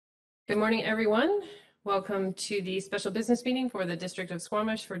Good morning, everyone. Welcome to the special business meeting for the District of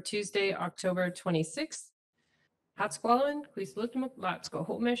Squamish for Tuesday, October 26th. Hatsqualin, Queeslutmuk, Latsko,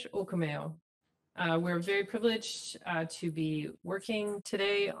 Holtmish, Okameo. We're very privileged to be working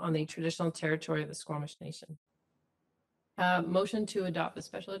today on the traditional territory of the Squamish Nation. Motion to adopt the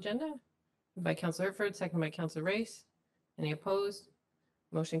special agenda by Councillor Hertford, second by Councillor Race. Any opposed?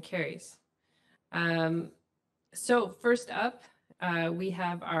 Motion carries. So first up, we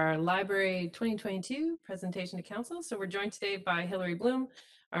have our Library 2022 presentation to Council. So we're joined today by Hilary Bloom,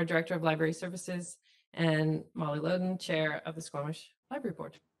 our Director of Library Services, and Molly Loudon, Chair of the Squamish Library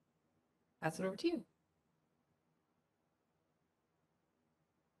Board. Pass it over to you.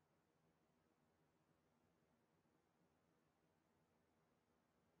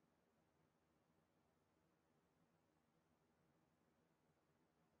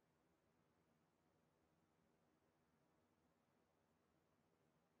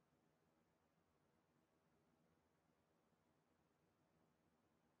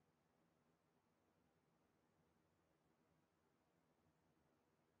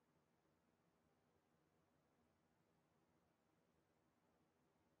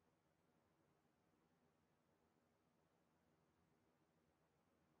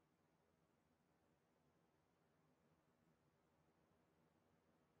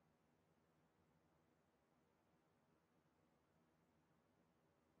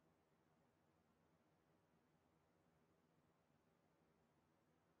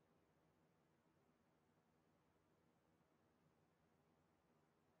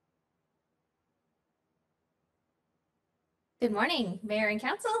 Good morning, Mayor and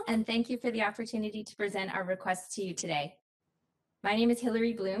Council, and thank you for the opportunity to present our request to you today. My name is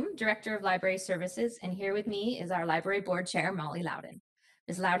Hilary Bloom, Director of Library Services, and here with me is our Library Board Chair, Molly Loudon.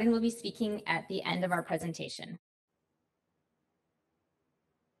 Ms. Loudon will be speaking at the end of our presentation.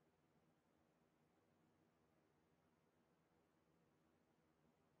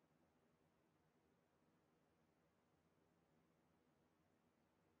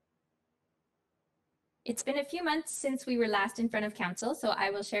 It's been a few months since we were last in front of Council, so I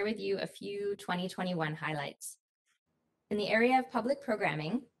will share with you a few 2021 highlights. In the area of public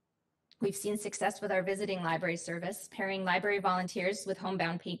programming, we've seen success with our visiting library service, pairing library volunteers with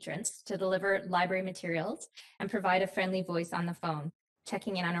homebound patrons to deliver library materials and provide a friendly voice on the phone,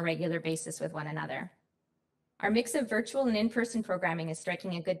 checking in on a regular basis with one another. Our mix of virtual and in-person programming is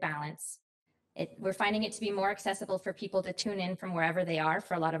striking a good balance. We're finding it to be more accessible for people to tune in from wherever they are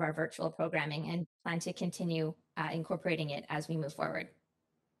for a lot of our virtual programming, and plan to continue incorporating it as we move forward.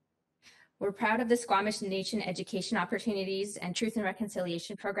 We're proud of the Squamish Nation education opportunities and truth and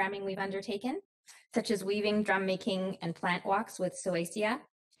reconciliation programming we've undertaken, such as weaving, drum making, and plant walks with Soacia,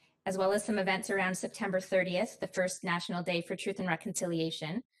 as well as some events around September 30th, the first National Day for Truth and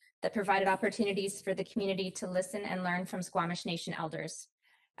Reconciliation, that provided opportunities for the community to listen and learn from Squamish Nation elders,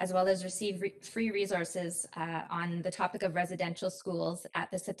 as well as receive free resources on the topic of residential schools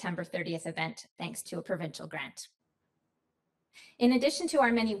at the September 30th event, thanks to a provincial grant. In addition to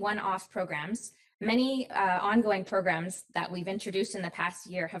our many one-off programs, many ongoing programs that we've introduced in the past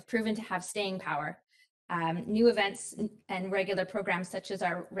year have proven to have staying power. New events and regular programs such as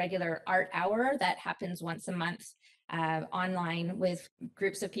our regular art hour that happens once a month online with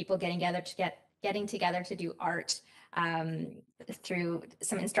groups of people getting together to do art through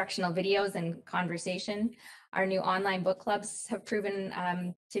some instructional videos and conversation. Our new online book clubs have proven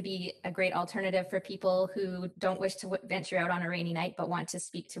to be a great alternative for people who don't wish to venture out on a rainy night but want to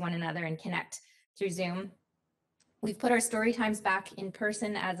speak to one another and connect through Zoom. We've put our story times back in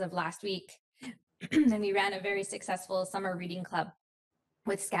person as of last week, and we ran a very successful summer reading club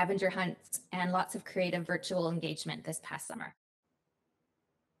with scavenger hunts and lots of creative virtual engagement this past summer.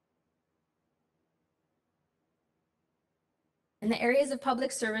 In the areas of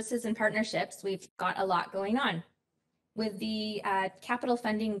public services and partnerships, we've got a lot going on. With the capital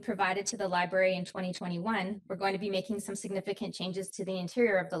funding provided to the library in 2021, we're going to be making some significant changes to the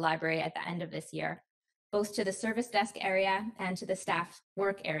interior of the library at the end of this year, both to the service desk area and to the staff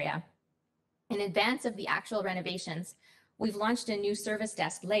work area. In advance of the actual renovations, we've launched a new service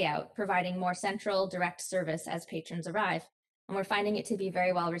desk layout, providing more central, direct service as patrons arrive, and we're finding it to be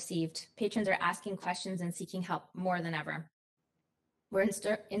very well received. Patrons are asking questions and seeking help more than ever. We're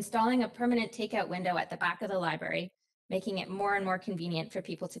installing a permanent takeout window at the back of the library, making it more and more convenient for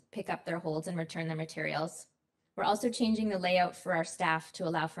people to pick up their holds and return their materials. We're also changing the layout for our staff to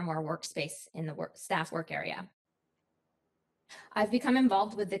allow for more workspace in the staff work area. I've become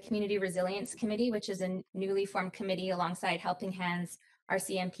involved with the Community Resilience Committee, which is a newly formed committee alongside Helping Hands,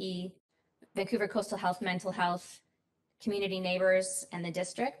 RCMP, Vancouver Coastal Health, Mental Health, community neighbors, and the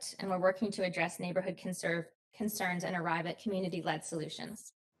district, and we're working to address neighborhood concerns and arrive at community-led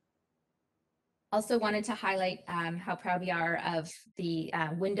solutions. Also wanted to highlight how proud we are of the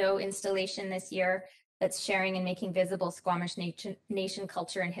window installation this year that's sharing and making visible Squamish Nation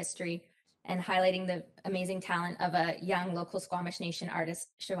culture and history, and highlighting the amazing talent of a young local Squamish Nation artist,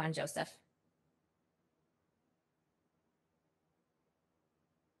 Siobhan Joseph.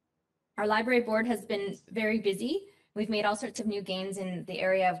 Our library board has been very busy. We've made all sorts of new gains in the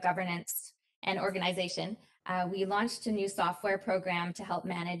area of governance and organization. We launched a new software program to help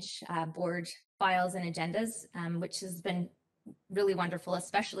manage board files and agendas, which has been really wonderful,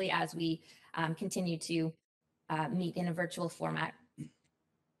 especially as we continue to meet in a virtual format.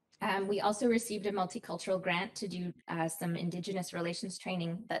 We also received a multicultural grant to do some Indigenous relations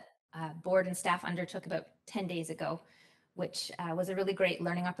training that board and staff undertook about 10 days ago, which was a really great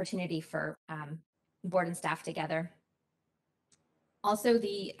learning opportunity for board and staff together. Also,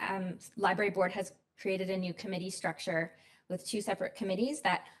 the library board has created a new committee structure with 2 separate committees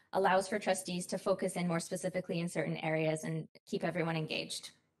that allows for trustees to focus in more specifically in certain areas and keep everyone engaged.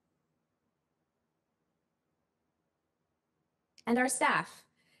 And our staff.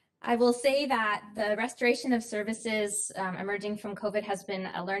 I will say that the restoration of services emerging from COVID has been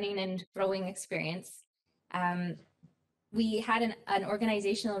a learning and growing experience. We had an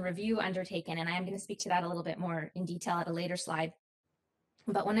organizational review undertaken, and I am going to speak to that a little bit more in detail at a later slide.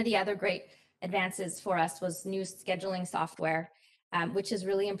 But one of the other great advances for us was new scheduling software, which has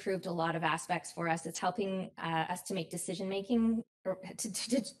really improved a lot of aspects for us. It's helping us to make decision-making, or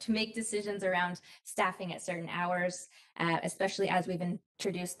to make decisions around staffing at certain hours, especially as we've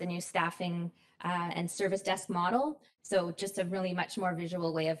introduced the new staffing and service desk model. So just a really much more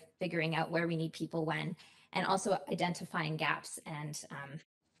visual way of figuring out where we need people when, and also identifying gaps and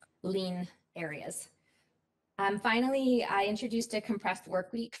lean areas. Finally, I introduced a compressed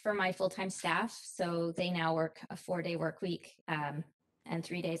work week for my full-time staff. So they now work a 4-day work week and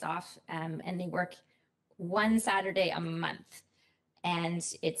 3 days off, and they work 1 Saturday a month. And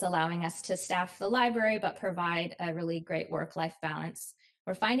it's allowing us to staff the library, but provide a really great work-life balance.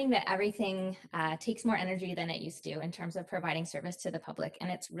 We're finding that everything takes more energy than it used to in terms of providing service to the public.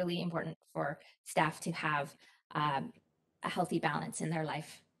 And it's really important for staff to have a healthy balance in their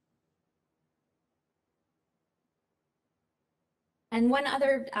life. And one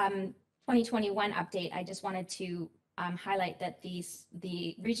other 2021 update, I just wanted to highlight that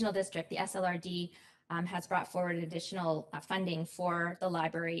the regional district, the SLRD, has brought forward additional funding for the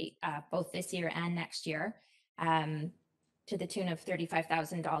library both this year and next year to the tune of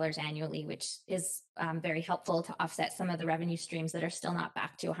 $35,000 annually, which is very helpful to offset some of the revenue streams that are still not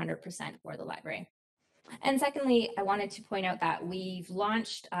back to 100% for the library. And secondly, I wanted to point out that we've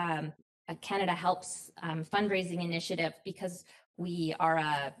launched a Canada Helps fundraising initiative because we are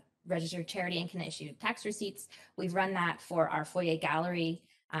a registered charity and can issue tax receipts. We've run that for our foyer gallery.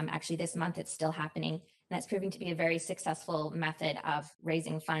 Actually, this month it's still happening. And that's proving to be a very successful method of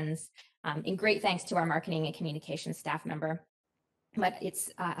raising funds, in great thanks to our marketing and communications staff member. But it's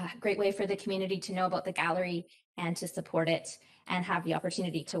a great way for the community to know about the gallery and to support it and have the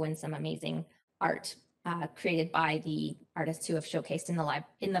opportunity to win some amazing art created by the artists who have showcased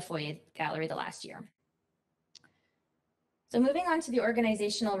in the foyer gallery the last year. So moving on to the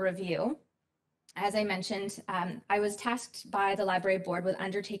organizational review, as I mentioned, I was tasked by the library board with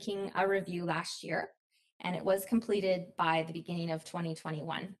undertaking a review last year, and it was completed by the beginning of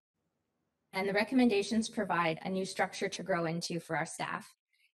 2021. And the recommendations provide a new structure to grow into for our staff,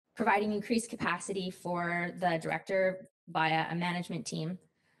 providing increased capacity for the director via a management team,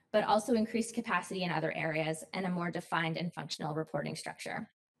 but also increased capacity in other areas and a more defined and functional reporting structure.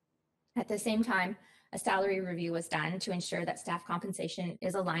 At the same time, a salary review was done to ensure that staff compensation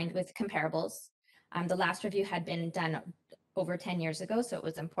is aligned with comparables. The last review had been done over 10 years ago, so it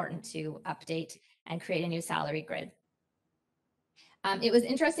was important to update and create a new salary grid. It was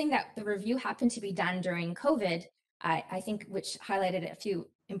interesting that the review happened to be done during COVID, I think, which highlighted a few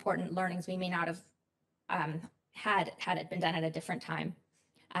important learnings we may not have had it been done at a different time.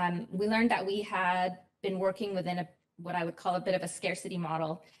 We learned that we had been working within what I would call a bit of a scarcity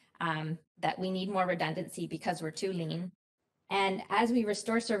model, that we need more redundancy because we're too lean. And as we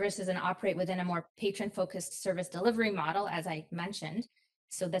restore services and operate within a more patron-focused service delivery model, as I mentioned,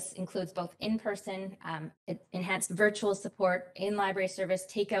 so this includes both in-person, enhanced virtual support, in-library service,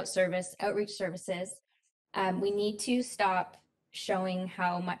 takeout service, outreach services, we need to stop showing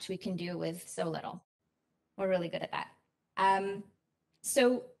how much we can do with so little. We're really good at that.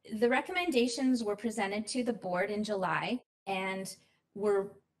 So the recommendations were presented to the board in July and were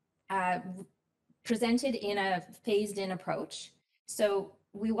presented in a phased-in approach. So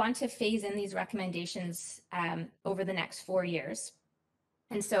we want to phase in these recommendations over the next 4 years.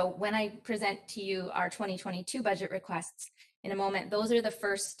 And so when I present to you our 2022 budget requests in a moment, those are the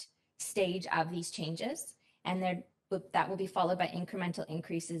first stage of these changes. And that will be followed by incremental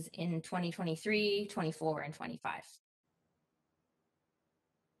increases in 2023, 24, and 25.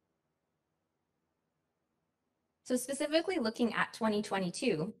 So specifically looking at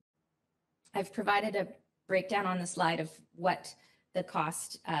 2022, I've provided a breakdown on the slide of what the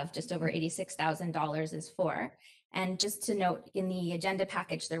cost of just over $86,000 is for. And just to note, in the agenda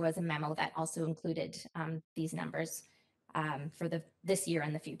package, there was a memo that also included these numbers for this year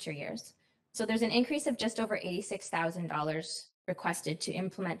and the future years. So there's an increase of just over $86,000 requested to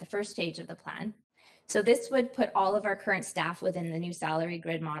implement the first stage of the plan. So this would put all of our current staff within the new salary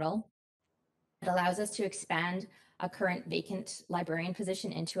grid model. It allows us to expand a current vacant librarian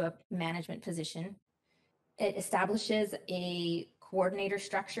position into a management position. It establishes a coordinator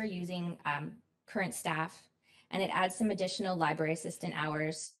structure using current staff, and it adds some additional library assistant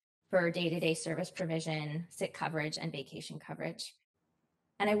hours for day-to-day service provision, sick coverage, and vacation coverage.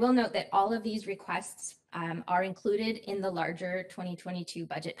 And I will note that all of these requests are included in the larger 2022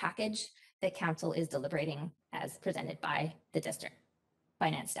 budget package that Council is deliberating as presented by the district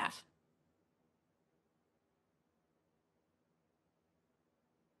finance staff.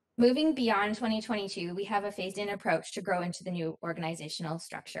 Moving beyond 2022, we have a phased-in approach to grow into the new organizational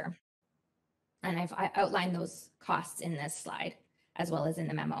structure. And I've outlined those costs in this slide, as well as in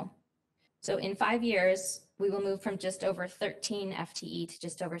the memo. So in 5 years, we will move from just over 13 FTE to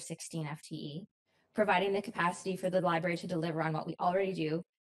just over 16 FTE, providing the capacity for the library to deliver on what we already do,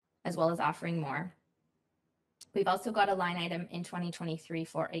 as well as offering more. We've also got a line item in 2023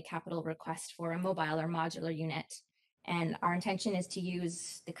 for a capital request for a mobile or modular unit. And our intention is to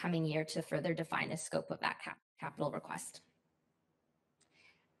use the coming year to further define the scope of that capital request.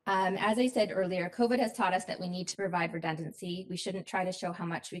 As I said earlier, COVID has taught us that we need to provide redundancy. We shouldn't try to show how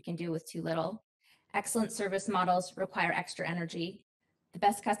much we can do with too little. Excellent service models require extra energy. The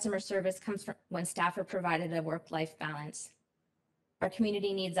best customer service comes from when staff are provided a work-life balance. Our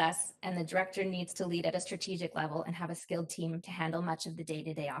community needs us, and the director needs to lead at a strategic level and have a skilled team to handle much of the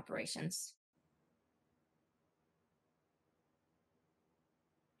day-to-day operations.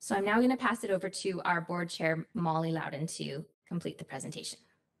 So I'm now going to pass it over to our board chair, Molly Loudon, to complete the presentation.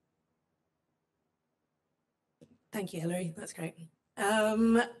 Thank you, Hilary. That's great.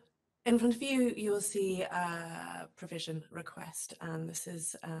 In front of you, you will see a provision request, and this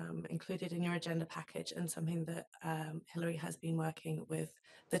is included in your agenda package and something that Hilary has been working with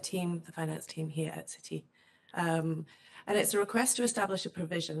the team, the finance team here at City. And it's a request to establish a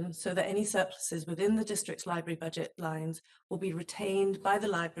provision so that any surpluses within the district's library budget lines will be retained by the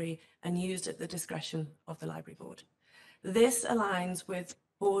library and used at the discretion of the library board. This aligns with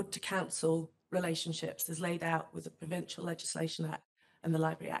board to council relationships as laid out with the Provincial Legislation Act and the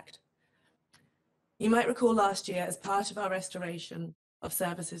Library Act. You might recall last year, as part of our restoration of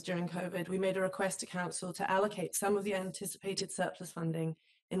services during COVID, we made a request to council to allocate some of the anticipated surplus funding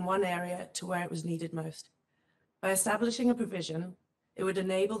in one area to where it was needed most. By establishing a provision, it would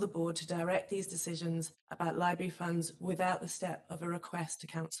enable the board to direct these decisions about library funds without the step of a request to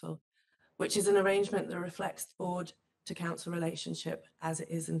council, which is an arrangement that reflects the board to council relationship as it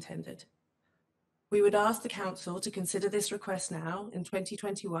is intended. We would ask the council to consider this request now in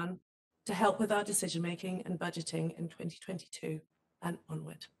 2021 to help with our decision making and budgeting in 2022 and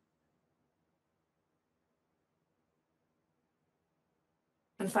onward.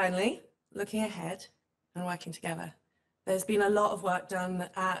 And finally, looking ahead and working together. There's been a lot of work done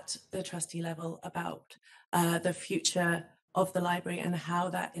at the trustee level about the future of the library and how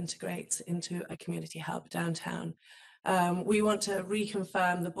that integrates into a community hub downtown. We want to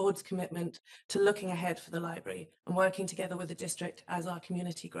reconfirm the board's commitment to looking ahead for the library and working together with the district as our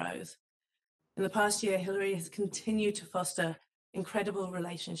community grows. In the past year, Hilary has continued to foster incredible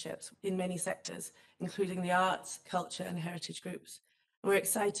relationships in many sectors, including the arts, culture, and heritage groups. And we're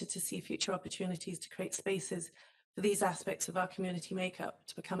excited to see future opportunities to create spaces for these aspects of our community makeup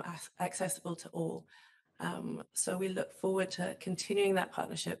to become accessible to all. So we look forward to continuing that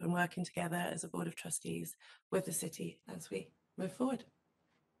partnership and working together as a board of trustees with the city as we move forward.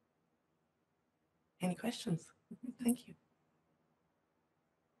 Any questions? Thank you.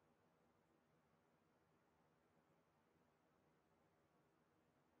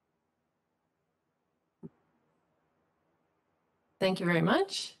 Thank you very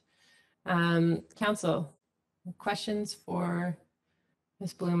much. Council, questions for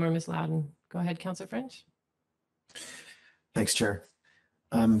Ms. Bloom or Ms. Loudon? Go ahead, Councillor French. Thanks, Chair.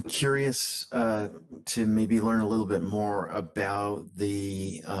 I'm curious to maybe learn a little bit more about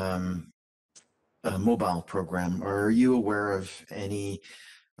the mobile program. Are you aware of any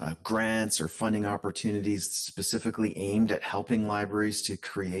grants or funding opportunities specifically aimed at helping libraries to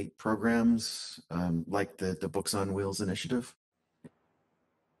create programs like the Books on Wheels initiative?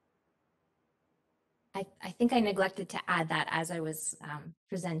 I think I neglected to add that as I was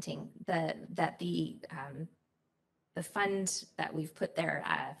presenting that the fund that we've put there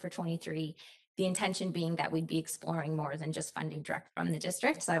for 23, the intention being that we'd be exploring more than just funding direct from the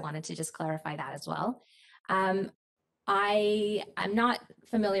district. So I wanted to just clarify that as well. I'm not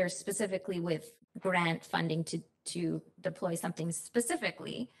familiar specifically with grant funding to deploy something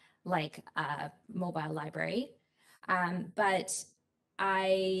specifically like a mobile library, but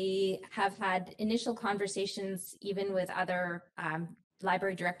I have had initial conversations even with other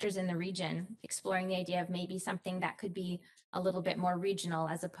library directors in the region, exploring the idea of maybe something that could be a little bit more regional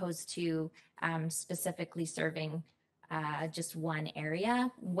as opposed to specifically serving just one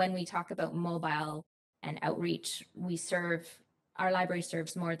area. When we talk about mobile and outreach, our library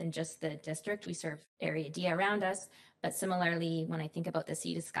serves more than just the district. We serve Area D around us, but similarly, when I think about the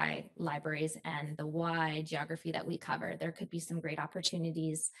Sea to Sky libraries and the wide geography that we cover, there could be some great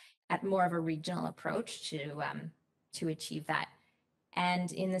opportunities at more of a regional approach to achieve that.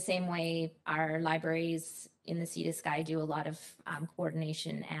 And in the same way, our libraries in the Sea to Sky do a lot of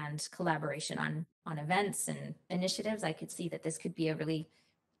coordination and collaboration on events and initiatives. I could see that this could be a really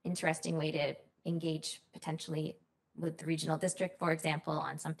interesting way to engage potentially with the regional district, for example,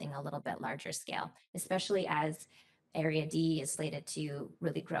 on something a little bit larger scale, especially as Area D is slated to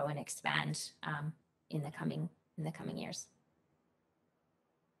really grow and expand in the coming years.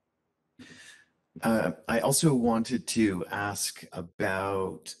 I also wanted to ask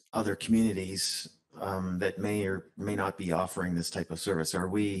about other communities that may or may not be offering this type of service. Are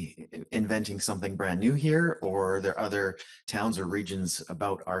we inventing something brand new here, or are there other towns or regions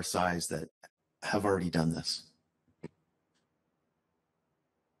about our size that have already done this?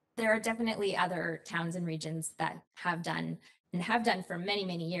 There are definitely other towns and regions that have done for many,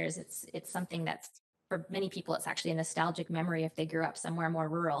 many years. It's something that's, for many people, it's actually a nostalgic memory if they grew up somewhere more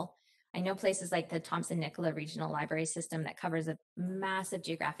rural. I know places like the Thompson-Nicola Regional Library System that covers a massive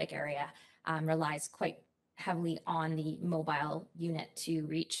geographic area relies quite heavily on the mobile unit to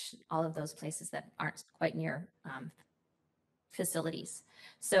reach all of those places that aren't quite near facilities.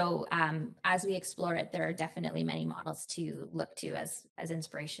 So as we explore it, there are definitely many models to look to as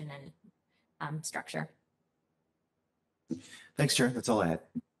inspiration and structure. Thanks, Chair. That's all I had.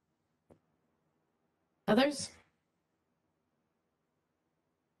 Others?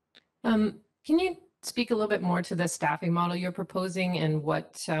 Can you speak a little bit more to the staffing model you're proposing and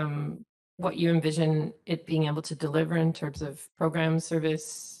what you envision it being able to deliver in terms of program,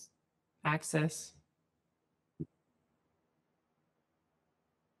 service, access?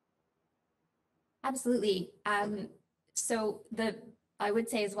 Absolutely. So I would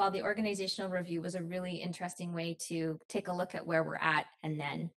say as well, the organizational review was a really interesting way to take a look at where we're at and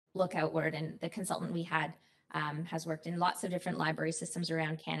then look outward. And the consultant we had has worked in lots of different library systems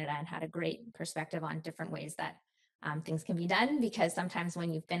around Canada and had a great perspective on different ways that things can be done, because sometimes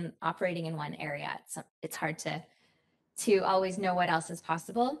when you've been operating in one area, it's hard to always know what else is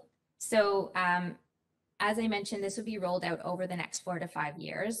possible. So as I mentioned, this would be rolled out over the next 4 to 5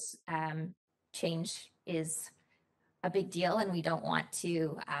 years. Change is a big deal, and we don't want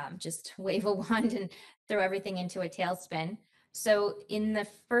to just wave a wand and throw everything into a tailspin. So in the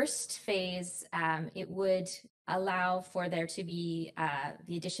first phase, it would allow for there to be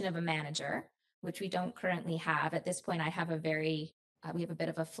the addition of a manager, which we don't currently have. At this point, we have a bit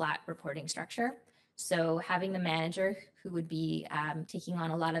of a flat reporting structure. So having the manager who would be taking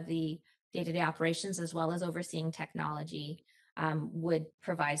on a lot of the day-to-day operations as well as overseeing technology would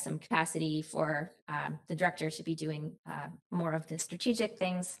provide some capacity for the director to be doing more of the strategic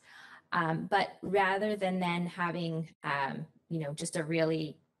things. But rather than then having, just a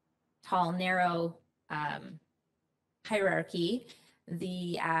really tall, narrow hierarchy,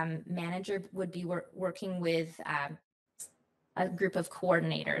 the manager would be working with a group of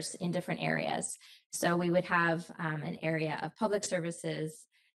coordinators in different areas. So we would have an area of public services,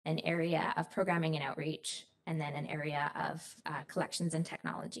 an area of programming and outreach, and then an area of collections and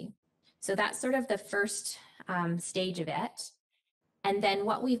technology. So that's sort of the first stage of it. And then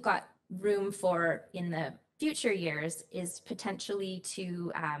what we've got room for in the future years is potentially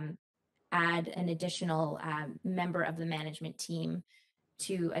to add an additional member of the management team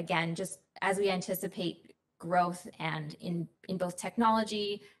to, again, just as we anticipate growth and in both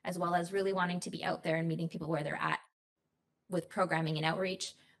technology, as well as really wanting to be out there and meeting people where they're at. with programming and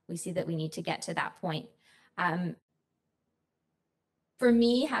outreach, we see that we need to get to that point. For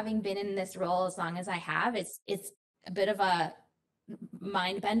me, having been in this role as long as I have, it's a bit of a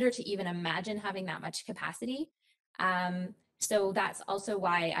mind bender to even imagine having that much capacity. So that's also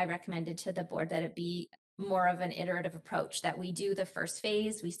why I recommended to the board that it be more of an iterative approach, that we do the first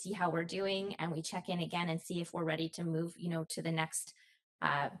phase, we see how we're doing, and we check in again and see if we're ready to move, to the next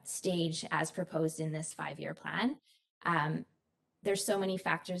stage as proposed in this 5-year plan. There's so many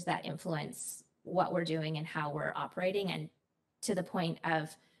factors that influence what we're doing and how we're operating, and to the point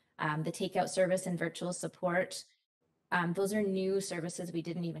of the takeout service and virtual support. Those are new services we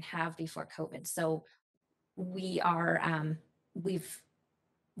didn't even have before COVID. So we are, we've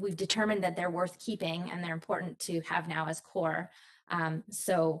determined that they're worth keeping and they're important to have now as core.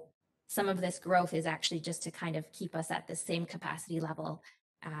 So some of this growth is actually just to kind of keep us at the same capacity level,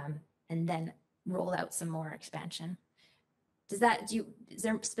 and then roll out some more expansion. Is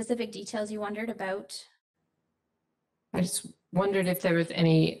there specific details you wondered about? I just wondered if there was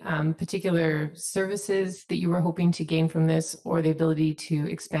any particular services that you were hoping to gain from this, or the ability to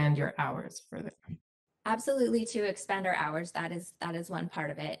expand your hours further. Absolutely, to expand our hours. That is one part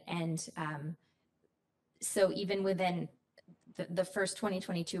of it. And so even within the first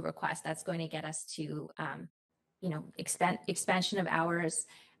 2022 request, that's going to get us to, expansion of hours,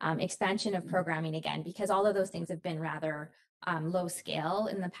 expansion of programming again, because all of those things have been rather low scale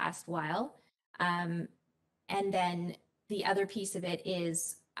in the past while. And then the other piece of it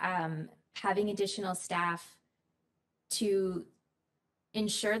is having additional staff to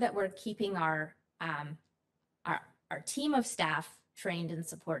ensure that we're keeping our team of staff trained and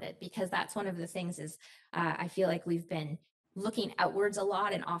supported, because that's one of the things is I feel like we've been looking outwards a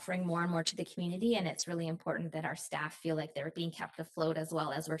lot and offering more and more to the community, and it's really important that our staff feel like they're being kept afloat as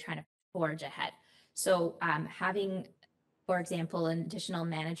well as we're trying to forge ahead. So having, for example, an additional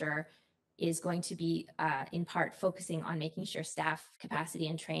manager is going to be in part focusing on making sure staff capacity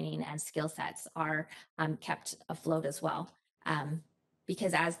and training and skill sets are kept afloat as well.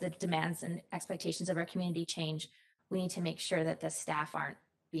 Because as the demands and expectations of our community change, we need to make sure that the staff aren't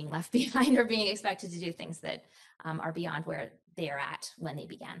being left behind or being expected to do things that are beyond where they are at when they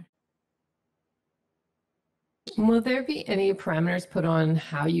began. Will there be any parameters put on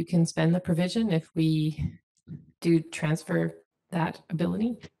how you can spend the provision if we do transfer that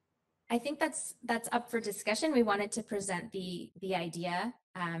ability? I think that's up for discussion. We wanted to present the idea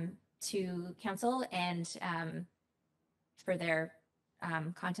to council and for their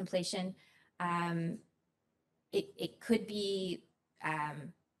contemplation. It could be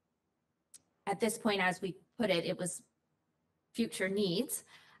at this point, as we put it, it was future needs,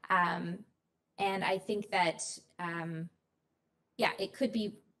 and I think that it could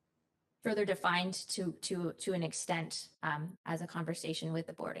be further defined to an extent as a conversation with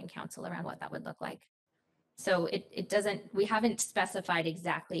the board and council around what that would look like. So it doesn't, we haven't specified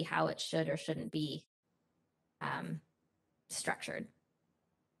exactly how it should or shouldn't be structured.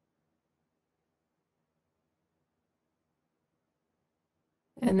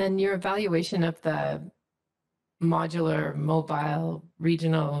 And then your evaluation of the modular, mobile,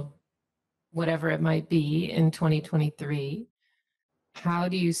 regional, whatever it might be in 2023, how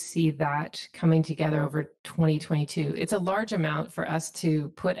do you see that coming together over 2022? It's a large amount for us to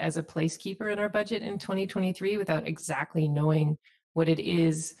put as a placekeeper in our budget in 2023 without exactly knowing what it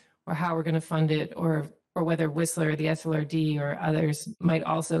is or how we're going to fund it, or whether Whistler, the SLRD, or others might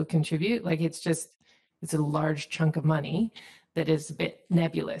also contribute. Like, it's a large chunk of money that is a bit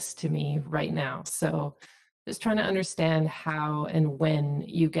nebulous to me right now. So just trying to understand how and when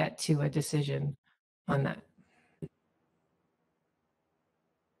you get to a decision on that.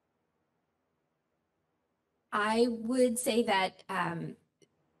 I would say that,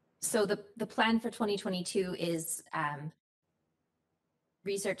 so the plan for 2022 is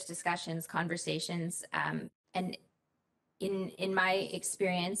research, discussions, conversations, and in my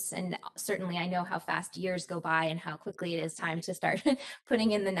experience, and certainly I know how fast years go by and how quickly it is time to start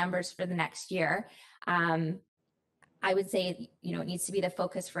putting in the numbers for the next year. I would say, it needs to be the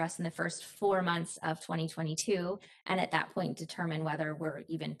focus for us in the first 4 months of 2022. And at that point, determine whether we're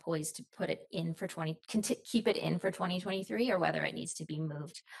even poised to put it in for keep it in for 2023, or whether it needs to be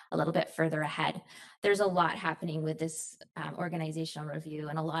moved a little bit further ahead. There's a lot happening with this organizational review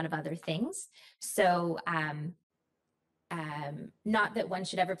and a lot of other things. So not that one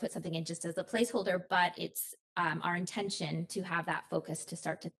should ever put something in just as a placeholder, but it's our intention to have that focus to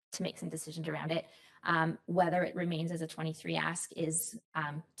start to make some decisions around it. Whether it remains as a 23 ask is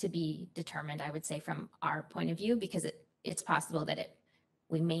to be determined, I would say, from our point of view, because it's possible that it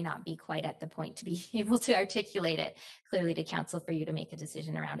we may not be quite at the point to be able to articulate it clearly to council for you to make a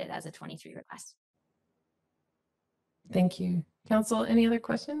decision around it as a 23 request. Thank you. Council, any other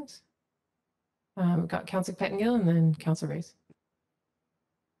questions? We've got Councilor Pettengill and then Councilor Race.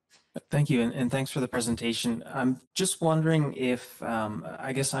 Thank you, and thanks for the presentation. I'm just wondering if,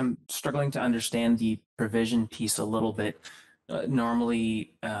 I guess I'm struggling to understand the provision piece a little bit.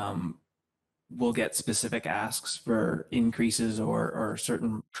 Normally, we'll get specific asks for increases or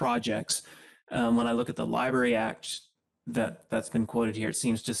certain projects. When I look at the Library Act that's been quoted here, it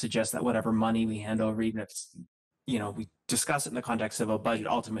seems to suggest that whatever money we hand over, even if it's, you know, we discuss it in the context of a budget,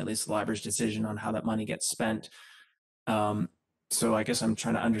 ultimately it's the library's decision on how that money gets spent. So I guess I'm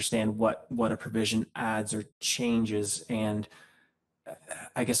trying to understand what a provision adds or changes. And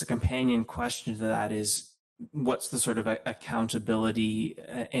I guess a companion question to that is, what's the sort of accountability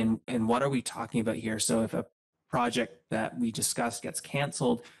and what are we talking about here? So if a project that we discussed gets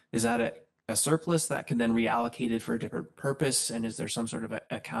canceled, is that a surplus that can then reallocated for a different purpose? And is there some sort of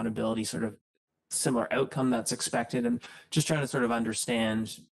accountability, sort of similar outcome that's expected? I'm just trying to sort of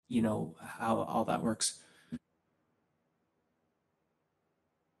understand, you know, how all that works.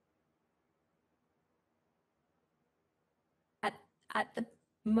 At the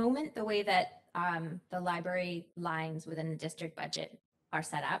moment, the way that the library lines within the district budget are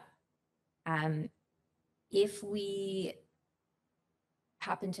set up, if we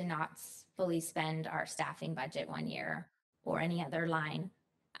happen to not fully spend our staffing budget one year or any other line,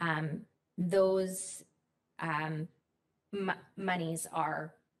 those monies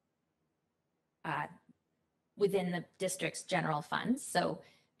are within the district's general funds. So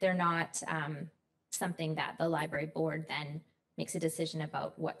they're not something that the library board then makes a decision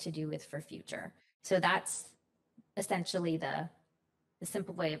about what to do with for future. So that's essentially the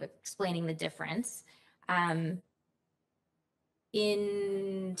simple way of explaining the difference. To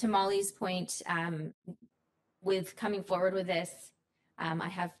Molly's point, with coming forward with this, I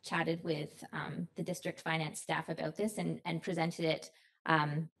have chatted with the district finance staff about this and presented it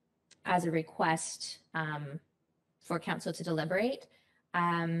as a request for council to deliberate.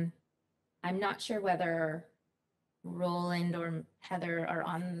 I'm not sure whether Roland or Heather are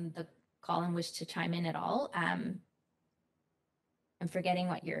on the call and wish to chime in at all. I'm forgetting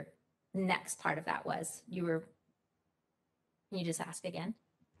what your next part of that was. Can you just ask again?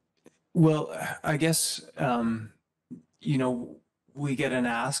 Well, I guess, you know, we get an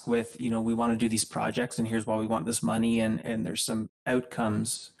ask with, you know, we want to do these projects and here's why we want this money, and there's some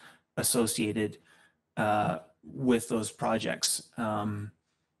outcomes associated with those projects.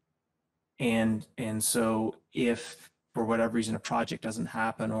 And so if for whatever reason a project doesn't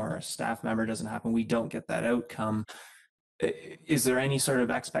happen or a staff member doesn't happen, we don't get that outcome, is there any sort of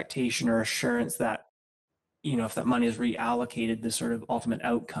expectation or assurance that, you know, if that money is reallocated, the sort of ultimate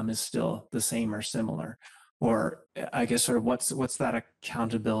outcome is still the same or similar? Or I guess sort of what's that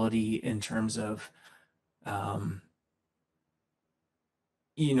accountability in terms of,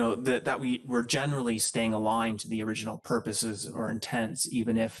 you know, that we're generally staying aligned to the original purposes or intents,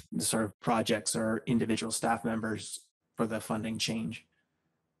 even if the sort of projects or individual staff members for the funding change.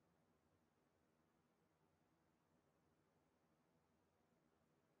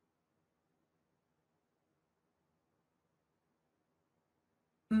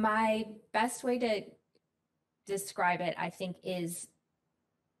 My best way to describe it, I think, is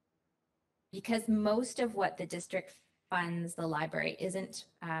because most of what the district funds the library isn't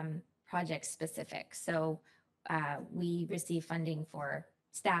project specific. So we receive funding for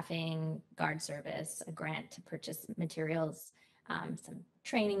staffing, guard service, a grant to purchase materials, some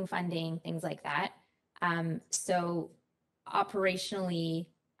training funding, things like that. So operationally,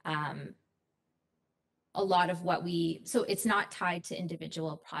 a lot of what so it's not tied to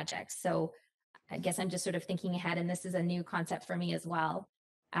individual projects. So I guess I'm just sort of thinking ahead, and this is a new concept for me as well.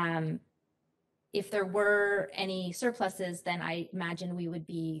 If there were any surpluses, then I imagine we would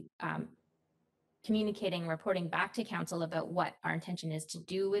be communicating, reporting back to council about what our intention is to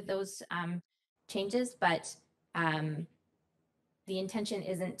do with those changes. But the intention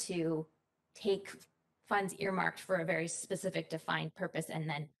isn't to take funds earmarked for a very specific defined purpose and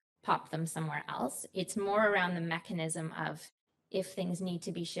then pop them somewhere else. It's more around the mechanism of, if things need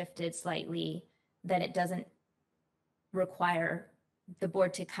to be shifted slightly, that it doesn't require the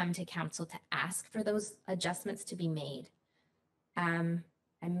board to come to council to ask for those adjustments to be made. I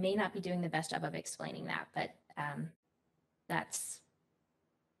may not be doing the best job of explaining that, but that's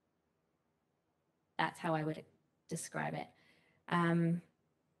how I would describe it. I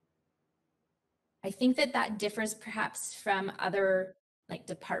think that differs perhaps from other like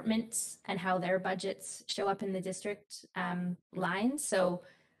departments and how their budgets show up in the district lines. So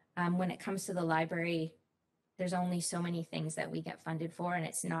when it comes to the library, there's only so many things that we get funded for, and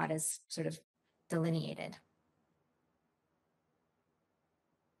it's not as sort of delineated.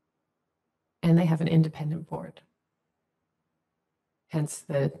 And they have an independent board. Hence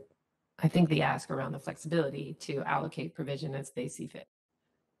I think the ask around the flexibility to allocate provision as they see fit.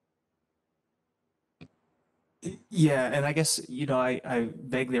 Yeah, and I guess, I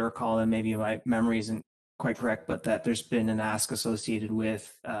vaguely recall, and maybe my memory isn't quite correct, but that there's been an ask associated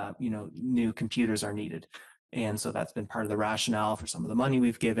with, new computers are needed. And so that's been part of the rationale for some of the money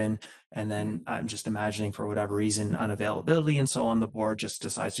we've given. And then I'm just imagining, for whatever reason, unavailability and so on, the board just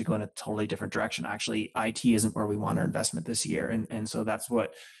decides to go in a totally different direction. Actually, IT isn't where we want our investment this year. And so that's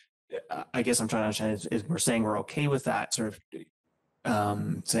what I guess I'm trying to understand is we're saying we're okay with that, sort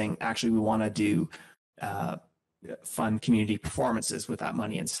of saying, actually, we want to do fund community performances with that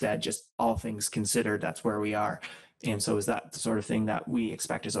money instead. Just all things considered, that's where we are. And so is that the sort of thing that we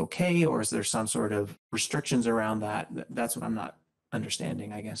expect is okay, or is there some sort of restrictions around that? That's what I'm not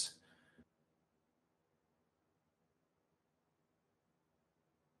understanding, I guess.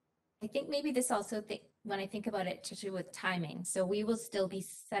 I think maybe this also, when I think about it, to do with timing. So we will still be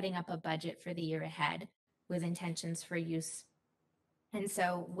setting up a budget for the year ahead with intentions for use. And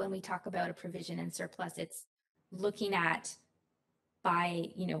so when we talk about a provision and surplus, it's looking at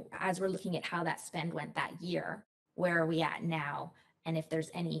as we're looking at how that spend went that year, where are we at now? And if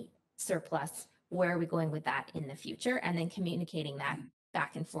there's any surplus, where are we going with that in the future? And then communicating that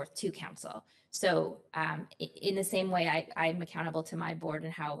back and forth to council. So in the same way I'm accountable to my board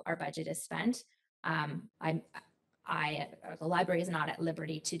and how our budget is spent, the library is not at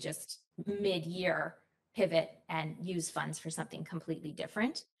liberty to just mid-year pivot and use funds for something completely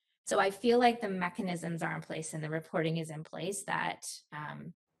different. So I feel like the mechanisms are in place and the reporting is in place that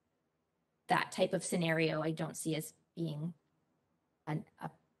that type of scenario I don't see as being a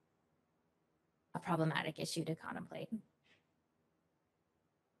problematic issue to contemplate.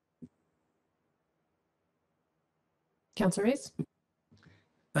 Councillor Rees?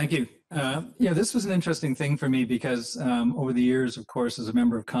 Thank you. Yeah, this was an interesting thing for me because over the years, of course, as a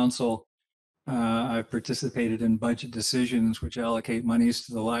member of council, I've participated in budget decisions which allocate monies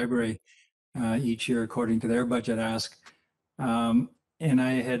to the library each year according to their budget ask. And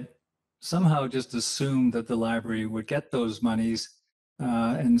I had somehow just assumed that the library would get those monies.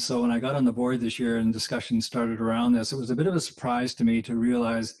 And so when I got on the board this year and discussions started around this, it was a bit of a surprise to me to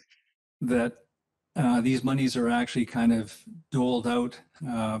realize that these monies are actually kind of doled out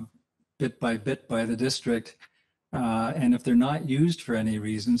bit by the district. And if they're not used for any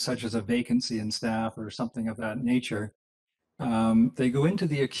reason, such as a vacancy in staff or something of that nature, they go into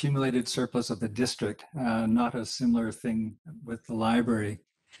the accumulated surplus of the district, not a similar thing with the library.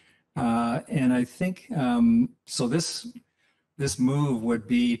 And I think, so this move would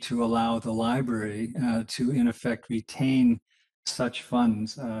be to allow the library to, in effect, retain such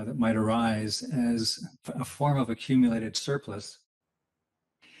funds that might arise as a form of accumulated surplus,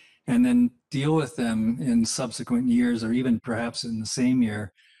 and then deal with them in subsequent years or even perhaps in the same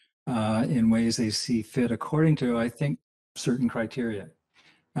year in ways they see fit according to, I think, certain criteria.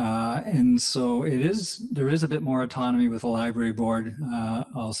 And so there is a bit more autonomy with the library board,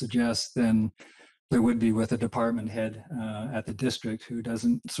 I'll suggest, than there would be with a department head at the district who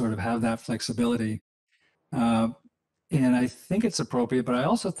doesn't sort of have that flexibility. And I think it's appropriate, but I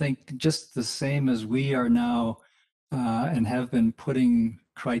also think just the same as we are now and have been putting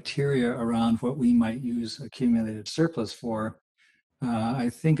criteria around what we might use accumulated surplus for, I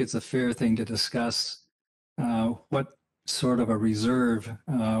think it's a fair thing to discuss what sort of a reserve,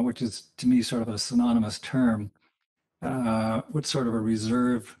 which is to me sort of a synonymous term, what sort of a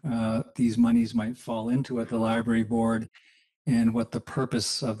reserve these monies might fall into at the library board, and what the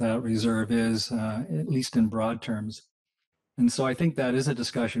purpose of that reserve is, at least in broad terms. And so I think that is a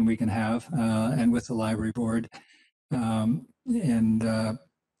discussion we can have and with the library board, and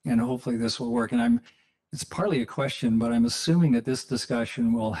hopefully this will work. And it's partly a question, but I'm assuming that this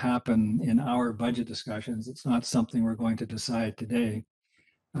discussion will happen in our budget discussions. It's not something we're going to decide today,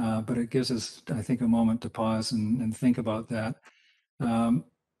 but it gives us, I think, a moment to pause and think about that and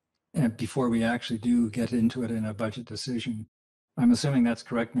before we actually do get into it in a budget decision. I'm assuming that's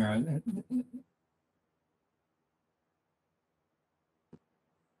correct, Mara.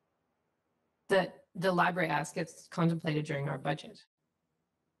 That the library ask gets contemplated during our budget.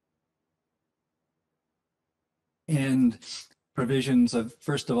 And provisions of,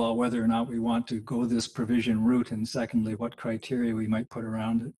 first of all, whether or not we want to go this provision route, and secondly, what criteria we might put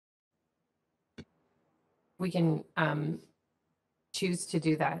around it. We can choose to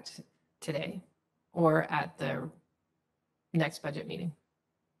do that today or at the next budget meeting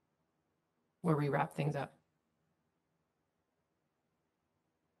where we wrap things up.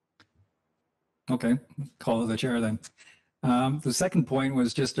 Okay, call to the chair then. The second point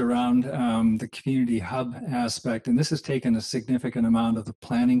was just around the community hub aspect, and this has taken a significant amount of the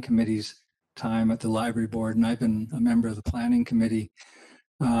planning committee's time at the library board, and I've been a member of the planning committee.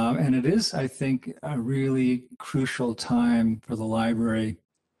 And it is, I think, a really crucial time for the library,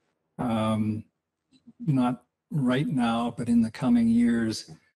 not right now, but in the coming years,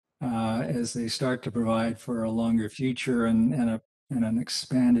 as they start to provide for a longer future and an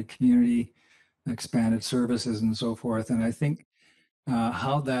expanded community, expanded services and so forth. And I think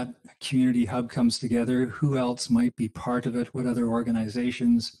how that community hub comes together, who else might be part of it, what other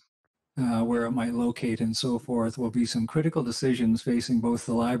organizations, where it might locate and so forth, will be some critical decisions facing both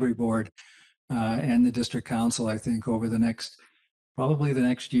the library board and the district council, I think, over probably the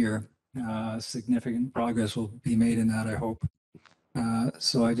next year. Significant progress will be made in that, I hope.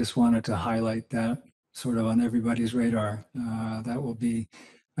 So I just wanted to highlight that sort of on everybody's radar. That will be,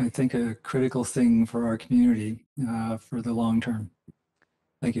 I think, a critical thing for our community for the long term.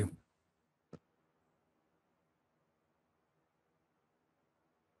 Thank you.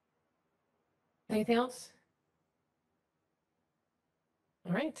 Anything else?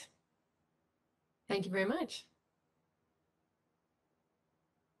 All right. Thank you very much.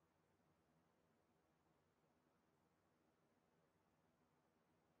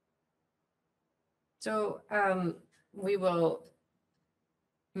 So we will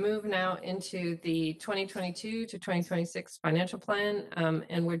move now into the 2022 to 2026 financial plan,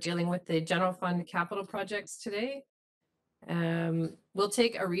 and we're dealing with the general fund capital projects today. We'll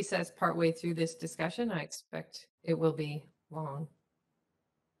take a recess partway through this discussion. I expect it will be long.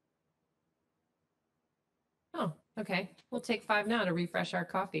 Oh, okay. We'll take 5 now to refresh our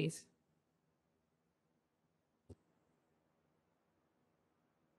coffees.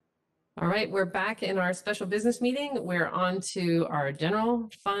 All right, we're back in our special business meeting. We're on to our general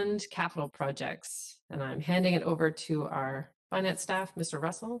fund capital projects, and I'm handing it over to our finance staff, Mr.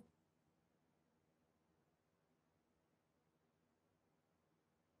 Russell.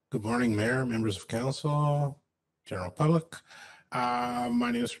 Good morning, Mayor, members of council, general public.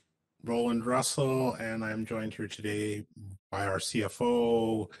 My name is Roland Russell, and I'm joined here today by our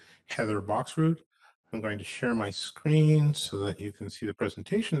CFO, Heather Boxroot. I'm going to share my screen so that you can see the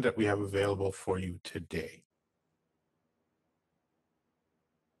presentation that we have available for you today.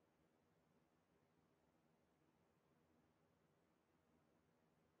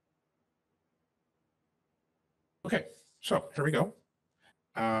 Okay, so here we go.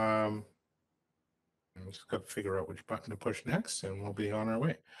 I'm just going to figure out which button to push next, and we'll be on our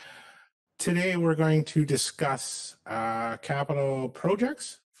way. Today, we're going to discuss capital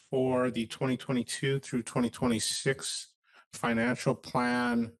projects for the 2022 through 2026 financial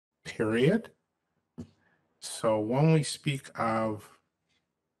plan period. So when we speak of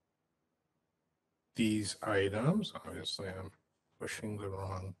these items, obviously I'm pushing the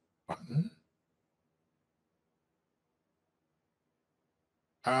wrong button.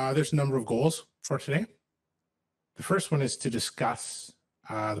 There's a number of goals for today. The first one is to discuss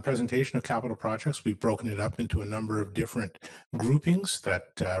the presentation of capital projects. We've broken it up into a number of different groupings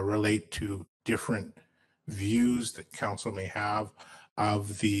that relate to different views that council may have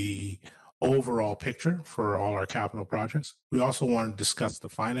of the overall picture for all our capital projects. We also want to discuss the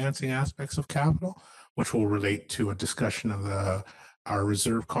financing aspects of capital, which will relate to a discussion of our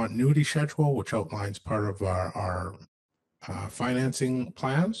reserve continuity schedule, which outlines part of our financing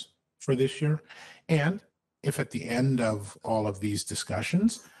plans for this year. And if at the end of all of these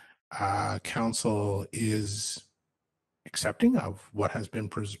discussions, council is accepting of what has been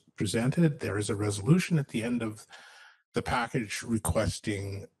presented, there is a resolution at the end of the package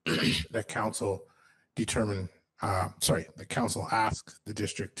requesting that council determine, the council ask the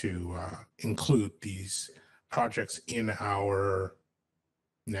district to include these projects in our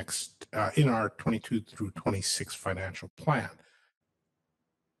next, in our 22 through 26 financial plan.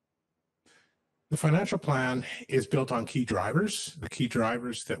 The financial plan is built on key drivers. The key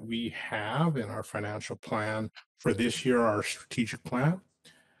drivers that we have in our financial plan for this year are strategic plan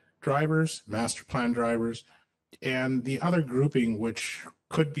drivers, master plan drivers, and the other grouping, which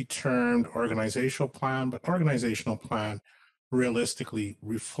could be termed organizational plan, but organizational plan realistically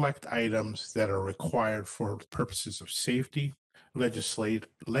reflect items that are required for purposes of safety,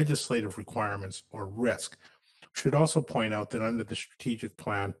 legislative requirements, or risk. Should also point out that under the strategic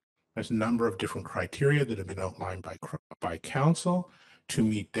plan, there's a number of different criteria that have been outlined by council to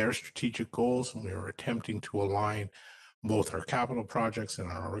meet their strategic goals, and we are attempting to align both our capital projects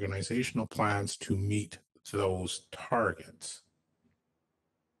and our organizational plans to meet those targets.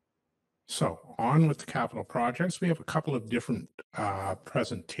 So on with the capital projects, we have a couple of different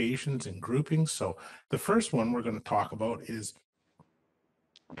presentations and groupings. So the first one we're going to talk about is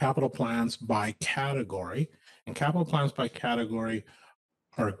capital plans by category. And capital plans by category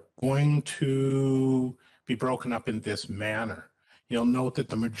are going to be broken up in this manner. You'll note that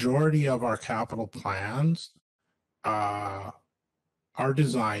the majority of our capital plans are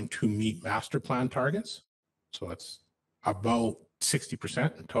designed to meet master plan targets. So it's about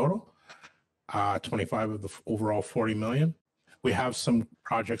 60% in total, 25 of the overall 40 million. We have some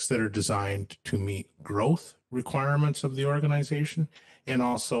projects that are designed to meet growth requirements of the organization, and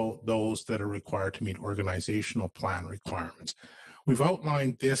also those that are required to meet organizational plan requirements. We've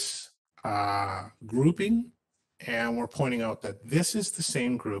outlined this grouping, and we're pointing out that this is the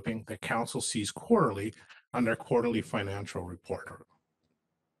same grouping that Council sees quarterly on their quarterly financial report.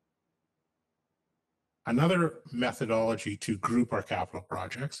 Another methodology to group our capital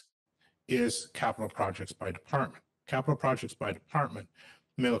projects is capital projects by department. Capital projects by department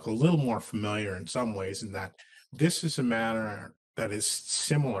may look a little more familiar in some ways, in that this is a manner that is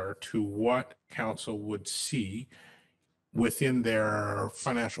similar to what Council would see within their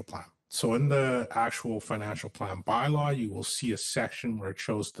financial plan. So in the actual financial plan bylaw, you will see a section where it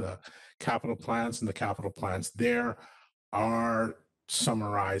shows the capital plans, and the capital plans there are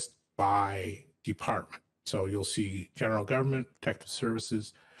summarized by department. So you'll see general government, protective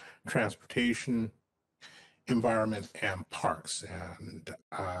services, transportation, environment, and parks. And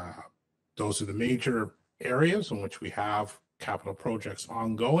those are the major areas in which we have capital projects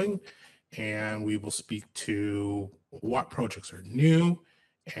ongoing. And we will speak to what projects are new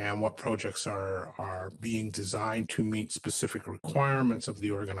and what projects are being designed to meet specific requirements of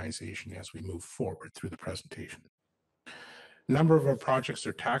the organization as we move forward through the presentation. A number of our projects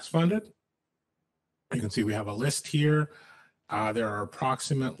are tax funded. You can see we have a list here. There are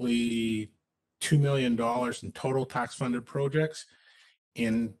approximately $2 million in total tax funded projects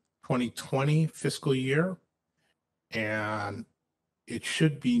in 2020 fiscal year. And it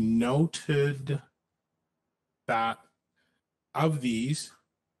should be noted that of these,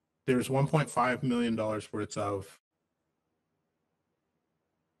 there's $1.5 million worth of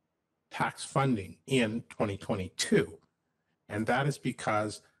tax funding in 2022. And that is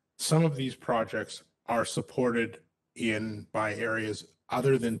because some of these projects are supported by areas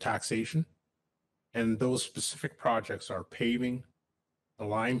other than taxation. And those specific projects are paving, the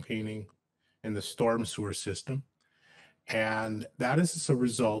line painting, and the storm sewer system. And that is as a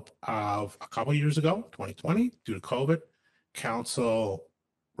result of a couple of years ago, 2020, due to COVID, Council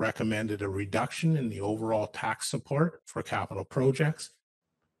recommended a reduction in the overall tax support for capital projects.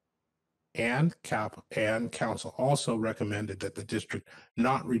 And Council also recommended that the district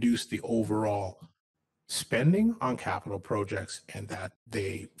not reduce the overall spending on capital projects, and that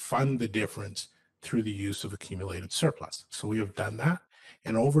they fund the difference through the use of accumulated surplus. So we have done that.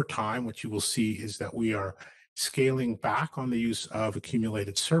 And over time, what you will see is that we are scaling back on the use of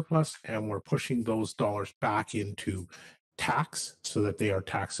accumulated surplus, and we're pushing those dollars back into tax so that they are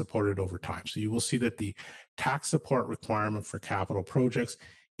tax supported over time. So you will see that the tax support requirement for capital projects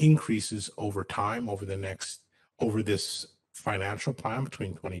increases over time over this financial plan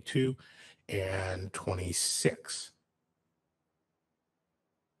between 22 and 26.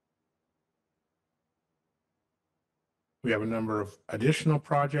 We have a number of additional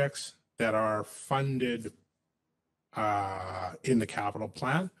projects that are funded in the capital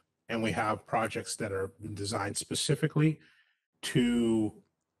plan, and we have projects that are designed specifically to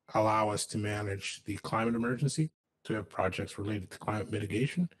allow us to manage the climate emergency. So we have projects related to climate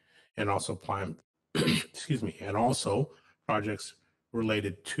mitigation, and also and also projects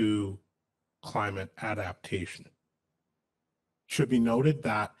related to climate adaptation. Should be noted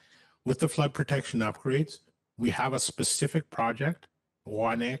that with the flood protection upgrades, we have a specific project,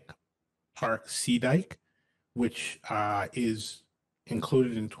 Wanek Park Sea Dike, which is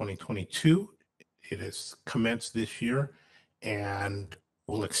included in 2022. It has commenced this year and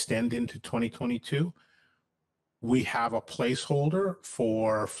will extend into 2022. We have a placeholder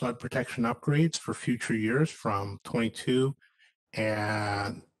for flood protection upgrades for future years from 22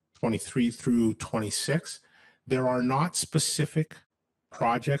 and 23 through 26. There are not specific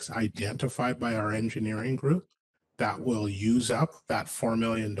projects identified by our engineering group that will use up that $4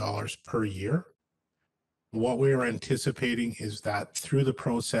 million per year. What we are anticipating is that through the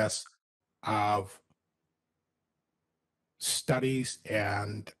process of studies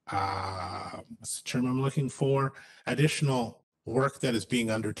and what's the term I'm looking for, additional work that is being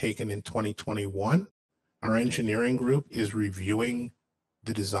undertaken in 2021 Our engineering group is reviewing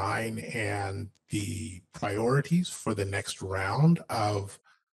the design and the priorities for the next round of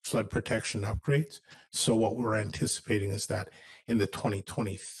flood protection upgrades. So what we're anticipating is that in the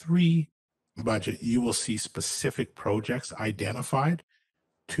 2023 budget, you will see specific projects identified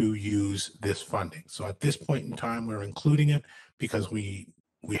to use this funding. So at this point in time, we're including it because we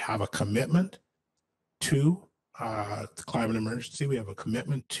have a commitment to the climate emergency. We have a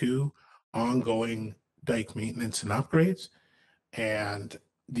commitment to ongoing dike maintenance and upgrades. And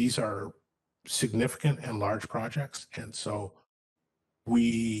these are significant and large projects. And so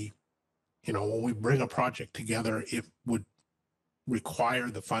we, when we bring a project together, it would require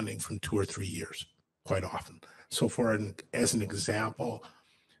the funding from 2 or 3 years quite often. So as an example,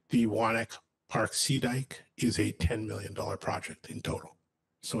 the Wanek Park Sea Dike is a $10 million project in total.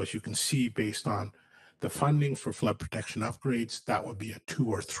 So as you can see, based on the funding for flood protection upgrades, that would be a 2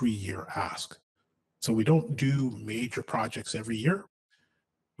 or 3 year ask. So we don't do major projects every year.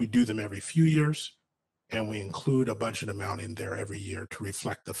 We do them every few years, and we include a budget amount in there every year to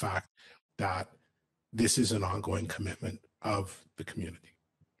reflect the fact that this is an ongoing commitment of the community.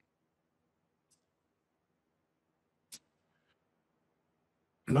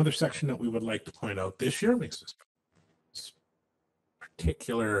 Another section that we would like to point out this year, makes this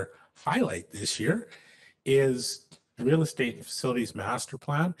particular highlight this year, is the Real Estate and Facilities Master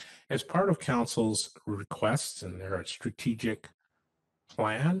Plan. As part of Council's requests and their strategic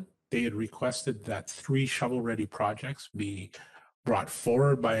plan, they had requested that 3 shovel-ready projects be brought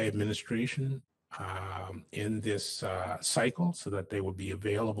forward by administration in this cycle so that they would be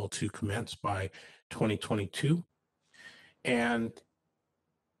available to commence by 2022. And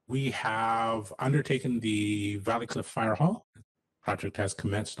we have undertaken the Valley Cliff Fire Hall. Project has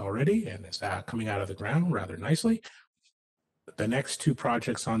commenced already and is coming out of the ground rather nicely. The next 2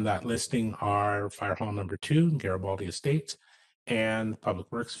 projects on that listing are Fire Hall number 2, Garibaldi Estates, and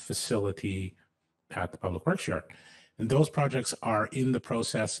Public Works facility at the Public Works Yard. And those projects are in the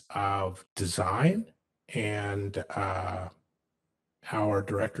process of design, and our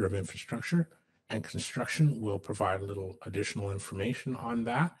Director of Infrastructure and Construction will provide a little additional information on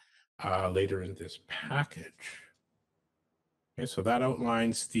that later in this package. Okay, so that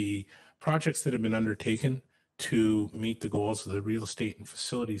outlines the projects that have been undertaken to meet the goals of the Real Estate and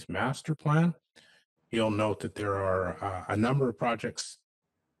Facilities Master Plan. You'll note that there are a number of projects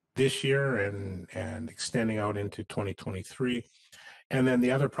this year and extending out into 2023. And then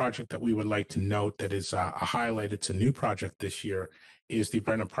the other project that we would like to note that is a highlight, it's a new project this year, is the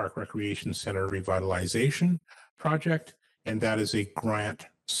Brennan Park Recreation Center Revitalization Project. And that is a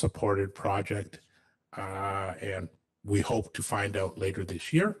grant-supported project. And we hope to find out later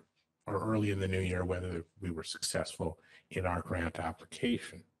this year or early in the new year whether we were successful in our grant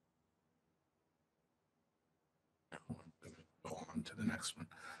application. I'm going to go on to the next one.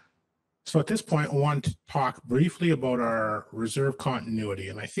 So at this point, I want to talk briefly about our reserve continuity.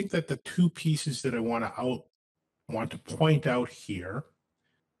 And I think that the 2 pieces that I want to point out here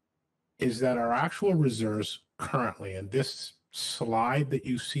is that our actual reserves currently, and this slide that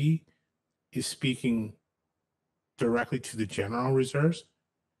you see is speaking directly to the general reserves.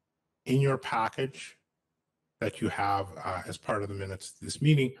 In your package that you have as part of the minutes of this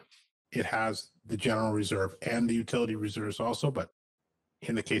meeting, it has the general reserve and the utility reserves also, but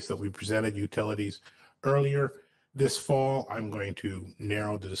in the case that we presented utilities earlier this fall, I'm going to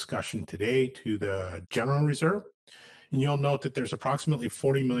narrow the discussion today to the general reserve. And you'll note that there's approximately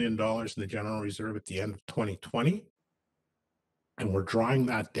 $40 million in the general reserve at the end of 2020. And we're drawing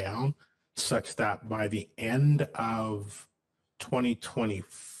that down such that by the end of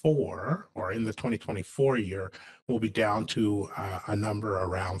 2024, or in the 2024 year, we'll be down to a number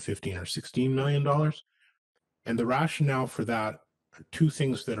around $15 or $16 million. And the rationale for that are 2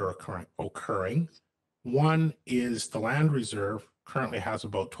 things that are occurring. One is the land reserve currently has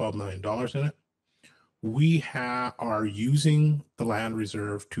about $12 million in it. We are using the land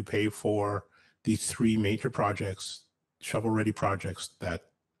reserve to pay for the 3 major projects, shovel-ready projects that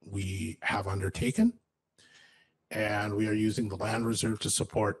we have undertaken. And we are using the land reserve to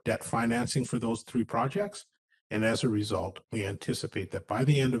support debt financing for those 3 projects. And as a result, we anticipate that by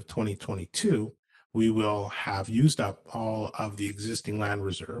the end of 2022, we will have used up all of the existing land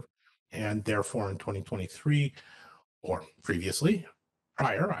reserve. And therefore, in 2023, or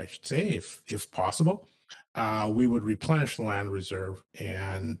prior, I should say, if possible, we would replenish the land reserve.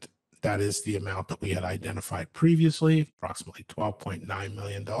 And that is the amount that we had identified previously, approximately $12.9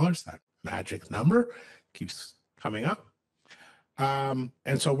 million. That magic number keeps coming up. And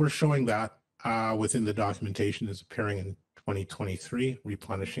so we're showing that within the documentation is appearing in 2023,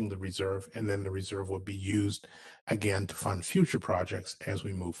 replenishing the reserve, and then the reserve will be used again to fund future projects as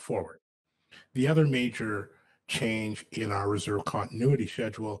we move forward. The other major change in our reserve continuity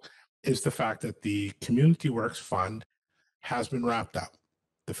schedule is the fact that the Community Works Fund has been wrapped up.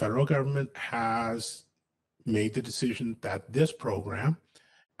 The federal government has made the decision that this program,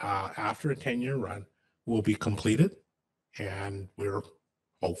 after a 10-year run, will be completed, and we're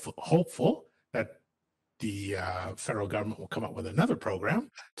hopeful that the federal government will come up with another program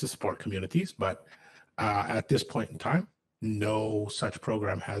to support communities, but at this point in time, no such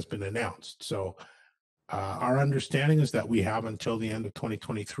program has been announced. So our understanding is that we have until the end of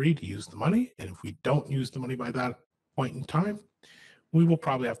 2023 to use the money, and if we don't use the money by that point in time, we will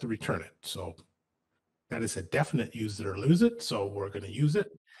probably have to return it. So that is a definite use it or lose it, so we're going to use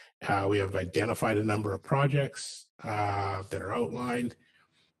it. We have identified a number of projects that are outlined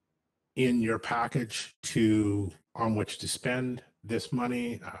in your package on which to spend this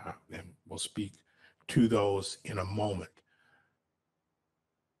money, and we'll speak to those in a moment.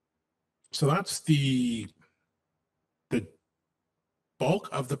 So that's the bulk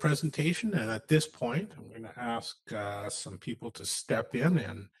of the presentation, and at this point, I'm going to ask some people to step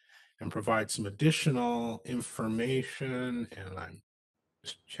in and provide some additional information, and I'm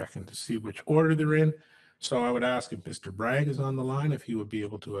just checking to see which order they're in. So I would ask if Mr. Bragg is on the line, if he would be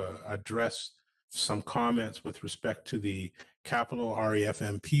able to address some comments with respect to the capital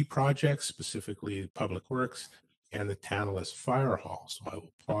REFMP projects, specifically Public Works and the Analyst Fire Hall. So I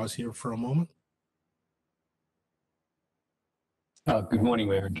will pause here for a moment. Good morning,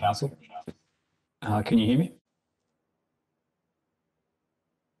 Mayor and Council. Can you hear me?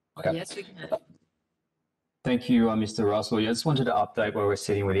 Okay. Yes, we can. Thank you, Mr. Russell. I just wanted to update where we're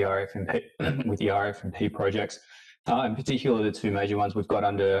sitting with the RFMP projects, in particular the two major ones we've got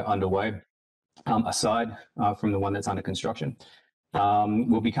underway, aside from the one that's under construction.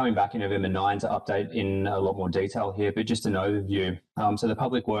 We'll be coming back in November 9 to update in a lot more detail here, but just an overview. So the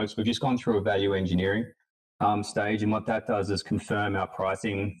Public Works, we've just gone through a value engineering stage, and what that does is confirm our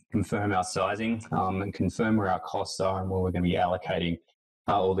pricing, confirm our sizing, and confirm where our costs are and where we're going to be allocating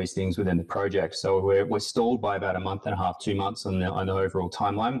all these things within the project. So we're stalled by about a month and a half, 2 months on the overall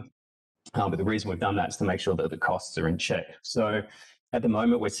timeline. But the reason we've done that is to make sure that the costs are in check. So at the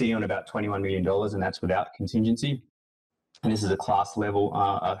moment, we're sitting on about $21 million, and that's without contingency. And this is a Class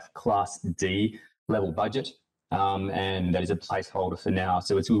D level budget, and that is a placeholder for now.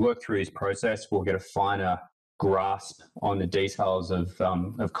 So as we work through this process, we'll get a finer grasp on the details of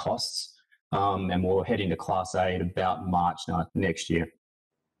costs, and we'll head into Class A at about March next year.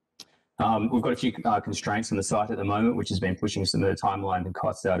 We've got a few constraints on the site at the moment, which has been pushing some of the timeline and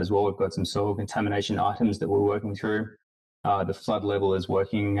costs out as well. We've got some soil contamination items that we're working through. The flood level is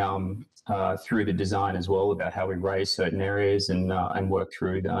working through the design as well about how we raise certain areas and work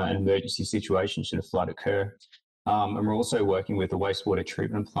through an emergency situation should a flood occur. And we're also working with the wastewater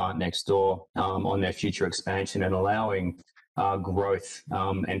treatment plant next door on their future expansion and allowing growth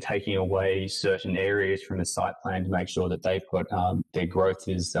and taking away certain areas from the site plan to make sure that they've got their growth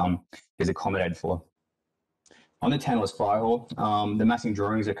is accommodated for. On the Analyst Fire Hall, the massing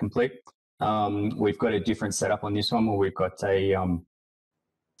drawings are complete. We've got a different setup on this one where we've got the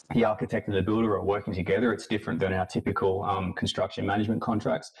architect and the builder are working together. It's different than our typical construction management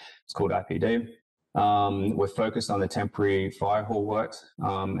contracts. It's called IPD. We're focused on the temporary fire hall works,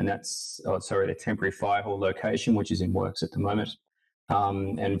 and that's, the temporary fire hall location, which is in works at the moment.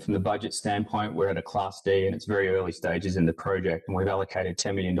 And from the budget standpoint, we're at a Class D, and it's very early stages in the project, and we've allocated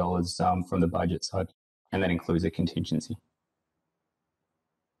 $10 million from the budget side, and that includes a contingency.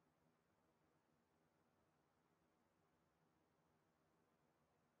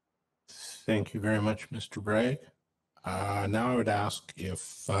 Thank you very much, Mr. Bragg. Now I would ask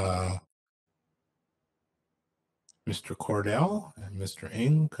if Mr. Cordell and Mr.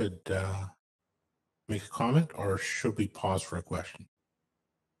 Ng could make a comment, or should we pause for a question?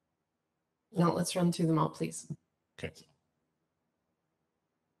 No, let's run through them all, please. Okay.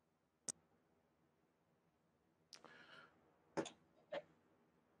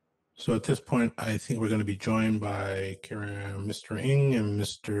 So at this point, I think we're going to be joined by Mr. Ng and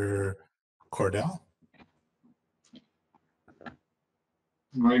Mr. Cordell. All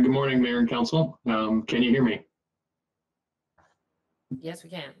right, good morning, Mayor and Council. Can you hear me? Yes, we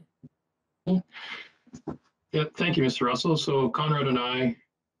can. Yeah, thank you, Mr. Russell. So Conrad and I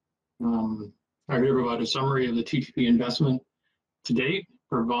are here to provide a summary of the TTP investment to date,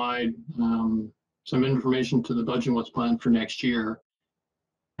 provide some information to the budget and what's planned for next year,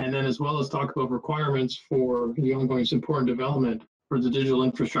 and then as well as talk about requirements for the ongoing support and development for the digital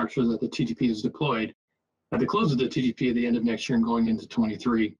infrastructure that the TTP is deployed at the close of the TTP at the end of next year and going into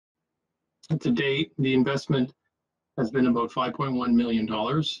 23. To date, the investment has been about $5.1 million.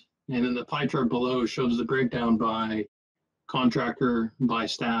 And then the pie chart below shows the breakdown by contractor, by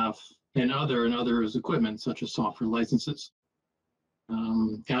staff, and others equipment, such as software licenses.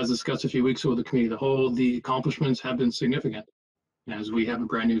 As discussed a few weeks ago with the committee of the whole, the accomplishments have been significant as we have a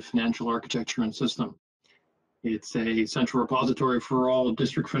brand new financial architecture and system. It's a central repository for all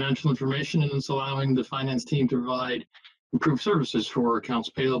district financial information, and it's allowing the finance team to provide improved services for accounts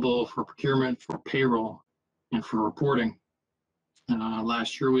payable, for procurement, for payroll, and for reporting.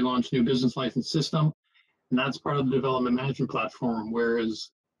 Last year, we launched a new business license system, and that's part of the development management platform, whereas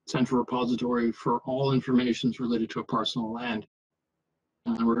central repository for all information related to a parcel of land.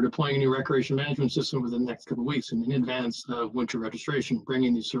 We're deploying a new recreation management system within the next couple of weeks and in advance of winter registration,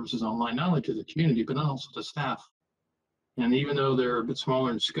 bringing these services online, not only to the community, but also to staff. And even though they're a bit smaller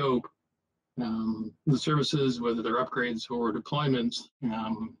in scope, the services, whether they're upgrades or deployments,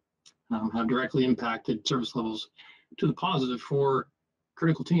 have directly impacted service levels to the positive for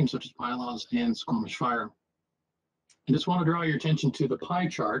critical teams such as BYLAWS and Squamish Fire. I just want to draw your attention to the pie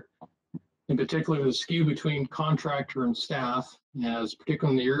chart, in particular the skew between contractor and staff, as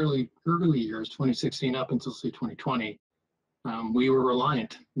particularly in the early years, 2016 up until say 2020, we were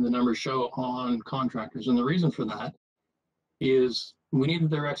reliant, and the numbers show, on contractors. And the reason for that is we needed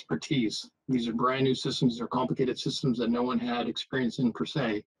their expertise. These are brand new systems, they're complicated systems that no one had experience in per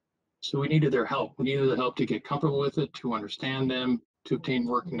se. So we needed their help. We needed the help to get comfortable with it, to understand them, to obtain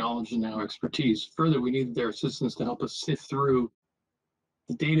working knowledge and now expertise. Further, we needed their assistance to help us sift through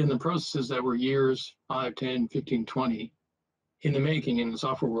the data and the processes that were years, 5, 10, 15, 20 in the making. In the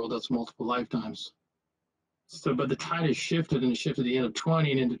software world, that's multiple lifetimes. So, but the tide has shifted, and it shifted at the end of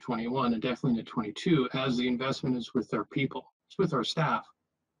 20 and into 21 and definitely into 22 as the investment is with our people, it's with our staff.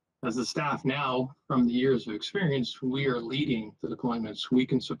 As the staff now, from the years of experience, we are leading the deployments. We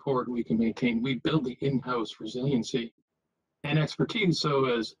can support, we can maintain, we build the in-house resiliency and expertise. So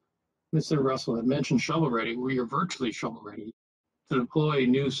as Mr. Russell had mentioned, shovel ready, we are virtually shovel ready to deploy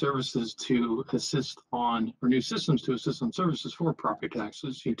new services to assist on, or new systems to assist on services for property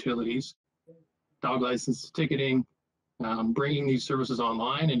taxes, utilities, dog license, ticketing, bringing these services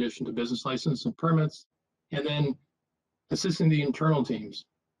online in addition to business license and permits, and then assisting the internal teams,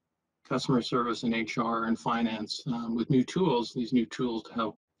 customer service and HR and finance, with new tools, these new tools to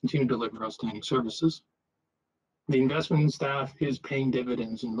help continue to deliver outstanding services. The investment in staff is paying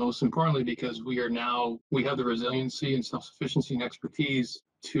dividends, and most importantly, because we have the resiliency and self-sufficiency and expertise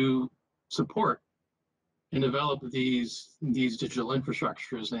to support and develop these digital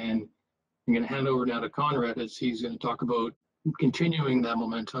infrastructures. And I'm going to hand over now to Conrad as he's going to talk about continuing that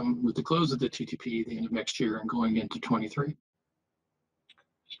momentum with the close of the TTP at the end of next year and going into 23.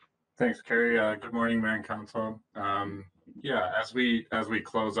 Thanks, Kerry. Good morning, Mayor and Council. Yeah, as we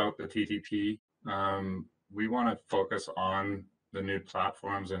close out the TTP, we want to focus on the new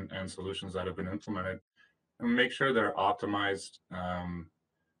platforms and solutions that have been implemented and make sure they're optimized.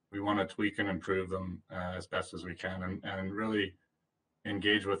 We want to tweak and improve them as best as we can, and really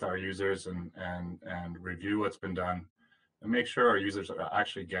engage with our users and review what's been done and make sure our users are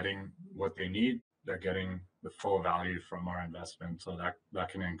actually getting what they need. They're getting the full value from our investment. So that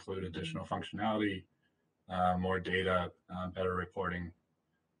can include additional functionality, more data, better reporting.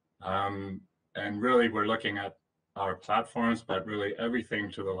 And really, we're looking at our platforms, but really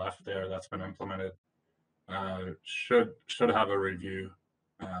everything to the left there that's been implemented should have a review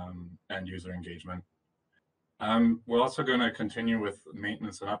and user engagement. We're also going to continue with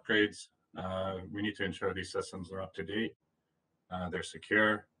maintenance and upgrades. We need to ensure these systems are up to date, they're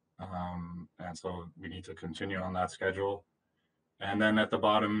secure, and so we need to continue on that schedule. And then at the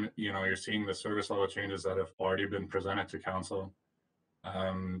bottom, you're seeing the service level changes that have already been presented to council.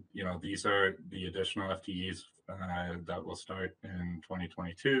 These are the additional FTEs that will start in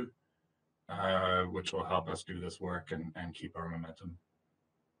 2022, which will help us do this work and keep our momentum.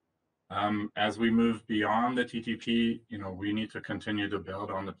 As we move beyond the TTP, we need to continue to build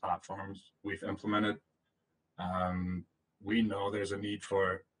on the platforms we've implemented. We know there's a need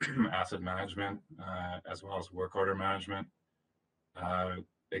for asset management as well as work order management.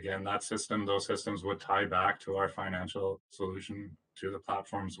 Again, those systems would tie back to our financial solution, to the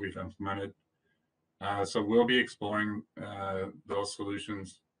platforms we've implemented. So we'll be exploring those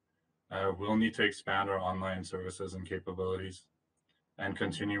solutions. We'll need to expand our online services and capabilities and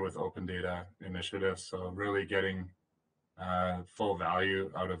continue with open data initiatives. So really getting full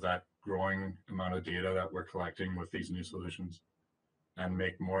value out of that growing amount of data that we're collecting with these new solutions and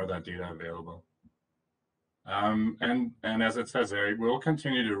make more of that data available. And as it says there, we'll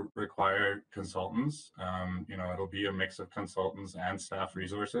continue to require consultants. It'll be a mix of consultants and staff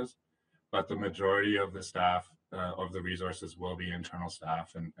resources, but the majority of the staff of the resources will be internal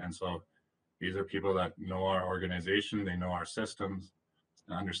staff. And so these are people that know our organization, they know our systems,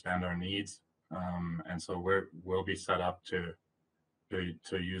 understand our needs. And so we'll be set up to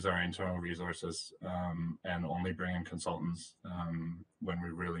use our internal resources and only bring in consultants when we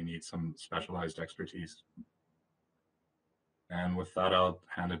really need some specialized expertise. And with that, I'll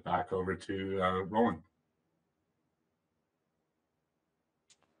hand it back over to Roland.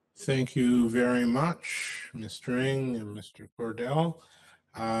 Thank you very much, Mr. Ng and Mr. Cordell.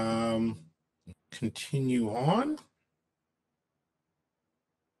 Continue on.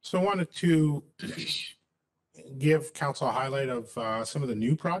 So I wanted to give council a highlight of some of the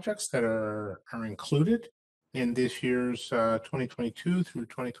new projects that are included in this year's 2022 through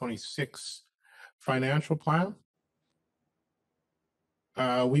 2026 financial plan.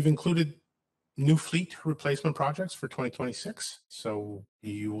 We've included new fleet replacement projects for 2026. So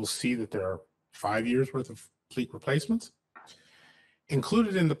you will see that there are 5 years worth of fleet replacements.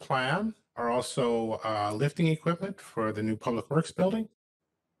 Included in the plan are also lifting equipment for the new Public Works building.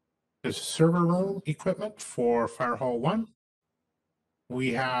 There's server room equipment for Fire Hall 1.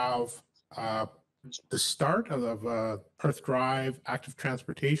 We have the start of Perth Drive active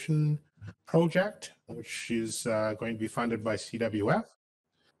transportation project, which is going to be funded by CWF.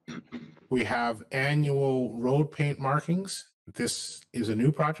 We have annual road paint markings. This is a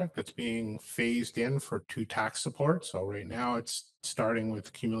new project that's being phased in for 2 tax support. So right now it's starting with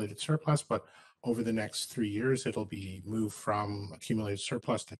accumulated surplus, but over the next 3 years, it'll be moved from accumulated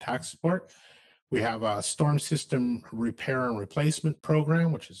surplus to tax support. We have a storm system repair and replacement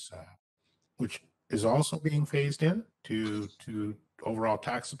program, which is also being phased in to overall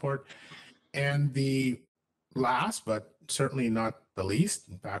tax support. And the last, but certainly not the least,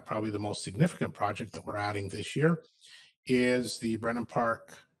 in fact, probably the most significant project that we're adding this year is the Brennan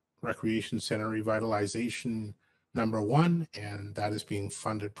Park Recreation Center Revitalization #1, and that is being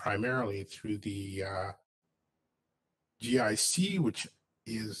funded primarily through the GIC, which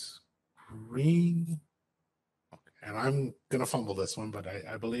is green. And I'm going to fumble this one, but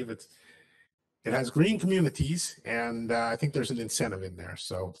I believe it has green communities, and I think there's an incentive in there.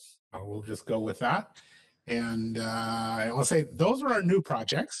 So we'll just go with that. And I'll say those are our new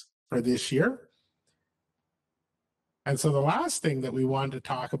projects for this year. And so the last thing that we wanted to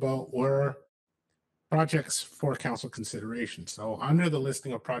talk about were projects for council consideration. So under the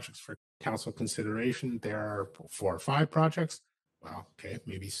listing of projects for council consideration, there are 4 or 5 projects. Well, okay,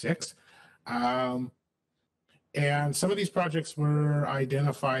 maybe 6. And some of these projects were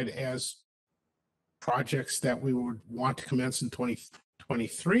identified as projects that we would want to commence in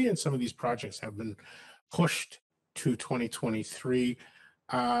 2023, and some of these projects have been pushed to 2023.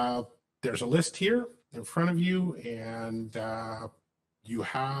 There's a list here in front of you, and you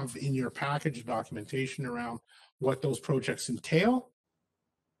have in your package documentation around what those projects entail.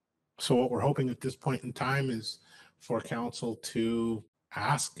 So what we're hoping at this point in time is for council to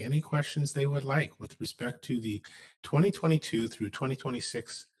ask any questions they would like with respect to the 2022 through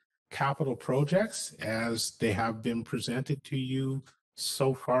 2026 capital projects as they have been presented to you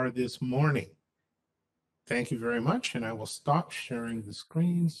so far this morning. Thank you very much, and I will stop sharing the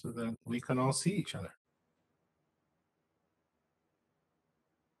screen so that we can all see each other.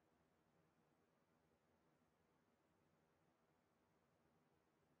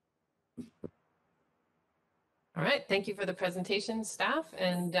 All right, thank you for the presentation, staff.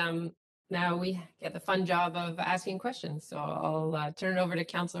 And now we get the fun job of asking questions. So I'll turn it over to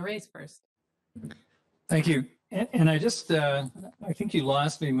Councillor Reyes first. Thank you. And I just, I think you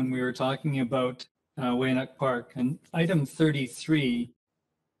lost me when we were talking about Waynock Park. And item 33,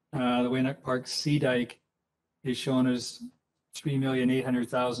 the Waynock Park Sea Dike is shown as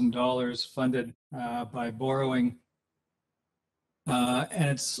 $3,800,000 funded by borrowing. And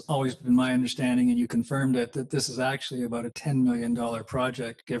it's always been my understanding, and you confirmed it, that this is actually about a $10 million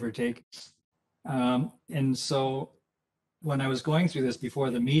project, give or take. And so when I was going through this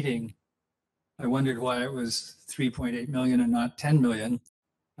before the meeting, I wondered why it was 3.8 million and not 10 million.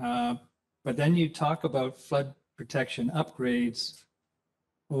 But then you talk about flood protection upgrades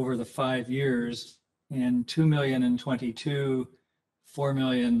over the 5 years, and 2 million in 22, 4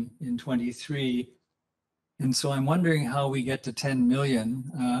 million in 23. And so I'm wondering how we get to 10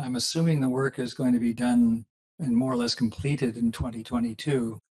 million. I'm assuming the work is going to be done and more or less completed in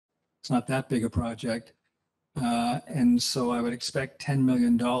 2022. It's not that big a project. And so I would expect $10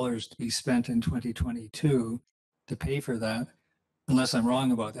 million to be spent in 2022 to pay for that. unless I'm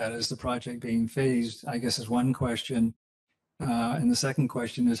wrong about that, is the project being phased, I guess is one question. And the second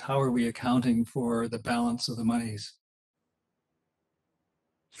question is, how are we accounting for the balance of the monies?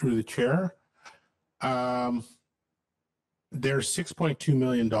 Through the chair. There's $6.2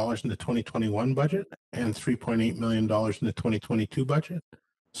 million in the 2021 budget and $3.8 million in the 2022 budget.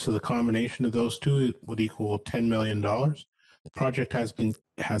 So the combination of those two would equal $10 million. The project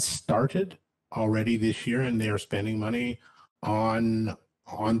has started already this year, and they are spending money on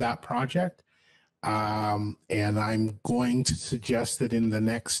that project. And I'm going to suggest that in the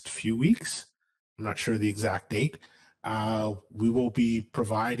next few weeks, I'm not sure the exact date, we will be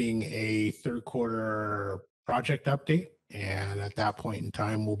providing a third quarter project update. And at that point in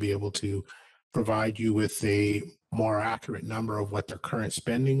time, we'll be able to provide you with a more accurate number of what their current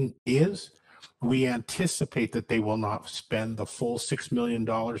spending is. We anticipate that they will not spend the full $6 million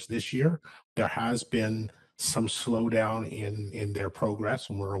this year. There has been some slowdown in their progress,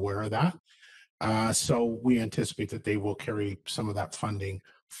 and we're aware of that. So we anticipate that they will carry some of that funding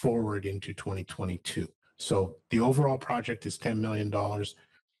forward into 2022. So the overall project is $10 million.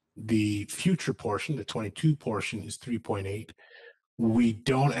 The future portion, the 22 portion, is 3.8. We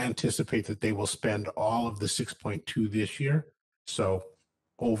don't anticipate that they will spend all of the 6.2 this year. So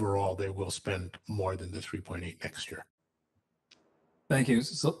overall, they will spend more than the 3.8 next year. Thank you.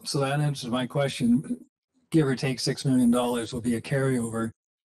 So that answers my question. Give or take $6 million will be a carryover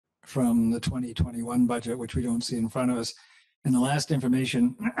from the 2021 budget, which we don't see in front of us. And the last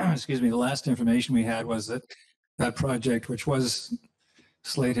information, excuse me, the last information we had was that that project, which was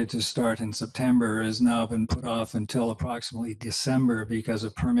slated to start in September, has now been put off until approximately December because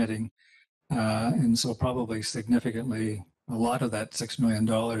of permitting. And so probably significantly, a lot of that $6 million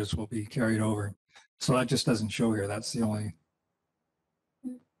will be carried over. So that just doesn't show here. That's the only,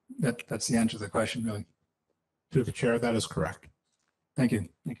 that's the answer to the question, really. Through the chair, that is correct. Thank you.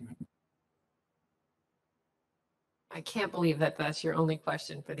 Thank you. I can't believe that that's your only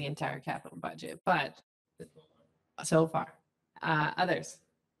question for the entire capital budget, but so far. Others?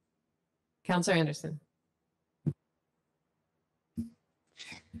 Councillor Anderson.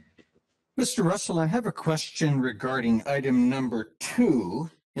 Mr. Russell, I have a question regarding item number 2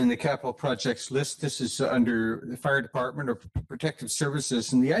 in the capital projects list. This is under the Fire Department or Protective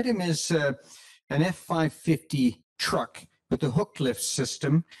Services, and the item is an F-550 truck with a hook lift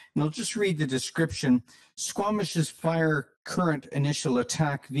system. And I'll just read the description. Squamish's fire current initial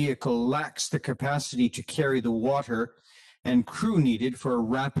attack vehicle lacks the capacity to carry the water and crew needed for a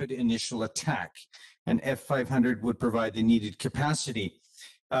rapid initial attack. An F-500 would provide the needed capacity.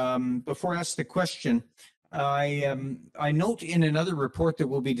 Before I ask the question, I note in another report that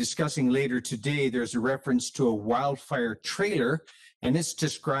we'll be discussing later today, there's a reference to a wildfire trailer, and it's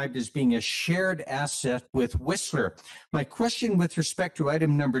described as being a shared asset with Whistler. My question with respect to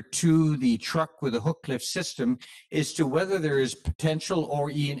item number 2, the truck with a hook lift system, is to whether there is potential or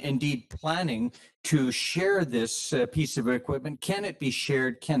indeed planning to share this piece of equipment. Can it be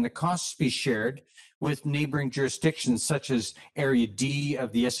shared? Can the costs be shared with neighboring jurisdictions such as Area D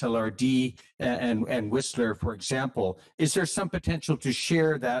of the SLRD and Whistler, for example? Is there some potential to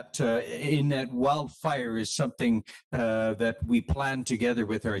share that in that wildfire is something that we plan together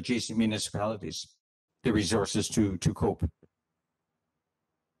with our adjacent municipalities, the resources to cope?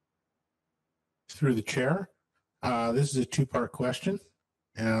 Through the chair, this is a two-part question,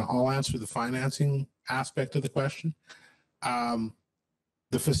 and I'll answer the financing aspect of the question.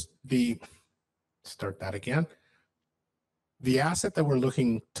 Start that again. The asset that we're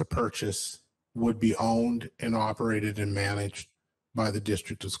looking to purchase would be owned and operated and managed by the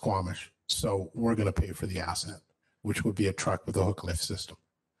District of Squamish. So we're going to pay for the asset, which would be a truck with a hook lift system.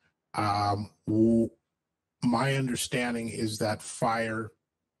 My understanding is that fire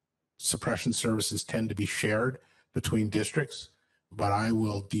suppression services tend to be shared between districts, but I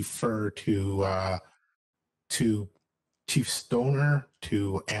will defer to Chief Stoner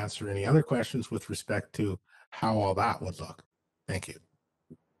to answer any other questions with respect to how all that would look. Thank you.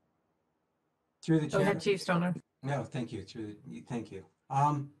 Through the chair. Go ahead, Chief Stoner. No, thank you. Thank you.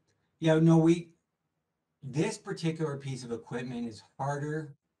 This particular piece of equipment is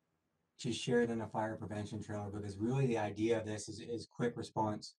harder to share than a fire prevention trailer, because really the idea of this is quick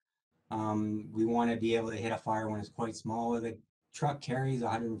response. We want to be able to hit a fire when it's quite small. The truck carries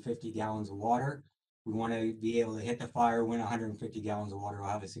 150 gallons of water. We want to be able to hit the fire when 150 gallons of water will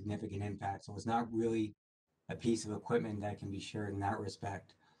have a significant impact. So it's not really a piece of equipment that can be shared in that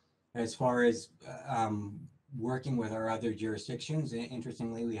respect. As far as working with our other jurisdictions,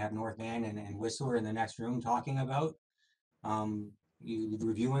 interestingly, we have North Van and Whistler in the next room talking about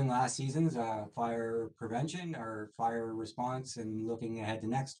reviewing last season's fire prevention or fire response and looking ahead to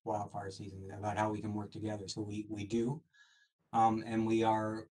next wildfire season about how we can work together. So we do. And we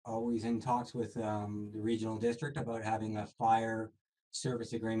are always in talks with the regional district about having a fire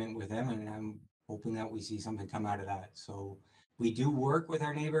service agreement with them. And I'm hoping that we see something come out of that. So we do work with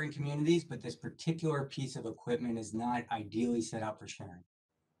our neighboring communities, but this particular piece of equipment is not ideally set up for sharing.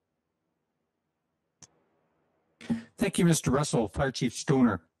 Thank you, Mr. Russell. Fire Chief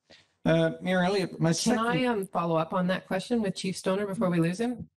Stoner. Mayor Elliott, my Can second... I follow up on that question with Chief Stoner before we lose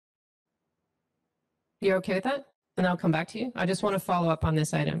him? You're okay with that? And I'll come back to you. I just want to follow up on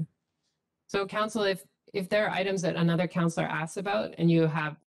this item. So council, if there are items that another councillor asks about and you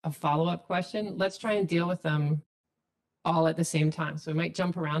have a follow-up question, let's try and deal with them all at the same time. So we might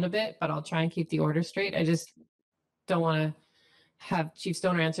jump around a bit, but I'll try and keep the order straight. I just don't want to have Chief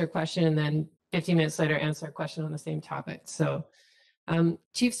Stoner answer a question and then 15 minutes later answer a question on the same topic. So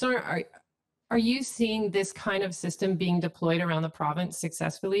Chief Stoner, are you seeing this kind of system being deployed around the province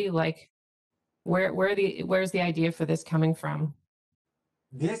successfully? Like where's the idea for this coming from?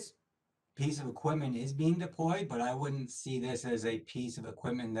 This piece of equipment is being deployed, but I wouldn't see this as a piece of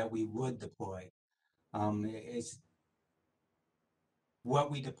equipment that we would deploy. It's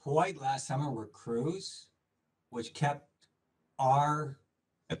what we deployed last summer were crews, which kept our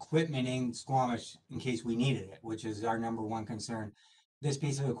equipment in Squamish in case we needed it, which is our number one concern. This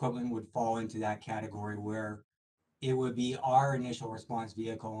piece of equipment would fall into that category where it would be our initial response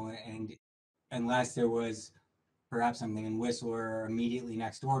vehicle, and unless there was perhaps something in Whistler immediately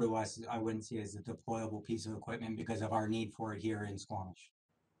next door to us, I wouldn't see it as a deployable piece of equipment because of our need for it here in Squamish.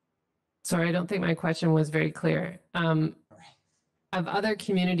 Sorry, I don't think my question was very clear. Have other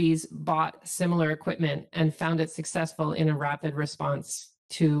communities bought similar equipment and found it successful in a rapid response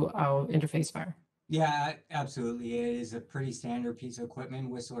to our interface fire? Yeah, absolutely. It is a pretty standard piece of equipment.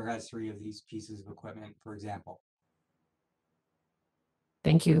 Whistler has 3 of these pieces of equipment, for example.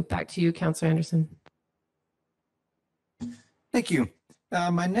 Thank you. Back to you, Councillor Anderson. Thank you.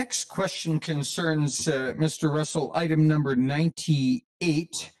 My next question concerns, Mr. Russell, item number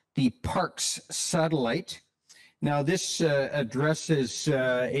 98, the Parks Satellite. Now, this addresses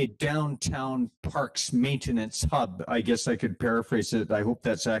a downtown parks maintenance hub. I guess I could paraphrase it. I hope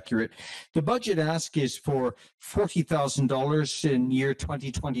that's accurate. The budget ask is for $40,000 in year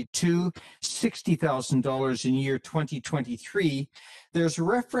 2022, $60,000 in year 2023. There's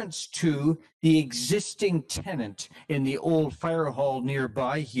reference to the existing tenant in the old fire hall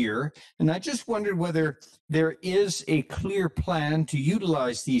nearby here. And I just wondered whether there is a clear plan to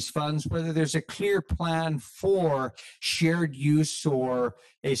utilize these funds, whether there's a clear plan for shared use or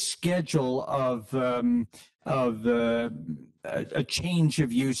a schedule of a change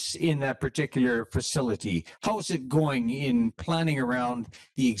of use in that particular facility. How's it going in planning around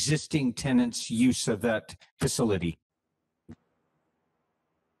the existing tenant's use of that facility?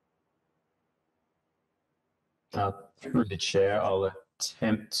 Through the chair, I'll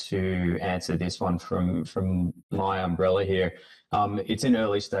attempt to answer this one from my umbrella here. It's in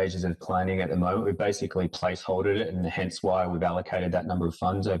early stages of planning at the moment. We've basically placeholdered it, and hence why we've allocated that number of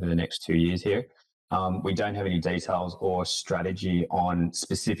funds over the next 2 years here. We don't have any details or strategy on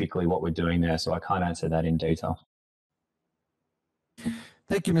specifically what we're doing there, so I can't answer that in detail.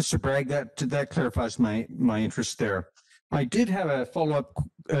 Thank you, Mr. Bragg. That clarifies my interest there. I did have a follow-up,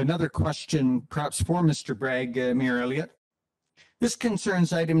 another question, perhaps for Mr. Bragg, Mayor Elliott. This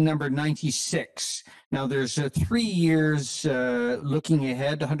concerns item number 96. Now, there's 3 years looking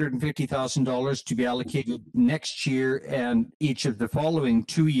ahead, $150,000 to be allocated next year and each of the following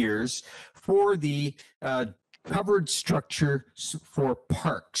 2 years for the covered structure for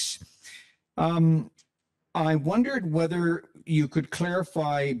parks. I wondered whether you could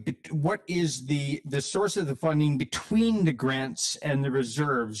clarify what is the source of the funding between the grants and the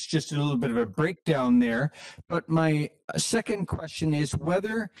reserves, just a little bit of a breakdown there. But my second question is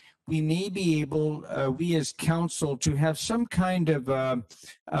whether we may be able, we as council, to have some kind of a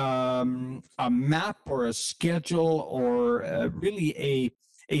map or a schedule or really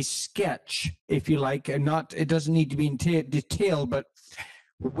a sketch, if you like, and not, it doesn't need to be in detail, but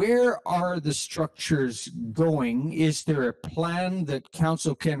where are the structures going? Is there a plan that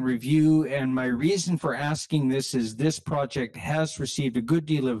council can review? And my reason for asking this is this project has received a good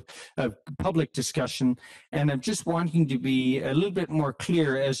deal of public discussion, and I'm just wanting to be a little bit more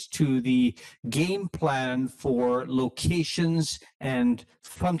clear as to the game plan for locations and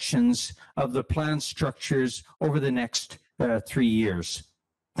functions of the planned structures over the next 3 years.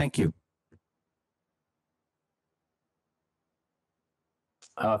 Thank you.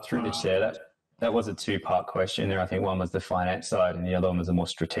 Through the chair, that was a two-part question there. I think one was the finance side and the other one was the more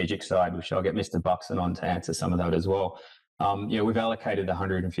strategic side, which I'll get Mr. Buxton on to answer some of that as well. Yeah, we've allocated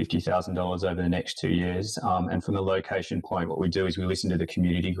 $150,000 over the next 2 years. And from the location point, what we do is we listen to the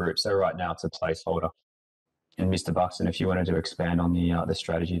community group. So right now it's a placeholder. And Mr. Buxton, if you wanted to expand on the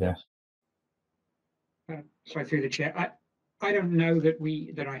strategy there. Sorry, through the chair. I don't know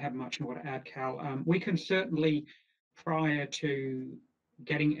that I have much more to add, Cal. We can certainly, prior to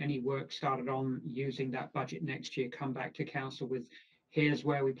getting any work started on using that budget next year, come back to council with here's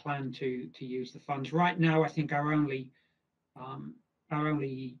where we plan to use the funds. Right now, I think our only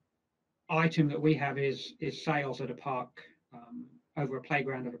item that we have is sales at a park, over a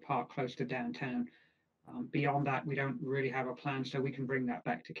playground at a park close to downtown. Beyond that, we don't really have a plan, so we can bring that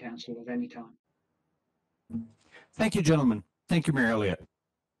back to council at any time. Thank you, gentlemen. Thank you, Mayor Elliott.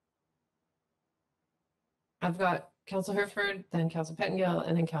 I've got Council Hereford, then Council Pettengill,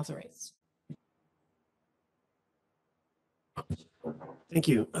 and then Council Race. Thank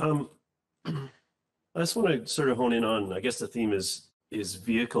you. I just want to sort of hone in on, I guess the theme is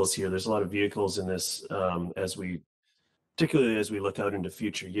vehicles here. There's a lot of vehicles in this particularly as we look out into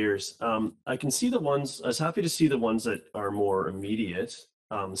future years. I can see the ones, I was happy to see the ones that are more immediate,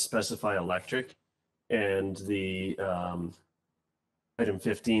 specify electric, and the item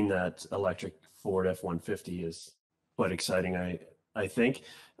 15, that electric Ford F-150 is quite exciting, I think.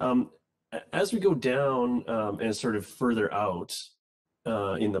 As we go down and sort of further out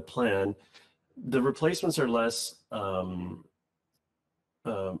in the plan, the replacements are less,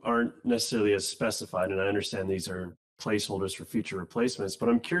 aren't necessarily as specified, and I understand these are placeholders for future replacements, but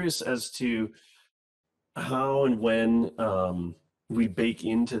I'm curious as to how and when we bake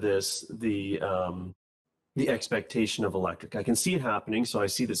into this the expectation of electric. I can see it happening, so I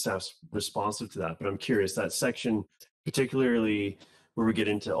see the staff's responsive to that, but I'm curious, that section, particularly where we get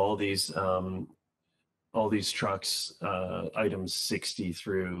into all these trucks, items 60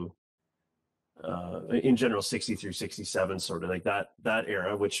 through, in general, 60 through 67, sort of like that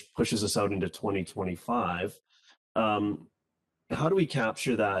era, which pushes us out into 2025. How do we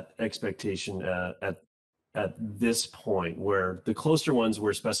capture that expectation at this point, where the closer ones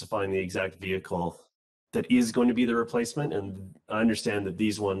we're specifying the exact vehicle that is going to be the replacement? And I understand that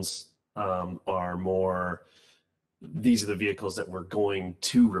these ones are more, these are the vehicles that we're going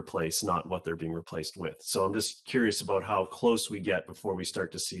to replace, not what they're being replaced with. So I'm just curious about how close we get before we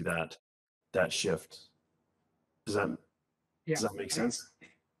start to see that shift. Does that make sense?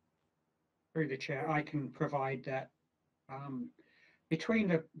 Through the chair, I can provide that. Between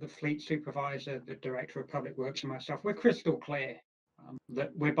the fleet supervisor, the director of public works, and myself, we're crystal clear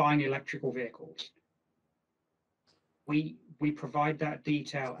that we're buying electrical vehicles. We provide that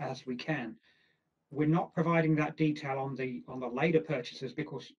detail as we can. We're not providing that detail on the later purchases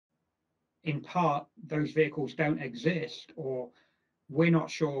because, in part, those vehicles don't exist, or we're not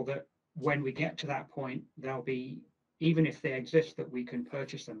sure that when we get to that point, they'll be, even if they exist, that we can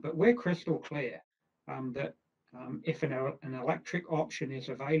purchase them. But we're crystal clear that if an electric option is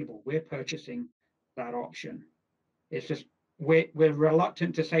available, we're purchasing that option. It's just we're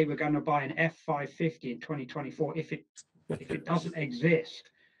reluctant to say we're going to buy an F-550 in 2024 if it doesn't exist.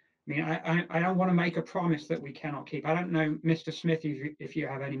 I mean, I don't want to make a promise that we cannot keep. I don't know, Mr. Smith, if you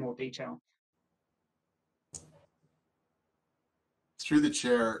have any more detail. Through the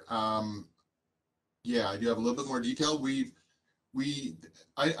chair, yeah, I do have a little bit more detail.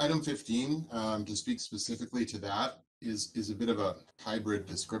 Item 15, to speak specifically to that, is a bit of a hybrid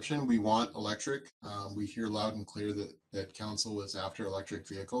description. We want electric. We hear loud and clear that council is after electric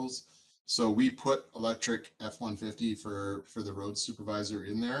vehicles. So we put electric F-150 for the road supervisor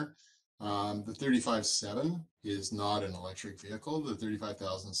in there. The 35.7 is not an electric vehicle. The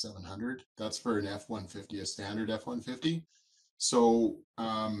 35,700, that's for an F-150, a standard F-150. So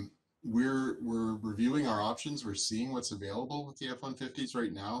we're reviewing our options. We're seeing what's available with the F-150s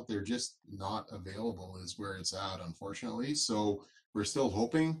right now. They're just not available is where it's at, unfortunately. So we're still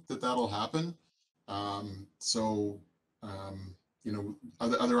hoping that that'll happen. You know,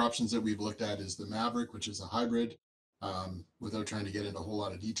 other options that we've looked at is the Maverick, which is a hybrid, without trying to get into a whole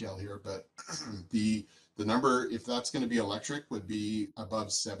lot of detail here, but the number, if that's going to be electric, would be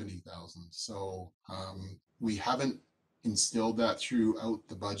above 70,000. So we haven't instilled that throughout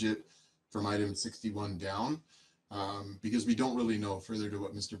the budget from item 61 down, because we don't really know, further to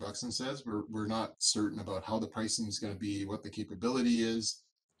what Mr. Buxton says, we're not certain about how the pricing is going to be, what the capability is.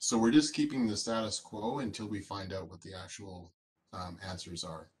 So we're just keeping the status quo until we find out what the actual answers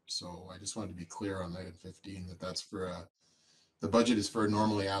are. So I just wanted to be clear on item 15 that that's for the budget is for a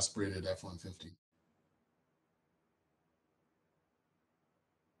normally aspirated F-150.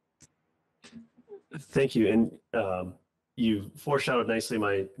 Thank you. And you foreshadowed nicely.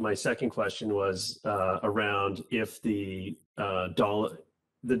 My second question was around if the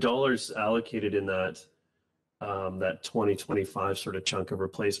dollars allocated in that 2025 sort of chunk of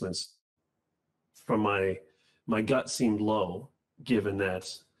replacements, from my gut seemed low, given that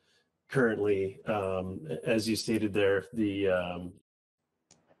currently, as you stated there, the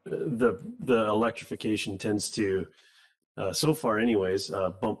electrification tends to, so far anyways,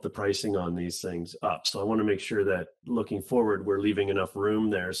 bump the pricing on these things up. So I want to make sure that looking forward, we're leaving enough room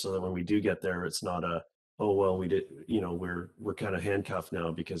there so that when we do get there, it's not a, oh, well, we did, we're kind of handcuffed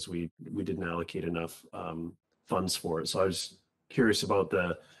now because we didn't allocate enough funds for it. So I was curious about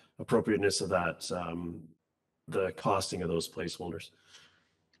the appropriateness of that, the costing of those placeholders.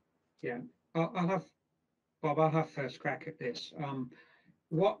 Yeah, I'll have first crack at this.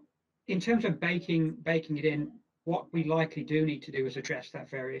 In terms of baking it in, what we likely do need to do is address that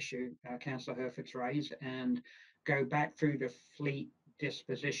very issue Councillor Herford's raised and go back through the fleet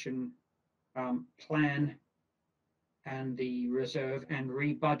disposition plan and the reserve and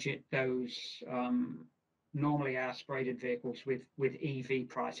rebudget those normally aspirated vehicles with EV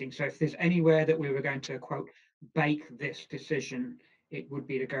pricing. So if there's anywhere that we were going to, quote, bake this decision, it would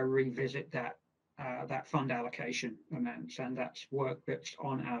be to go revisit that fund allocation amounts, and that's work that's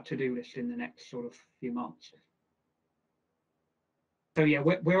on our to-do list in the next sort of few months. So yeah,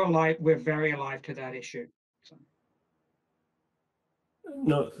 we're very alive to that issue. So.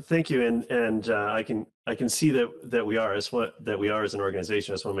 No, thank you, and I can see that we are as an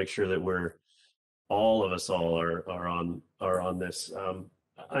organization. I just want to make sure that all of us are on this.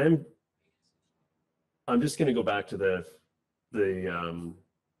 I'm just going to go back to the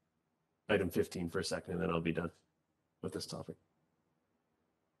item 15 for a second, and then I'll be done with this topic.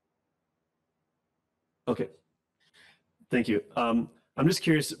 Okay, thank you. I'm just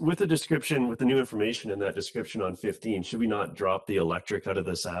curious, with the description, with the new information in that description on 15, should we not drop the electric out of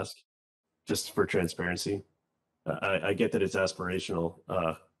this ask, just for transparency? I get that it's aspirational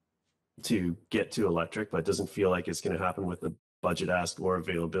to get to electric, but it doesn't feel like it's going to happen with the budget ask or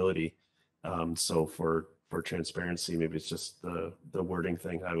availability. So for transparency, maybe it's just the wording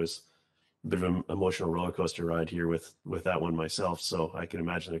thing. I was a bit of an emotional roller coaster ride here with that one myself, so I can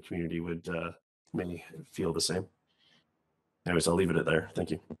imagine the community would may feel the same. Anyways, I'll leave it at there.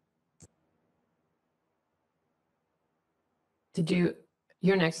 Thank you.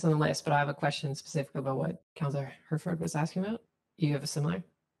 You're next on the list, but I have a question specific about what Councillor Herford was asking about. You have a similar?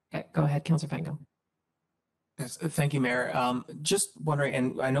 Okay, go ahead, Councillor Fango. Yes, thank you, Mayor. Just wondering,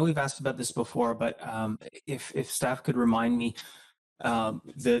 and I know we've asked about this before, but if staff could remind me,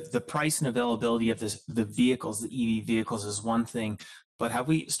 the price and availability of the vehicles, the EV vehicles, is one thing, but have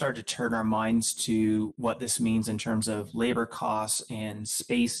we started to turn our minds to what this means in terms of labor costs and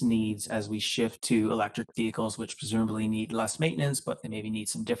space needs as we shift to electric vehicles, which presumably need less maintenance, but they maybe need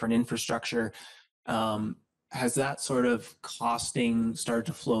some different infrastructure? Has that sort of costing started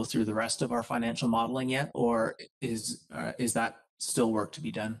to flow through the rest of our financial modeling yet, or is that still work to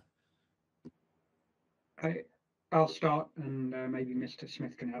be done? I'll start, and maybe Mr.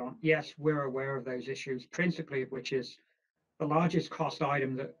 Smith can add on. Yes, we're aware of those issues, principally of which is the largest cost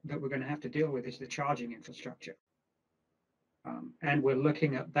item that we're going to have to deal with is the charging infrastructure. And we're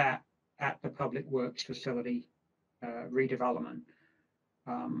looking at that at the Public Works facility redevelopment.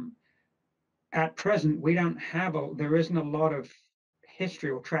 At present, we don't have there isn't a lot of history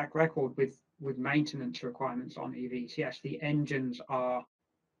or track record with maintenance requirements on EVs. Yes, the engines are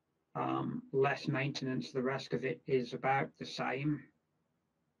less maintenance. The rest of it is about the same.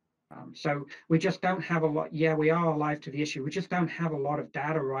 So we just don't have a lot. Yeah, we are alive to the issue. We just don't have a lot of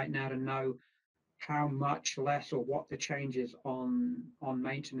data right now to know how much less or what the changes on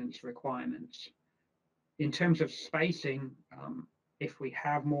maintenance requirements. In terms of spacing, if we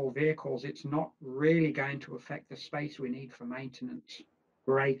have more vehicles, it's not really going to affect the space we need for maintenance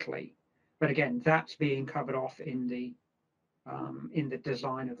greatly. But again, that's being covered off in the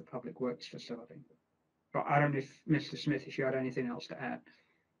design of the Public Works facility. But I don't know if Mr. Smith, if you had anything else to add.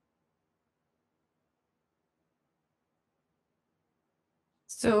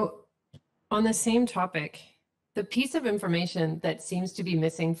 So on the same topic, the piece of information that seems to be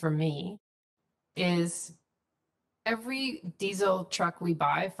missing for me is every diesel truck we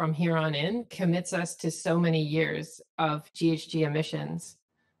buy from here on in commits us to so many years of GHG emissions.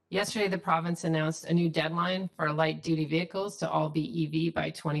 Yesterday, the province announced a new deadline for light duty vehicles to all be EV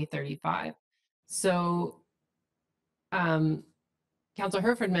by 2035. So Councillor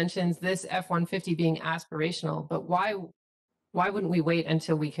Herford mentions this F-150 being aspirational, but why wouldn't we wait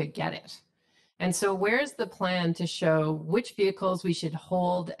until we could get it? And so where's the plan to show which vehicles we should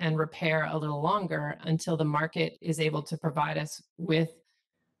hold and repair a little longer until the market is able to provide us with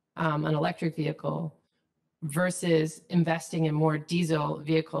an electric vehicle versus investing in more diesel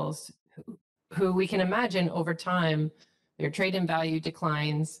vehicles who we can imagine over time, their trade-in value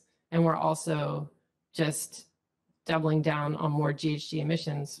declines, and we're also just doubling down on more GHG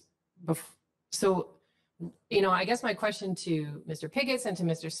emissions. So, you know, I guess my question to Mr. Piggott's and to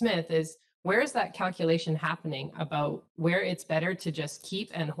Mr. Smith is, where is that calculation happening about where it's better to just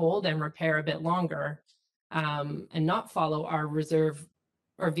keep and hold and repair a bit longer and not follow our reserve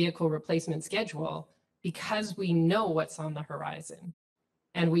or vehicle replacement schedule because we know what's on the horizon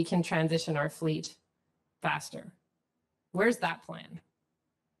and we can transition our fleet faster? Where's that plan?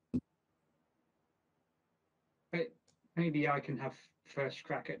 Maybe I can have first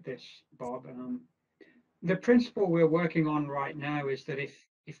crack at this, Bob. The principle we're working on right now is that if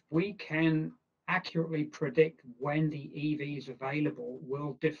we can accurately predict when the EV is available,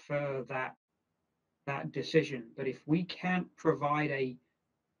 we'll defer that decision. But if we can't provide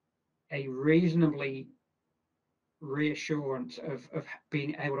a reasonably reassurance of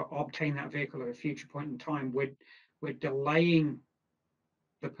being able to obtain that vehicle at a future point in time, we're delaying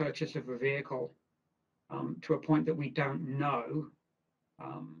the purchase of a vehicle to a point that we don't know.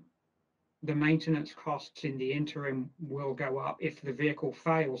 The maintenance costs in the interim will go up. If the vehicle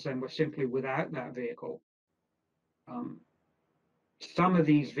fails, then we're simply without that vehicle. Some of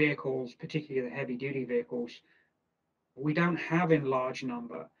these vehicles, particularly the heavy duty vehicles, we don't have in large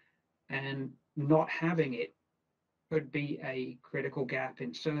number, and not having it could be a critical gap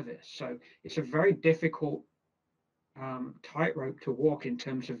in service. So it's a very difficult tightrope to walk in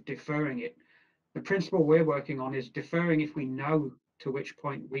terms of deferring it. The principle we're working on is deferring if we know to which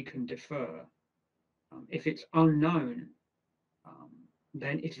point we can defer. If it's unknown,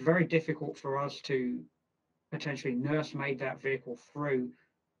 then it's very difficult for us to potentially nursemaid that vehicle through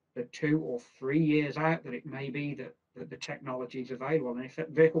the 2 or 3 years out that it may be that the technology is available. And if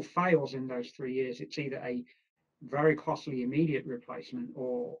that vehicle fails in those 3 years, it's either a very costly immediate replacement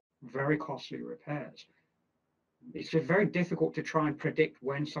or very costly repairs. It's just very difficult to try and predict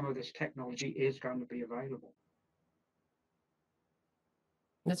when some of this technology is going to be available.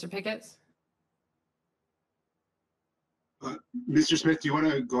 Mr. Pickett? Mr. Smith, do you want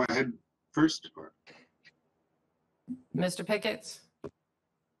to go ahead first? Or? Mr. Pickett?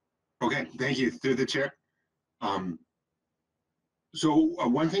 Okay, thank you. Through the chair. One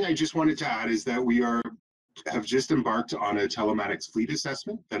thing I just wanted to add is that we have just embarked on a telematics fleet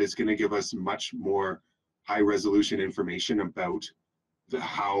assessment that is going to give us much more high resolution information about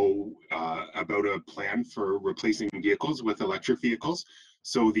about a plan for replacing vehicles with electric vehicles.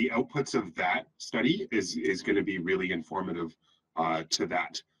 So the outputs of that study is going to be really informative to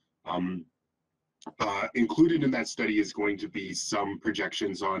that. Included in that study is going to be some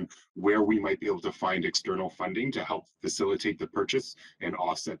projections on where we might be able to find external funding to help facilitate the purchase and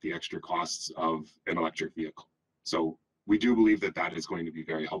offset the extra costs of an electric vehicle. So we do believe that that is going to be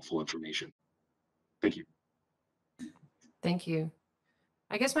very helpful information. Thank you. Thank you.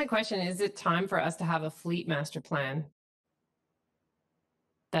 I guess my question is it time for us to have a fleet master plan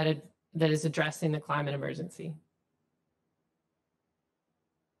that is addressing the climate emergency?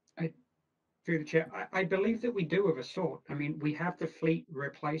 Through the chair, I believe that we do of a sort. I mean, we have the fleet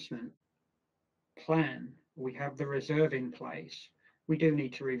replacement plan, we have the reserve in place. We do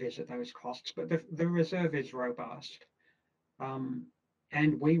need to revisit those costs, but the reserve is robust.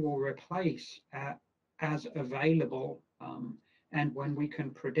 And we will replace as available and when we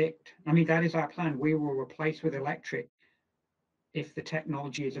can predict. I mean, that is our plan. We will replace with electric if the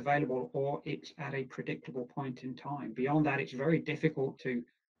technology is available or it's at a predictable point in time. Beyond that, it's very difficult to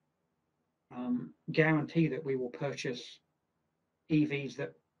guarantee that we will purchase EVs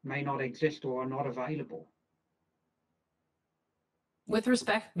that may not exist or are not available. With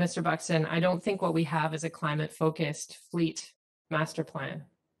respect, Mr. Buxton, I don't think what we have is a climate-focused fleet master plan.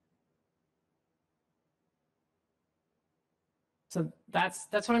 So that's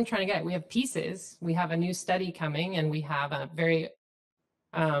what I'm trying to get. We have pieces. We have a new study coming, and we have a very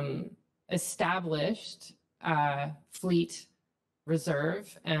established fleet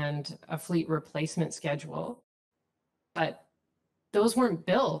reserve and a fleet replacement schedule. But those weren't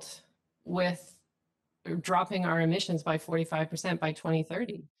built with dropping our emissions by 45% by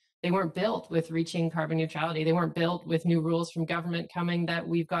 2030. They weren't built with reaching carbon neutrality. They weren't built with new rules from government coming that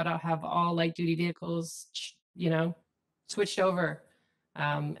we've got to have all light duty vehicles, switched over.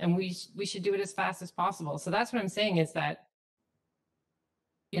 And we should do it as fast as possible. So that's what I'm saying is that,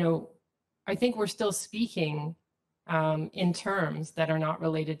 I think we're still speaking in terms that are not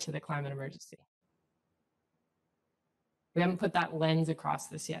related to the climate emergency. We haven't put that lens across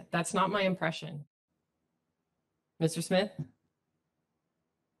this yet. That's not my impression. Mr. Smith?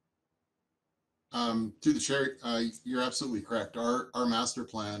 Through the chair, you're absolutely correct. Our master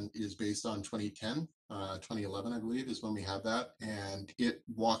plan is based on 2010, 2011, I believe, is when we had that, and it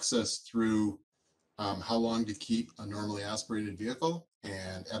walks us through how long to keep a normally aspirated vehicle.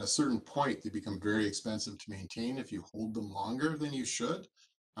 And at a certain point, they become very expensive to maintain if you hold them longer than you should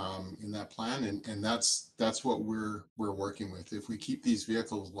in that plan. And that's what we're working with. If we keep these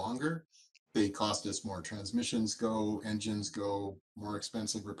vehicles longer, they cost us more. Transmissions go, engines go, more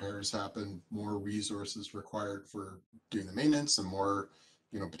expensive repairs happen, more resources required for doing the maintenance, and more,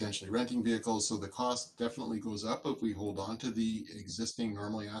 potentially renting vehicles. So the cost definitely goes up if we hold on to the existing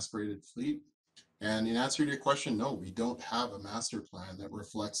normally aspirated fleet. And in answer to your question, no, we don't have a master plan that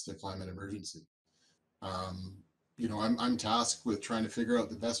reflects the climate emergency. I'm tasked with trying to figure out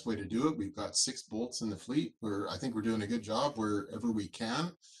the best way to do it. We've got 6 bolts in the fleet where I think we're doing a good job wherever we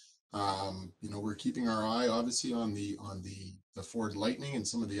can. We're keeping our eye obviously on the Ford Lightning and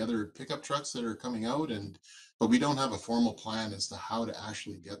some of the other pickup trucks that are coming out, but we don't have a formal plan as to how to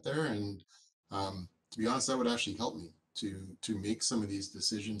actually get there. And to be honest, that would actually help me to make some of these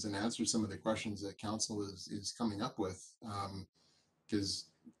decisions and answer some of the questions that council is coming up with, because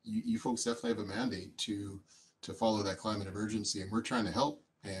you folks definitely have a mandate to follow that climate emergency, and we're trying to help.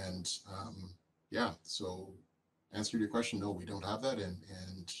 And so answer to your question, no, we don't have that,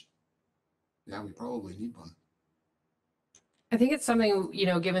 and yeah, we probably need one. I think it's something,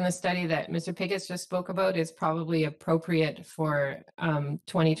 given the study that Mr. Pickett just spoke about, is probably appropriate for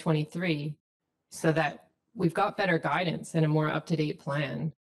 2023, so that we've got better guidance and a more up-to-date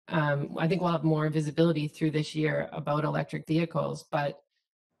plan. I think we'll have more visibility through this year about electric vehicles, but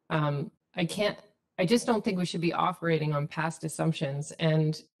I just don't think we should be operating on past assumptions.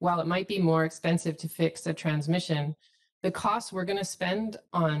 And while it might be more expensive to fix a transmission, the costs we're going to spend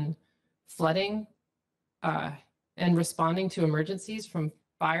on flooding and responding to emergencies from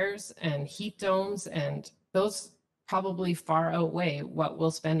fires and heat domes, and those probably far outweigh what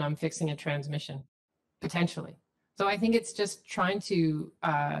we'll spend on fixing a transmission, potentially. So I think it's just trying to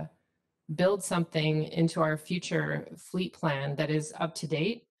build something into our future fleet plan that is up to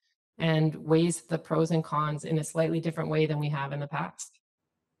date and weighs the pros and cons in a slightly different way than we have in the past.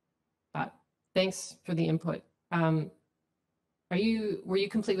 But thanks for the input. Were you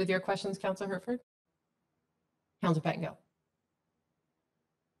complete with your questions, Councillor Herford? Councillor Pettengill.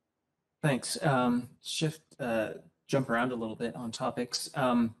 Thanks. Jump around a little bit on topics.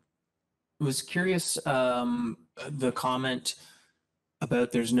 Was curious, the comment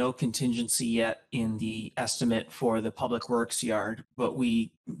about there's no contingency yet in the estimate for the public works yard, but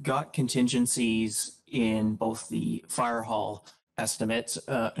we got contingencies in both the fire hall estimates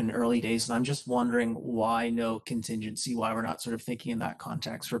in early days. And I'm just wondering why no contingency, why we're not sort of thinking in that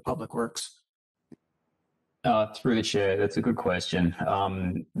context for public works. Through the chair, that's a good question.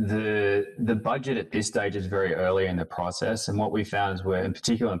 The budget at this stage is very early in the process, and what we found is we're, in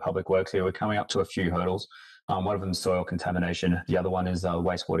particular in public works here, we're coming up to a few hurdles. One of them is soil contamination. The other one is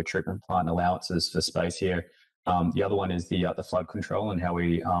wastewater treatment plant allowances for space here. The other one is the flood control and how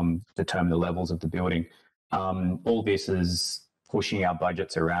we determine the levels of the building. All this is pushing our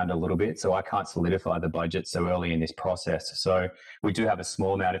budgets around a little bit, so I can't solidify the budget so early in this process. So we do have a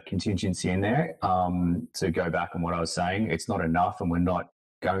small amount of contingency in there. To go back on what I was saying, it's not enough, and we're not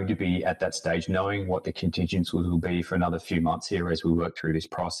going to be at that stage knowing what the contingency will be for another few months here as we work through this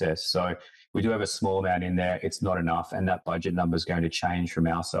process. So we do have a small amount in there. It's not enough, and that budget number is going to change from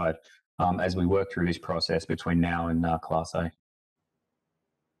our side as we work through this process between now and Class A.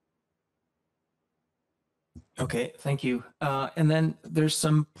 Okay, thank you. And then there's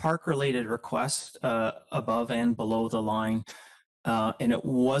some park-related requests above and below the line, and it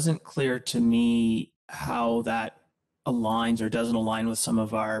wasn't clear to me how that aligns or doesn't align with some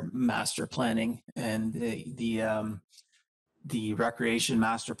of our master planning and the recreation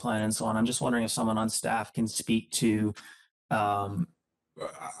master plan and so on. I'm just wondering if someone on staff can speak to,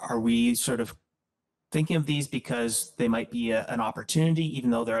 are we sort of thinking of these because they might be an opportunity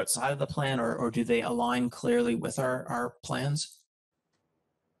even though they're outside of the plan, or do they align clearly with our plans?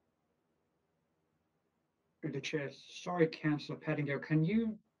 Through the chair, sorry, Councillor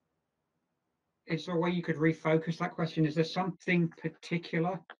Pettingill, is there a way you could refocus that question? Is there something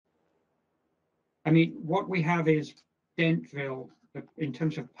particular? I mean, what we have is Dentville, in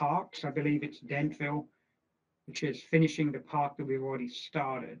terms of parks, I believe it's Dentville, which is finishing the park that we've already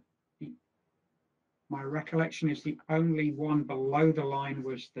started. My recollection is the only one below the line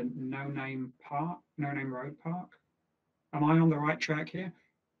was the No Name Road Park. Am I on the right track here?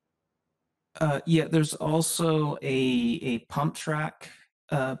 Yeah, there's also a pump track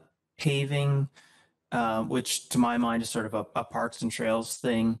paving, which to my mind is sort of a parks and trails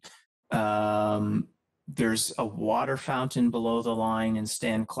thing. There's a water fountain below the line in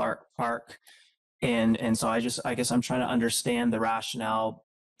Stan Clark Park. And so I guess I'm trying to understand the rationale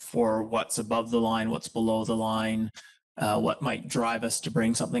for what's above the line, what's below the line, what might drive us to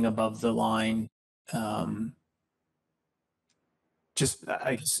bring something above the line. Just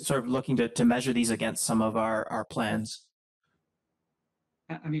I guess sort of looking to measure these against some of our plans.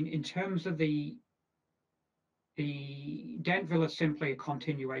 I mean, in terms of the Dentville is simply a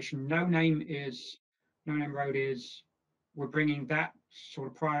continuation. No Name Road is, we're bringing that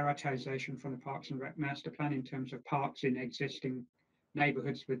sort of prioritization from the Parks and Rec Master Plan in terms of parks in existing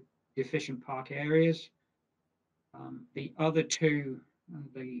neighborhoods with deficient park areas. The other two,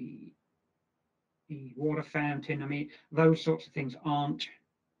 the water fountain, I mean, those sorts of things aren't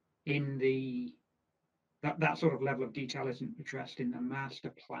in the, that sort of level of detail isn't addressed in the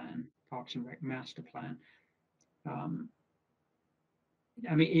master plan, Parks and Rec Master Plan.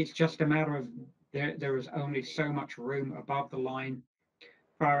 I mean, it's just a matter of there is only so much room above the line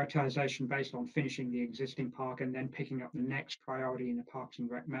prioritization based on finishing the existing park and then picking up the next priority in the Parks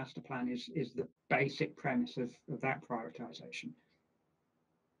and Rec Master Plan is the basic premise of that prioritization.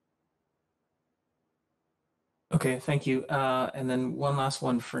 Okay, thank you. And then one last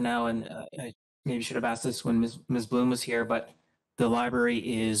one for now, and I maybe should have asked this when Ms. Bloom was here, but the library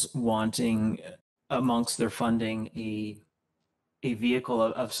is wanting amongst their funding a vehicle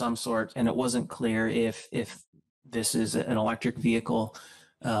of some sort, and it wasn't clear if this is an electric vehicle.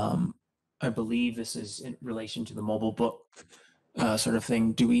 I believe this is in relation to the mobile book sort of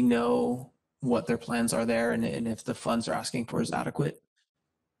thing. Do we know what their plans are there, and if the funds they're asking for is adequate?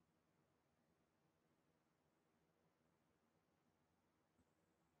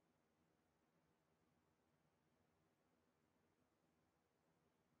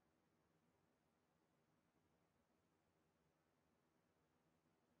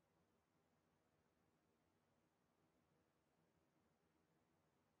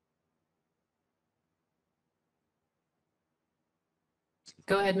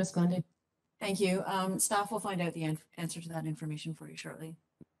 Go ahead, Ms. Glendale. Thank you. Staff will find out the answer to that information for you shortly.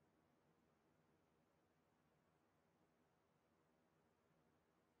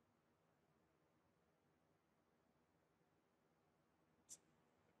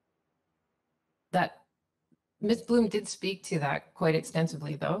 That Ms. Bloom did speak to that quite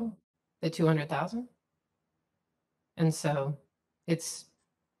extensively, though, the 200,000. And so it's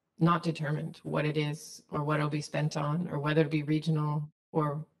not determined what it is or what it'll be spent on or whether it'll be regional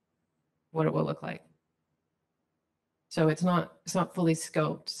or what it will look like. So it's not fully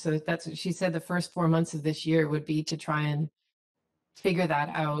scoped. So that's what she said. The first 4 months of this year would be to try and figure that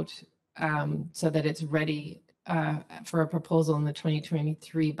out so that it's ready for a proposal in the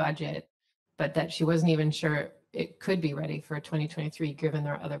 2023 budget, but that she wasn't even sure it could be ready for 2023 given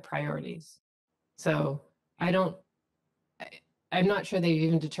their other priorities. So I'm not sure they've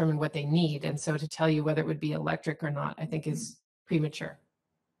even determined what they need. And so to tell you whether it would be electric or not, I think is premature.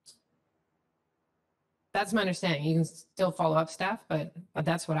 That's my understanding. You can still follow up, staff, but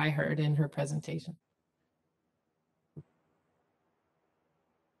that's what I heard in her presentation.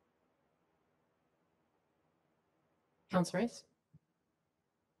 Councilor Rice.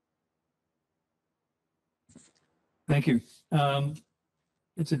 Thank you.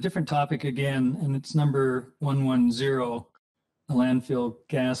 It's a different topic again, and it's number 110, the landfill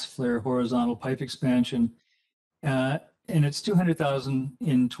gas flare horizontal pipe expansion. And it's 200,000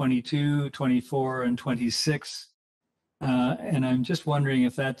 in 22, 24, and 26. And I'm just wondering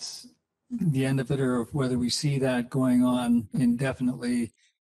if that's the end of it or whether we see that going on indefinitely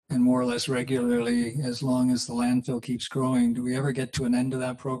and more or less regularly as long as the landfill keeps growing. Do we ever get to an end of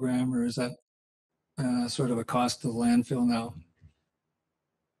that program, or is that sort of a cost to the landfill now?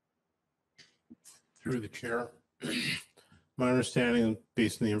 Through the chair. My understanding,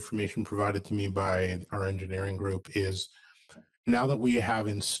 based on the information provided to me by our engineering group, is now that we have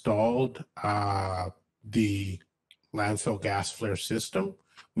installed the landfill gas flare system,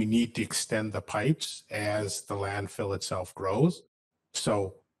 we need to extend the pipes as the landfill itself grows.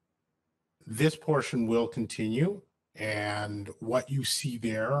 So this portion will continue, and what you see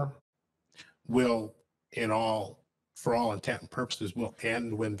there will, for all intent and purposes, will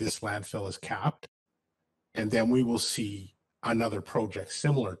end when this landfill is capped. And then we will see another project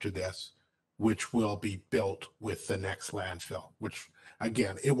similar to this, which will be built with the next landfill, which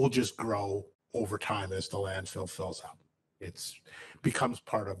again, it will just grow over time as the landfill fills up. It becomes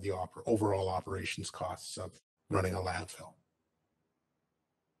part of the overall operations costs of running a landfill.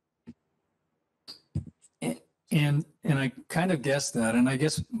 And I kind of guessed that. And I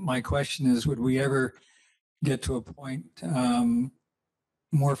guess my question is, would we ever get to a point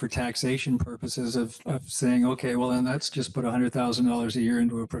more for taxation purposes of saying, okay, well, then let's just put $100,000 a year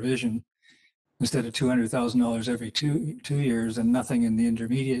into a provision instead of $200,000 every two years and nothing in the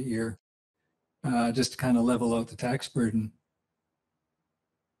intermediate year, just to kind of level out the tax burden.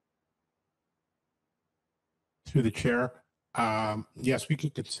 Through the chair, yes, we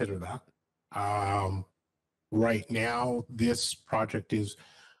could consider that. Right now, this project is,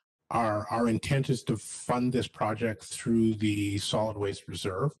 our intent is to fund this project through the solid waste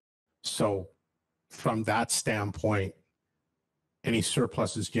reserve. So from that standpoint, any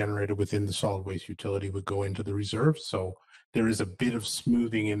surpluses generated within the solid waste utility would go into the reserve. So there is a bit of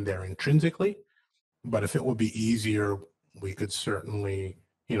smoothing in there intrinsically, but if it would be easier, we could certainly,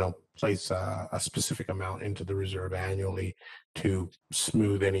 place a specific amount into the reserve annually to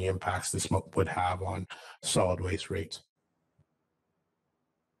smooth any impacts this would have on solid waste rates.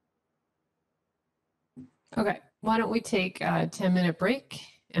 Okay, why don't we take a 10-minute break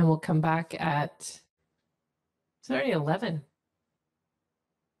and we'll come back at, it's already 11.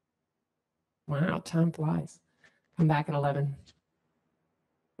 Wow, time flies. Come back at 11.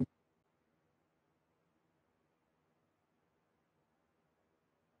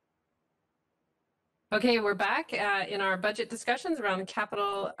 Okay, we're back in our budget discussions around the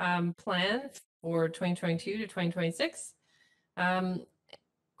capital plan for 2022 to 2026.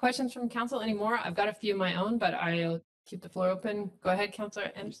 Questions from council anymore? I've got a few of my own, but I'll keep the floor open. Go ahead, Councillor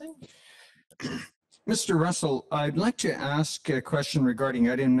Anderson. Mr. Russell, I'd like to ask a question regarding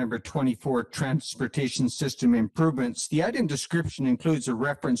item number 24, transportation system improvements. The item description includes a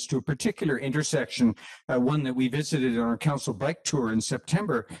reference to a particular intersection, one that we visited on our council bike tour in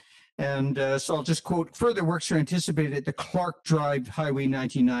September. And so I'll just quote, further works are anticipated at the Clark Drive Highway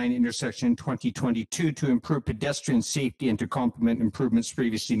 99 intersection in 2022 to improve pedestrian safety and to complement improvements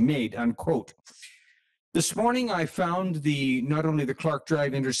previously made, unquote. This morning, I found not only the Clark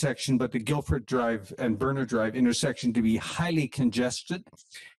Drive intersection, but the Guilford Drive and Burner Drive intersection to be highly congested.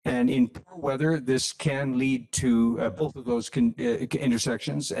 And in poor weather, this can lead to both of those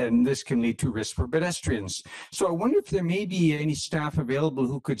intersections, and this can lead to risk for pedestrians. So I wonder if there may be any staff available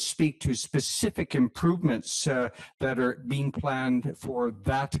who could speak to specific improvements that are being planned for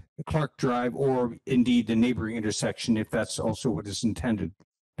that Clark Drive or indeed the neighboring intersection, if that's also what is intended.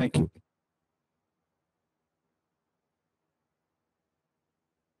 Thank you.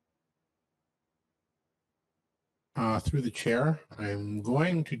 Through the chair, I'm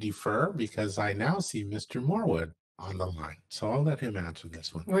going to defer because I now see Mr. Morwood on the line. So I'll let him answer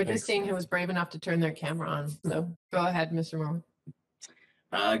this one. We're just seeing who was brave enough to turn their camera on. So go ahead, Mr. Moore.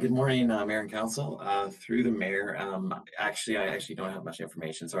 Good morning, Mayor and Council. Through the Mayor, I actually don't have much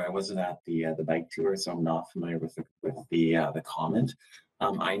information. Sorry, I wasn't at the bike tour, so I'm not familiar with the comment.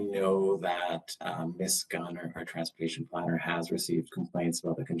 I know that Ms. Gunn, our transportation planner, has received complaints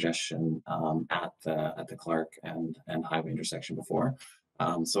about the congestion at the Clark and Highway intersection before.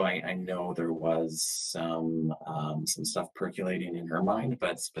 So I know there was some stuff percolating in her mind,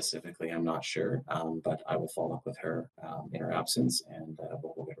 but specifically I'm not sure. But I will follow up with her in her absence, and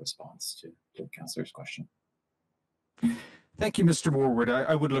we'll get a response to the councillor's question. Thank you, Mr. Morwood.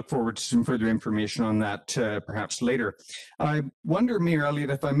 I would look forward to some further information on that perhaps later. I wonder, Mayor Elliott,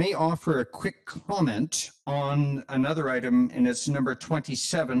 if I may offer a quick comment on another item, and it's number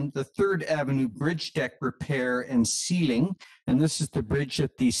 27, the 3rd Avenue Bridge Deck Repair and Sealing. And this is the bridge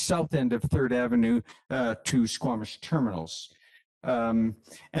at the south end of 3rd Avenue to Squamish Terminals. And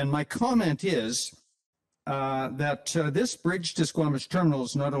my comment is that this bridge to Squamish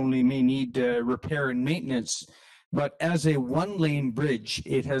Terminals not only may need repair and maintenance, but as a one-lane bridge,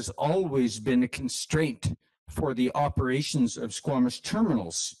 it has always been a constraint for the operations of Squamish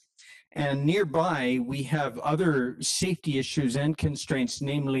Terminals. And nearby, we have other safety issues and constraints,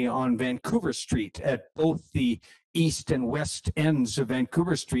 namely on Vancouver Street. At both the east and west ends of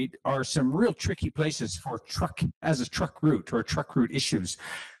Vancouver Street are some real tricky places for truck route or truck route issues.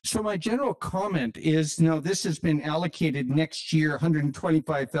 So my general comment is, now this has been allocated next year,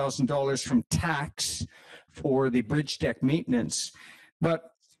 $125,000 from tax for the bridge deck maintenance,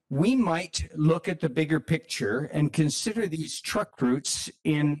 but we might look at the bigger picture and consider these truck routes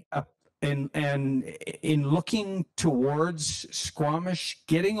in looking towards Squamish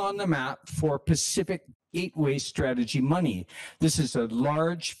getting on the map for Pacific Gateway Strategy money. This is a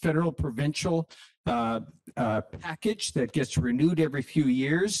large federal provincial package that gets renewed every few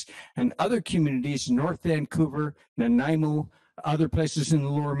years, and other communities, North Vancouver, Nanaimo, other places in the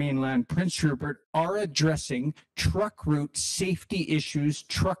Lower Mainland, Prince Rupert, are addressing truck route safety issues,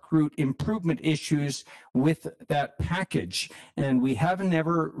 truck route improvement issues with that package. And we haven't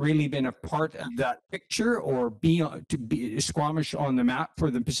ever really been a part of that picture or to be Squamish on the map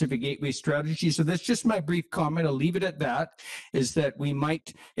for the Pacific Gateway strategy. So that's just my brief comment. I'll leave it at that, is that we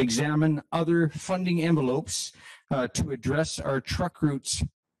might examine other funding envelopes to address our truck routes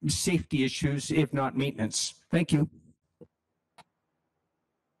safety issues, if not maintenance. Thank you.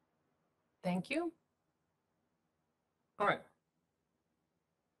 Thank you. All right.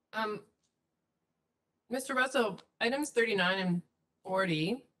 Mr. Russell, items 39 and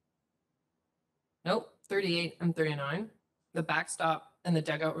 40. Nope, 38 and 39. The backstop and the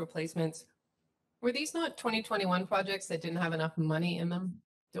dugout replacements. Were these not 2021 projects that didn't have enough money in them?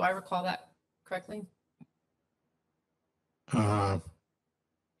 Do I recall that correctly?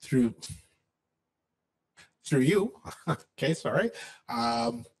 Through you. Okay, sorry.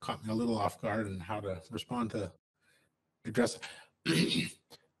 Caught me a little off guard on how to respond to address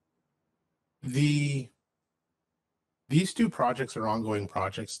these two projects are ongoing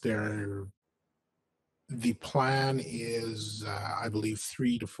projects. The plan is, I believe,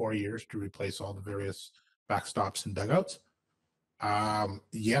 3 to 4 years to replace all the various backstops and dugouts.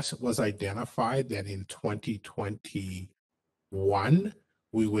 Yes, it was identified that in 2021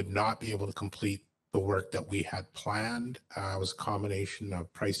 we would not be able to complete the work that we had planned. It was a combination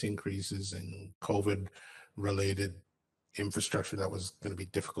of price increases and COVID-related infrastructure that was going to be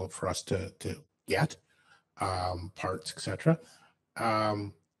difficult for us to get, parts, etc.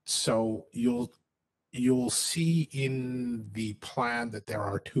 So you'll see in the plan that there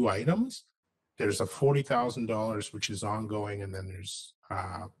are 2 items. There's a $40,000 which is ongoing, and then there's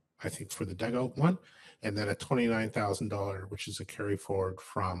I think for the dugout one, and then a $29,000 which is a carry forward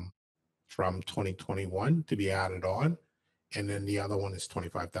from 2021 to be added on, and then the other one is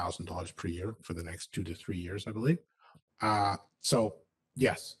 $25,000 per year for the next 2 to 3 years, I believe. So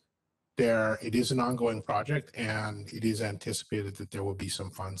yes, it is an ongoing project, and it is anticipated that there will be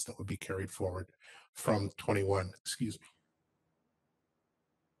some funds that will be carried forward from 21, excuse me,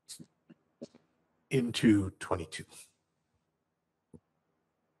 into 22.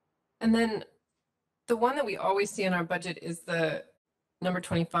 And then the one that we always see in our budget is the number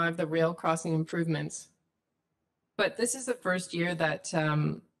 25, the rail crossing improvements. But this is the first year that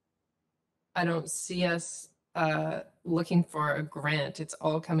I don't see us looking for a grant. It's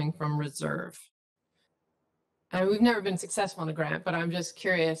all coming from reserve. And we've never been successful in a grant, but I'm just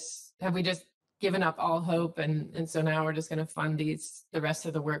curious, have we just given up all hope and so now we're just going to fund the rest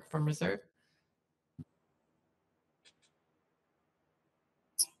of the work from reserve?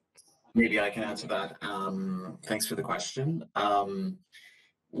 Maybe I can answer that. Thanks for the question.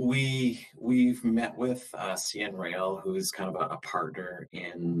 We've met with CN Rail, who's kind of a partner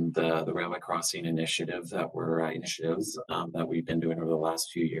in the railway crossing initiative that we've been doing over the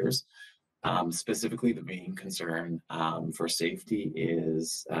last few years. Specifically, the main concern for safety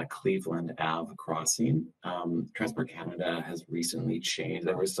is Cleveland Ave crossing. Transport Canada has recently changed.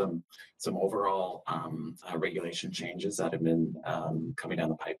 There was some overall regulation changes that have been coming down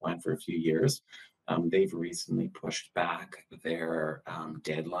the pipeline for a few years. They've recently pushed back their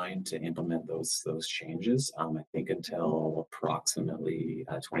deadline to implement those changes, I think until approximately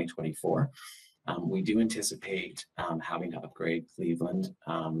 2024. We do anticipate having to upgrade Cleveland,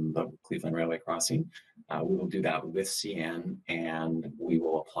 the Cleveland Railway Crossing. We will do that with CN, and we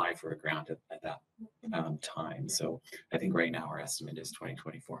will apply for a grant at that time. So I think right now our estimate is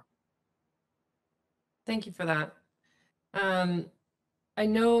 2024. Thank you for that. I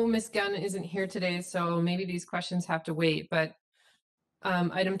know Ms. Gunn isn't here today, so maybe these questions have to wait, but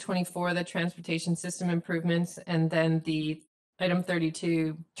item 24, the transportation system improvements, and then the item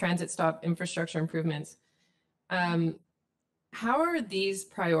 32, transit stop infrastructure improvements. How are these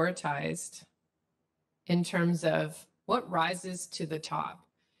prioritized in terms of what rises to the top?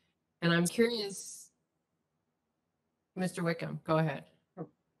 And I'm curious, Mr. Wickham, go ahead.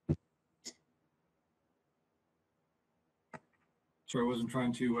 Sorry, I wasn't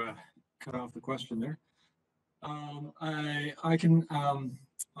trying to cut off the question there. I can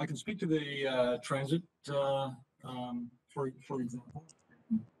speak to the transit for example.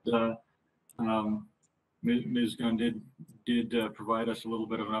 Ms. Gunn did provide us a little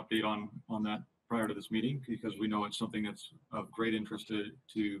bit of an update on that prior to this meeting, because we know it's something that's of great interest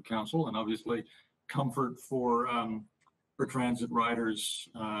to council, and obviously comfort for transit riders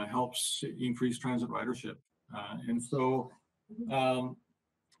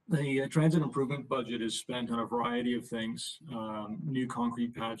The transit improvement budget is spent on a variety of things, new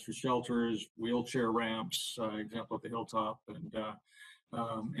concrete pads for shelters, wheelchair ramps, example at the Hilltop, and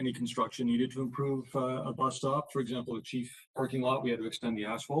any construction needed to improve a bus stop. For example, the Chief parking lot, we had to extend the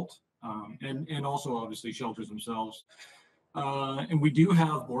asphalt, and also obviously shelters themselves. And we do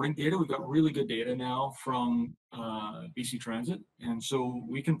have boarding data. We've got really good data now from BC Transit, and so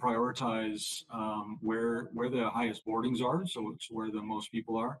we can prioritize where the highest boardings are. So it's where the most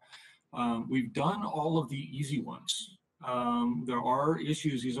people are. We've done all of the easy ones. There are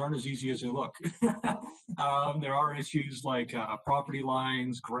issues. These aren't as easy as they look. There are issues like property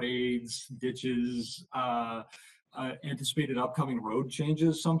lines, grades, ditches, anticipated upcoming road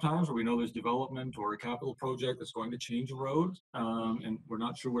changes sometimes, where we know there's development or a capital project that's going to change a road, and we're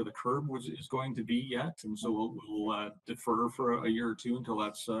not sure where the curb is going to be yet, and so we'll defer for a year or two until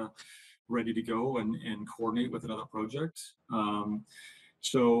that's ready to go and coordinate with another project.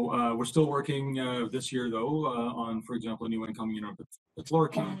 So we're still working this year, though, on, for example, a new one coming in at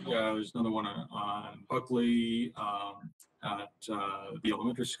Florky. There's another one on Buckley at the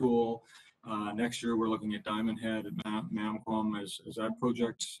elementary school. Next year, we're looking at Diamond Head at Mamquam as that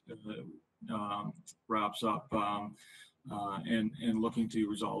project wraps up, and looking to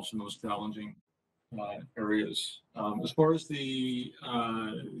resolve some of those challenging areas. As far as the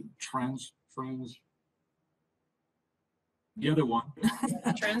the other one.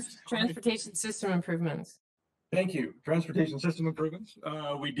 Transportation system improvements. Thank you. Transportation system improvements.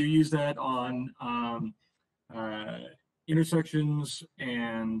 We do use that on intersections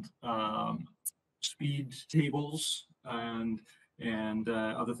and speed tables and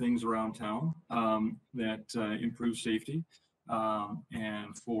other things around town that improve safety.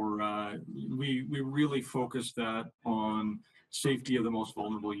 And for we really focus that on safety of the most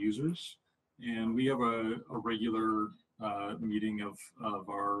vulnerable users. And we have a regular meeting of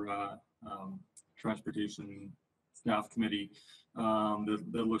our transportation staff committee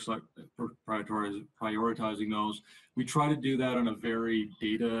that looks like prioritizing those. We try to do that in a very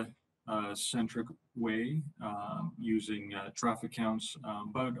data centric way, using traffic counts,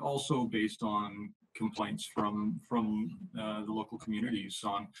 but also based on complaints from the local communities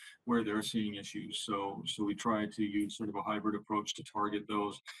on where they're seeing issues. So we try to use sort of a hybrid approach to target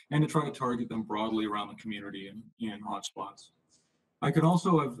those and to try to target them broadly around the community and in hotspots. I could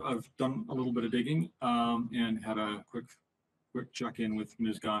also have done a little bit of digging and had a quick check-in with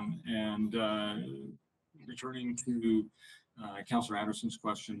Ms. Gunn, and returning to Councillor Anderson's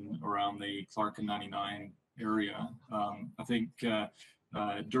question around the Clark and 99 area. I think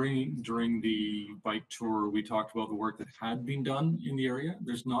during the bike tour, we talked about the work that had been done in the area.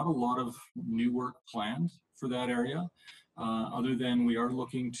 There's not a lot of new work planned for that area, other than we are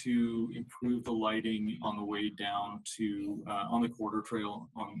looking to improve the lighting on the way down to, on the quarter trail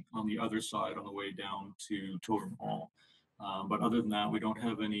on the other side on the way down to Totem Hall. But other than that, we don't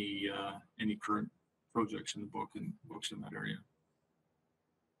have any current projects in the books in that area.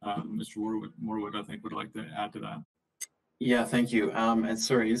 Mr. Morwood, I think, would like to add to that. Yeah, thank you. And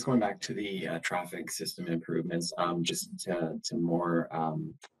sorry, just going back to the traffic system improvements, just to more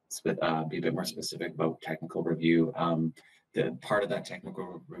be a bit more specific about technical review. The part of that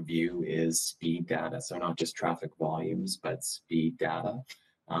technical review is speed data, so not just traffic volumes, but speed data.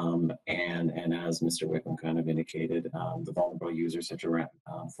 And as Mr. Wickham kind of indicated, the vulnerable users, such around,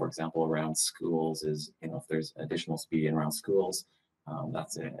 for example, around schools, is if there's additional speed around schools,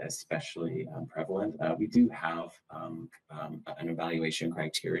 that's especially prevalent. We do have an evaluation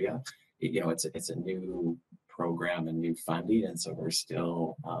criteria. It's a new program and new funding, and so we're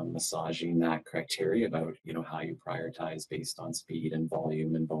still massaging that criteria about how you prioritize based on speed and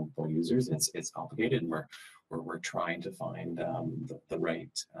volume and vulnerable users. It's complicated, and we're trying to find the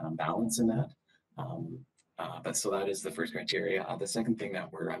right balance in that. But so that is the first criteria. The second thing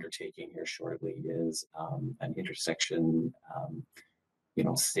that we're undertaking here shortly is an intersection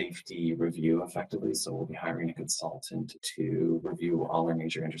safety review effectively. So we'll be hiring a consultant to review all our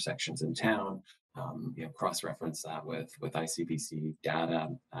major intersections in town, cross-reference that with ICBC data,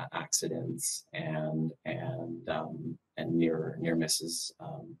 accidents, and near misses,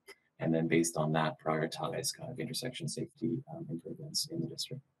 and then based on that, prioritize kind of intersection safety improvements in the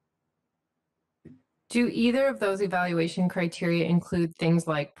district. Do either of those evaluation criteria include things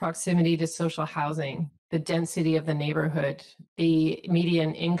like proximity to social housing, the density of the neighborhood, the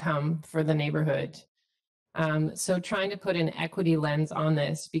median income for the neighborhood? So trying to put an equity lens on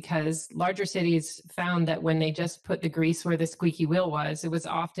this, because larger cities found that when they just put the grease where the squeaky wheel was, it was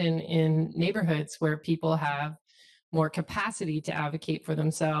often in neighborhoods where people have more capacity to advocate for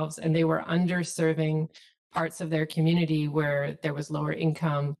themselves, and they were underserving parts of their community where there was lower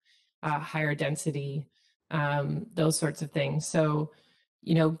income, higher density, those sorts of things. So,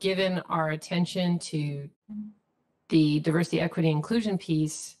 you know, given our attention to the diversity, equity, inclusion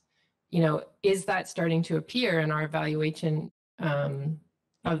piece, you know, is that starting to appear in our evaluation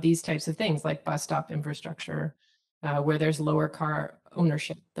of these types of things like bus stop infrastructure, where there's lower car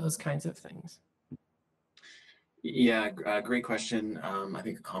ownership, those kinds of things? Yeah, great question. I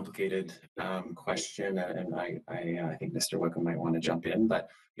think a complicated question, and I think Mr. Wickham might want to jump in. But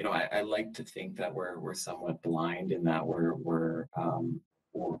you know, I like to think that we're somewhat blind in that we're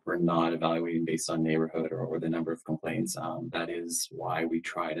not evaluating based on neighborhood or the number of complaints. That is why we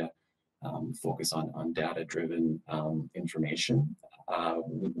try to focus on data-driven information.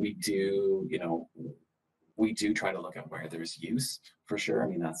 We do, you know, we do try to look at where there's use for sure. I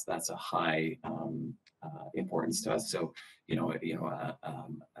mean, that's a high importance to us. So,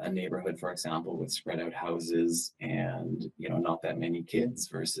 a neighborhood, for example, with spread out houses and, you know, not that many kids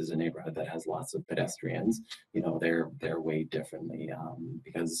versus a neighborhood that has lots of pedestrians, you know, they're weighed differently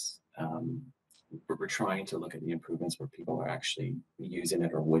because we're trying to look at the improvements where people are actually using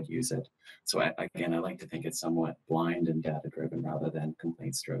it or would use it. So again, I like to think it's somewhat blind and data driven rather than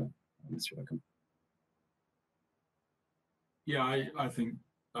complaints driven. Mr. Wickham. Yeah, I think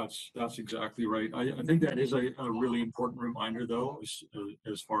that's exactly right. I think that is a really important reminder, though,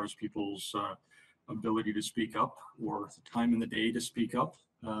 as far as people's ability to speak up or time in the day to speak up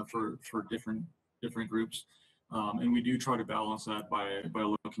for different groups. And we do try to balance that by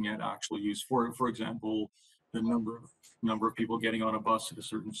looking at actual use. For example, the number of people getting on a bus at a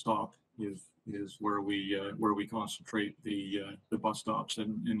certain stop is where we concentrate the bus stops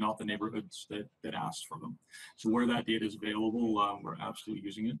and not the neighborhoods that asked for them. So where that data is available, we're absolutely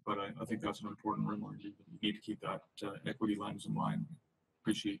using it. But I think that's an important reminder. You need to keep that equity lens in mind.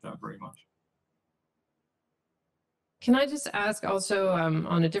 Appreciate that very much. Can I just ask also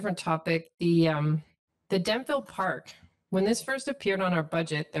on a different topic, the Denville Park, when this first appeared on our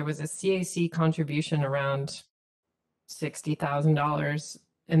budget, there was a CAC contribution around $60,000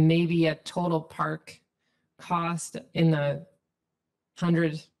 and maybe a total park cost in the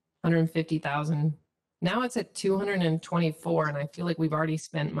 150,000. Now it's at 224, and I feel like we've already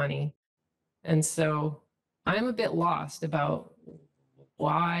spent money. And so I'm a bit lost about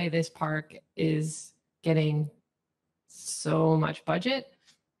why this park is getting so much budget.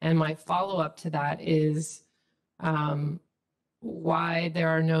 And my follow-up to that is why there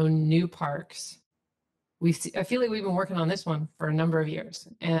are no new parks. I feel like we've been working on this one for a number of years,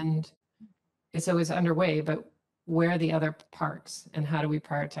 and so it's underway, but where are the other parks and how do we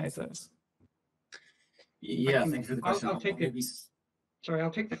prioritize those? Yeah, thanks for the question. I'll take it. Sorry,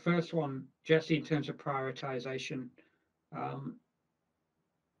 I'll take the first one, Jesse, in terms of prioritization.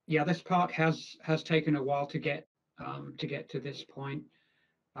 Yeah, this park has taken a while to get to this point.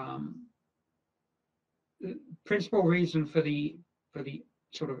 The principal reason for the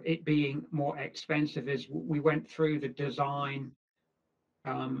sort of it being more expensive is we went through the design.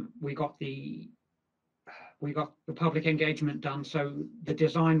 We got the public engagement done, so the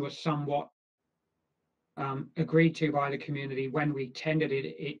design was somewhat agreed to by the community. When we tendered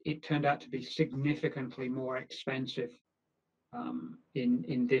it, it turned out to be significantly more expensive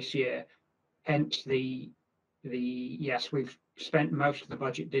in this year. Hence yes, we've spent most of the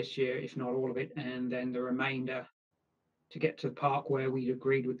budget this year, if not all of it, and then the remainder to get to the park where we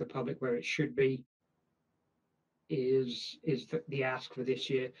agreed with the public where it should be is the ask for this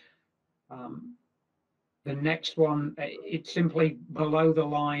year. The next one, it's simply below the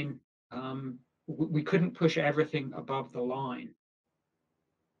line. We couldn't push everything above the line.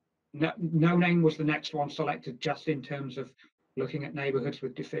 No Name was the next one selected, just in terms of looking at neighborhoods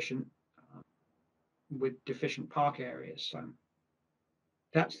with deficient park areas. So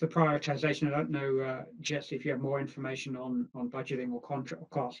that's the prioritization. I don't know, Jesse, if you have more information on budgeting or contract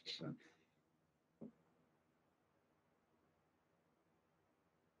costs. So.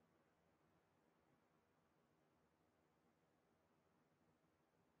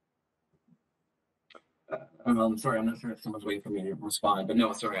 Sorry, I'm not sure if someone's waiting for me to respond, but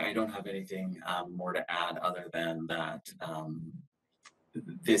no, sorry, I don't have anything more to add other than that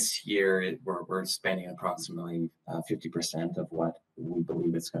this year we're spending approximately 50% of what we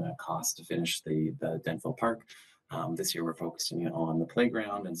believe it's going to cost to finish the Denville Park. This year we're focusing on the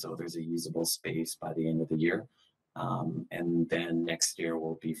playground, and so there's a usable space by the end of the year. And then next year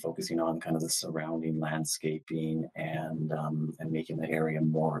we'll be focusing on kind of the surrounding landscaping and making the area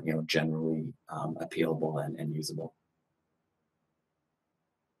more, you know, generally appealable and usable.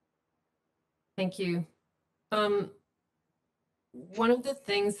 Thank you. one of the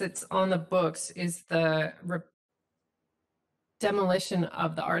things that's on the books is the demolition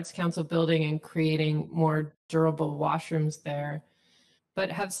of the Arts Council building and creating more durable washrooms there.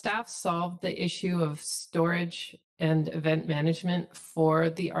 But have staff solved the issue of storage and event management for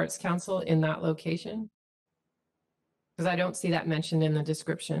the Arts Council in that location? Because I don't see that mentioned in the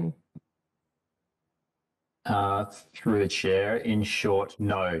description. Through the chair, in short,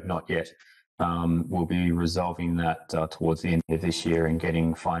 no, not yet. We'll be resolving that towards the end of this year and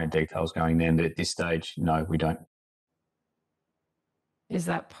getting finer details going then. But at this stage, no, we don't. Is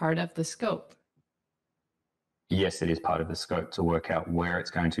that part of the scope? Yes, it is part of the scope to work out where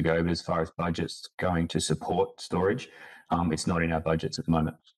it's going to go. But as far as budgets going to support storage, it's not in our budgets at the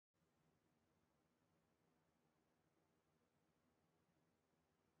moment.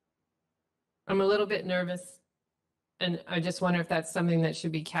 I'm a little bit nervous, and I just wonder if that's something that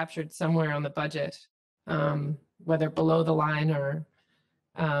should be captured somewhere on the budget, whether below the line or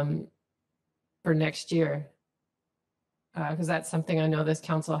for next year. Because that's something I know this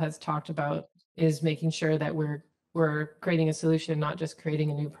council has talked about, is making sure that we're creating a solution, not just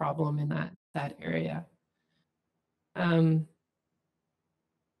creating a new problem in that area.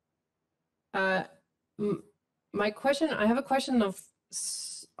 My question, I have a question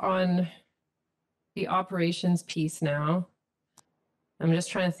on the operations piece now. I'm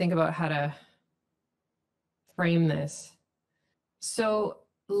just trying to think about how to frame this. So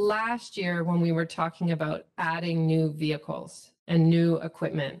last year, when we were talking about adding new vehicles and new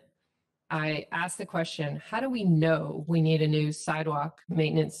equipment, I asked the question, how do we know we need a new sidewalk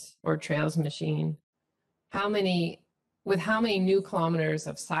maintenance or trails machine? With how many new kilometers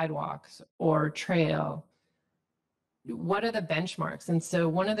of sidewalks or trail, what are the benchmarks? And so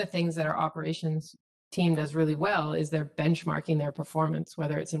one of the things that our operations team does really well is they're benchmarking their performance,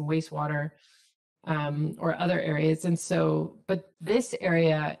 whether it's in wastewater or other areas. And so, but this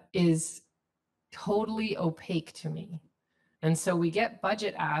area is totally opaque to me. And so we get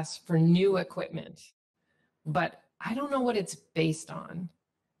budget asks for new equipment, but I don't know what it's based on.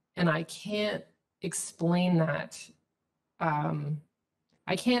 And I can't explain that.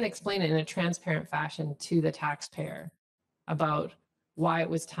 I can't explain it in a transparent fashion to the taxpayer about why it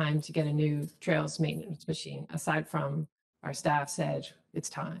was time to get a new trails maintenance machine, aside from our staff said it's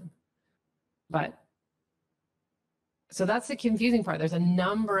time. But so that's the confusing part. There's a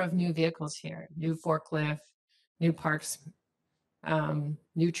number of new vehicles here, new forklift, new parks,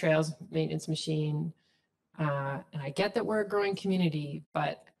 new trails maintenance machine. And I get that we're a growing community,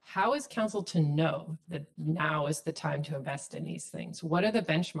 but how is council to know that now is the time to invest in these things? What are the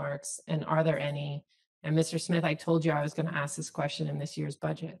benchmarks, and are there any? And Mr. Smith, I told you I was going to ask this question in this year's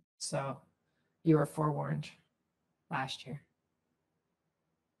budget. So you were forewarned last year.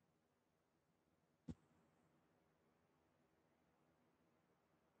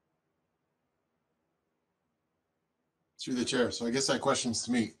 Through the chair. So I guess that question's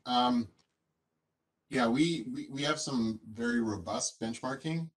to me. Yeah, we have some very robust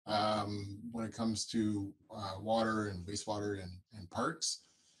benchmarking when it comes to water and wastewater and parks.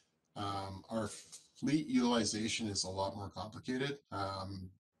 Our fleet utilization is a lot more complicated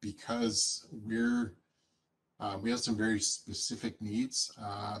because we have some very specific needs.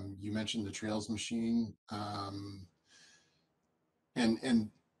 You mentioned the trails machine, and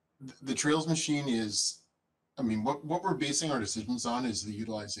the trails machine is, I mean, what we're basing our decisions on is the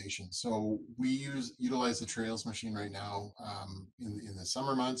utilization. So we utilize the trails machine right now in the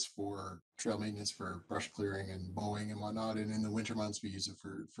summer months for trail maintenance, for brush clearing and mowing and whatnot. And in the winter months, we use it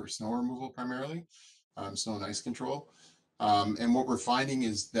for snow removal primarily, snow and ice control. And what we're finding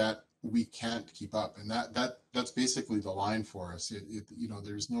is that we can't keep up, and that's basically the line for us. You know,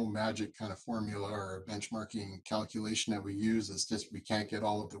 there's no magic kind of formula or benchmarking calculation that we use. It's just we can't get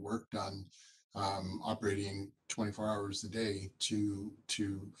all of the work done operating 24 hours a day to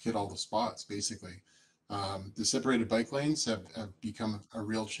hit all the spots, basically. The separated bike lanes have become a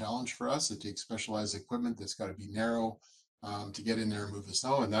real challenge for us. It takes specialized equipment that's got to be narrow to get in there and move the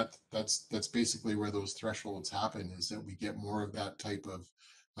snow, and that's basically where those thresholds happen, is that we get more of that type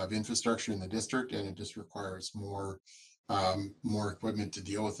of infrastructure in the district, and it just requires more equipment to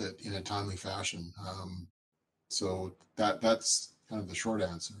deal with it in a timely fashion. So that's kind of the short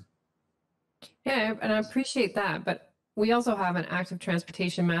answer. Yeah, and I appreciate that, but we also have an active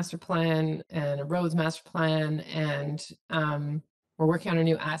transportation master plan and a roads master plan, and we're working on a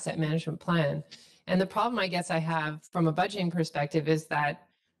new asset management plan. And the problem I guess I have from a budgeting perspective is that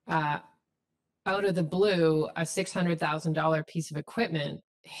out of the blue, a $600,000 piece of equipment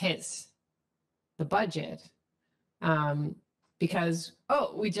hits the budget because,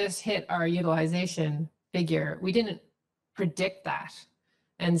 oh, we just hit our utilization figure. We didn't predict that.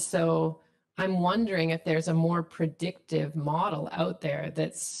 And so I'm wondering if there's a more predictive model out there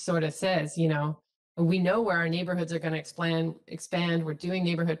that sort of says, you know, we know where our neighborhoods are going to expand. We're doing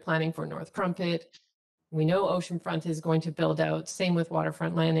neighborhood planning for North Crumpet. We know oceanfront is going to build out, same with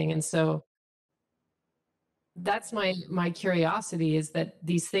waterfront landing. And so that's my curiosity, is that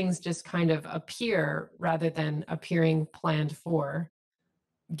these things just kind of appear rather than appearing planned for,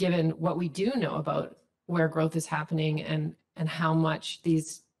 given what we do know about where growth is happening and how much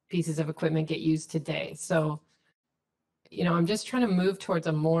these pieces of equipment get used today. So, you know, I'm just trying to move towards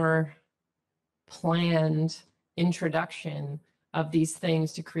a more planned introduction of these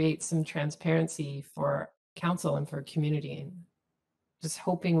things to create some transparency for council and for community, and just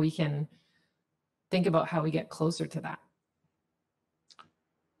hoping we can think about how we get closer to that.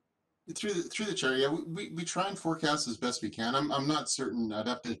 Through the chair, yeah, we try and forecast as best we can. I'm not certain. I'd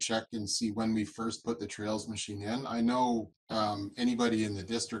have to check and see when we first put the trails machine in. I know anybody in the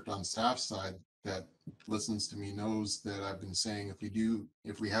district on staff side that listens to me knows that I've been saying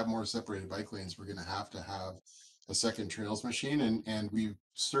if we have more separated bike lanes, we're going to have a second trails machine, and we've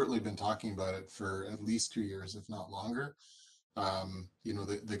certainly been talking about it for at least 2 years, if not longer. You know,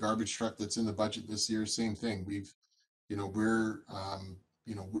 the garbage truck that's in the budget this year, same thing. We're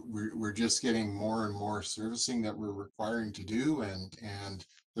just getting more and more servicing that we're requiring to do, and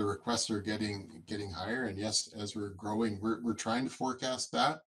the requests are getting higher. And yes, as we're growing, we're trying to forecast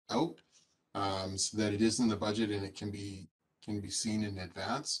that out so that it is in the budget and it can be seen in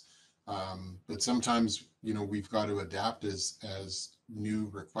advance. But sometimes, you know, we've got to adapt as new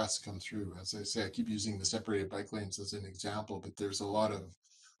requests come through. As I say, I keep using the separated bike lanes as an example, but there's a lot of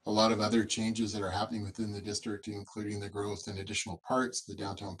other changes that are happening within the district, including the growth and additional parks, the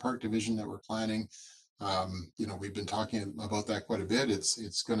downtown park division that we're planning. You know, we've been talking about that quite a bit.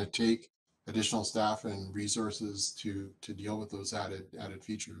 It's going to take additional staff and resources to deal with those added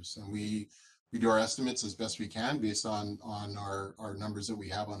features, and we do our estimates as best we can based on our numbers that we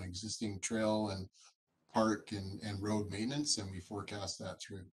have on existing trail and park and road maintenance, and we forecast that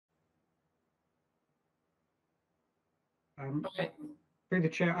through. Through the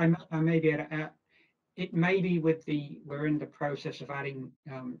chair, I may be able to add, it may be we're in the process of adding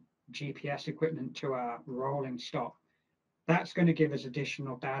GPS equipment to our rolling stock. That's going to give us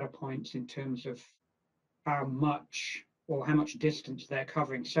additional data points in terms of how much distance they're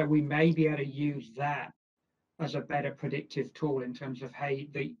covering. So we may be able to use that as a better predictive tool in terms of, hey,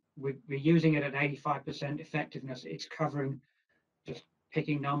 we're using it at 85% effectiveness. It's covering, just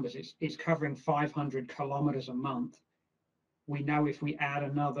picking numbers, it's covering 500 kilometers a month. We know if we add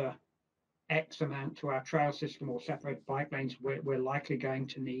another X amount to our trail system or separate bike lanes, we're likely going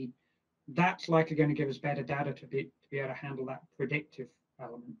to need, that's likely going to give us better data to be able to handle that predictive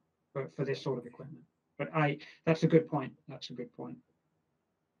element for this sort of equipment. But that's a good point. That's a good point.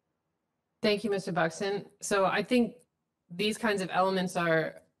 Thank you, Mr. Buxton. So I think these kinds of elements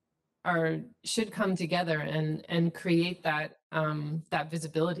should come together and create that that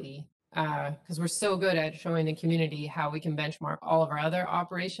visibility, because we're so good at showing the community how we can benchmark all of our other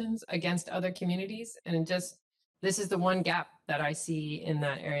operations against other communities, and this is the one gap that I see in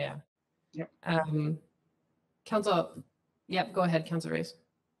that area. Yep. Council, yep, go ahead, Council Race,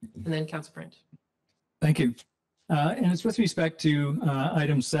 and then Council Print. Thank you. And it's with respect to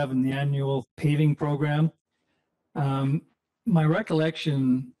item 7, the annual paving program. My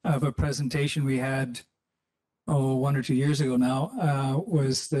recollection of a presentation we had, 1 or 2 years ago now,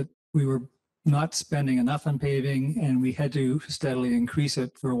 was that we were not spending enough on paving and we had to steadily increase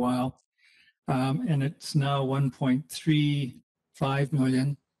it for a while. And it's now 1.35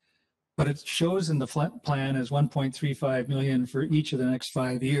 million, but it shows in the plan as 1.35 million for each of the next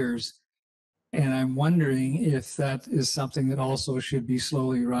 5 years. And I'm wondering if that is something that also should be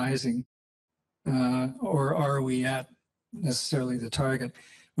slowly rising, or are we at necessarily the target?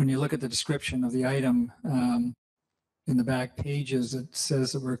 When you look at the description of the item in the back pages, it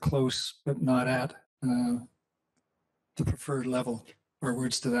says that we're close but not at the preferred level, or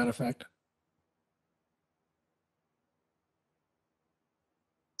words to that effect.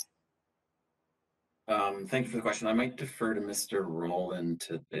 Thank you for the question. I might defer to Mr. Rowland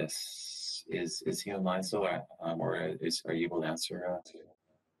to this. Is he online still, or are you able to answer?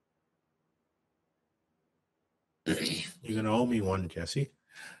 You're going to owe me one, Jesse.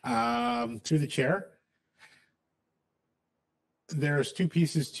 Through the chair, there's 2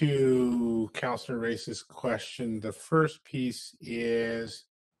 pieces to Councillor Race's question. The first piece is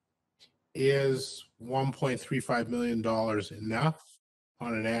 $1.35 million enough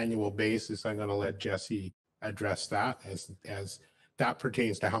on an annual basis? I'm going to let Jesse address that, as that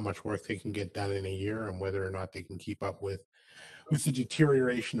pertains to how much work they can get done in a year and whether or not they can keep up with the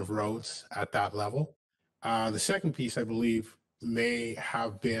deterioration of roads at that level. The second piece, I believe, may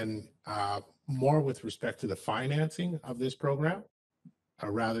have been more with respect to the financing of this program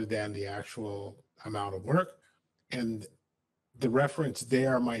rather than the actual amount of work. And the reference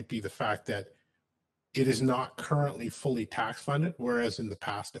there might be the fact that it is not currently fully tax funded, whereas in the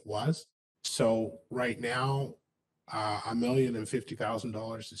past it was. So right now,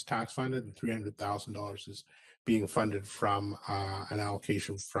 $1,050,000 is tax funded and $300,000 is being funded from an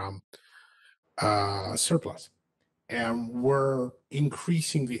allocation from surplus. And we're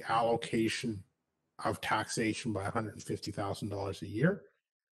increasing the allocation of taxation by $150,000 a year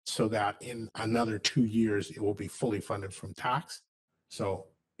so that in another 2 years, it will be fully funded from tax. So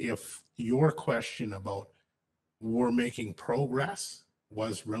if your question about we're making progress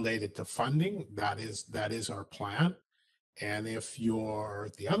was related to funding, that is our plan. And if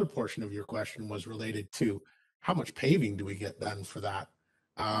the other portion of your question was related to how much paving do we get done for that,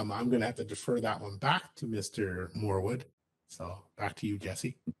 I'm going to have to defer that one back to Mr. Morwood. So back to you,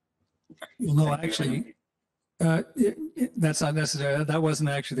 Jesse. Well, no, actually, that's not necessarily, that wasn't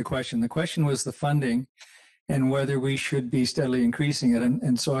actually the question. The question was the funding and whether we should be steadily increasing it.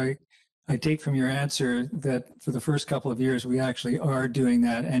 And so I take from your answer that for the first couple of years, we actually are doing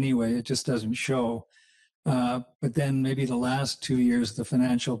that anyway. It just doesn't show. But then maybe the last 2 years, the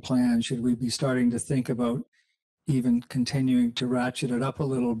financial plan, should we be starting to think about even continuing to ratchet it up a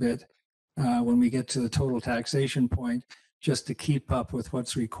little bit when we get to the total taxation point, just to keep up with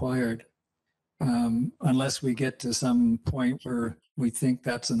what's required? Unless we get to some point where we think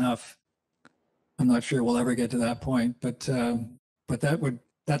that's enough. I'm not sure we'll ever get to that point, but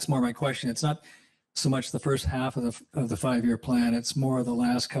that's more my question. It's not so much the first half of the 5-year plan. It's more the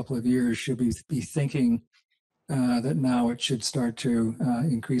last couple of years. Should we be thinking that now it should start to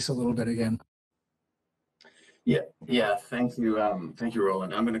increase a little bit again? Yeah. Thank you,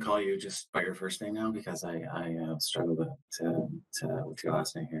 Roland. I'm going to call you just by your first name now because I struggle with your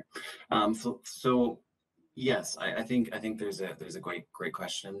last name here. So yes, I think there's a great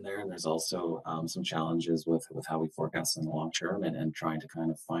question there, and there's also some challenges with how we forecast in the long term and trying to kind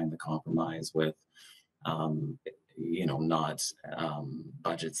of find the compromise with not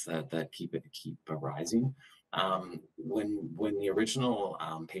budgets that keep rising. When the original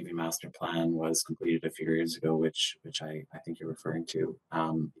paving master plan was completed a few years ago, which I think you're referring to,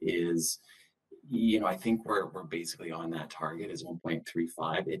 I think we're basically on that target is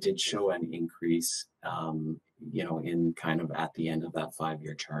 1.35. It did show an increase, in kind of at the end of that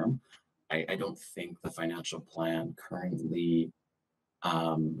 5-year term. I don't think the financial plan currently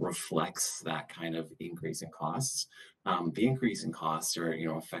reflects that kind of increase in costs. The increase in costs are,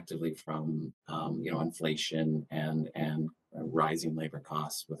 effectively from, inflation and rising labor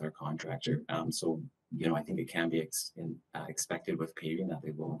costs with our contractor. So, I think it can be expected with paving that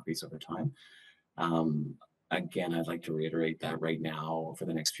they will increase over time. Again, I'd like to reiterate that right now for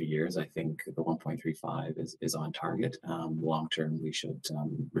the next few years, I think the 1.35 is on target. Long term, we should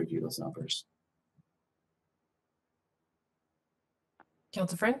review those numbers.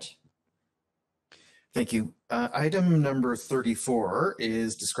 Councillor French? Thank you. Item number 34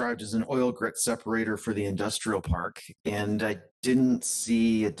 is described as an oil grit separator for the industrial park, and I didn't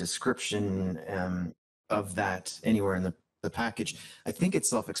see a description of that anywhere in the package. I think it's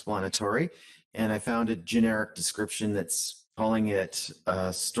self-explanatory, and I found a generic description that's calling it a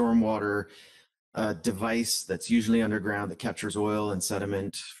stormwater device that's usually underground that captures oil and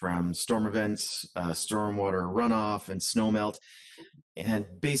sediment from storm events, stormwater runoff, and snowmelt, and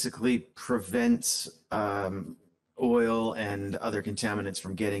basically prevents oil and other contaminants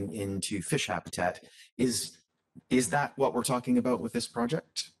from getting into fish habitat. Is that what we're talking about with this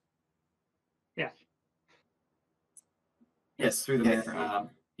project? Yes. Yes, through the mayor.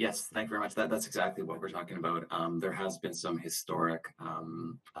 Yes, thank you very much. That's exactly what we're talking about. There has been some historic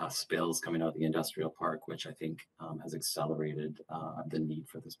spills coming out of the industrial park, which I think has accelerated the need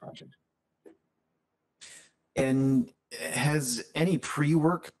for this project. And has any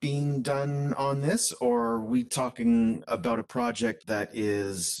pre-work been done on this, or are we talking about a project that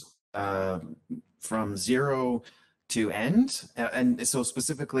is from zero to end? And so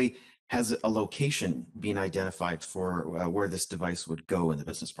specifically, has a location been identified for where this device would go in the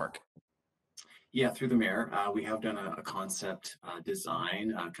business park? Yeah, through the mayor, we have done a concept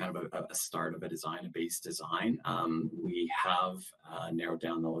design, kind of a start of a design, a base design. We have narrowed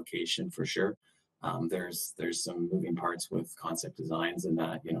down the location for sure. There's some moving parts with concept designs, and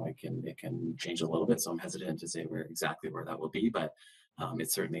that it can change a little bit. So I'm hesitant to say exactly where that will be, but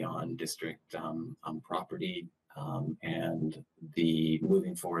it's certainly on district property. And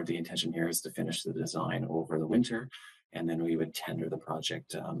moving forward, the intention here is to finish the design over the winter, and then we would tender the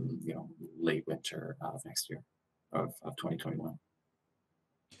project, late winter of next year, of 2021.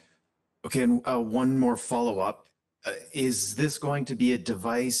 Okay, and one more follow-up. Is this going to be a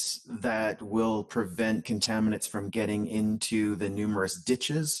device that will prevent contaminants from getting into the numerous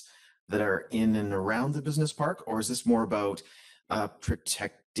ditches that are in and around the business park, or is this more about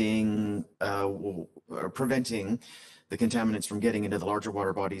protecting or preventing the contaminants from getting into the larger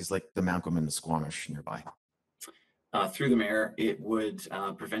water bodies like the Malcolm and the Squamish nearby? Through the mayor, it would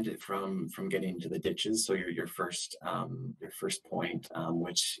prevent it from getting into the ditches. So your first point,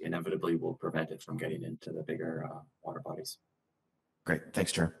 which inevitably will prevent it from getting into the bigger water bodies. Great,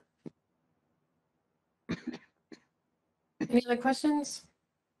 thanks, Chair. Any other questions?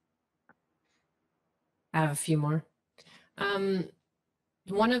 I have a few more.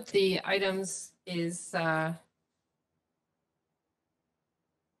 One of the items is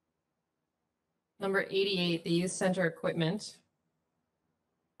number 88, the youth center equipment.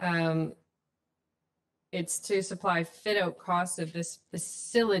 It's to supply fit out costs of this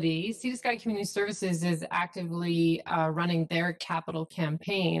facility. Sea to Sky Community Services is actively running their capital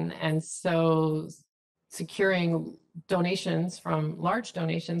campaign. And so securing large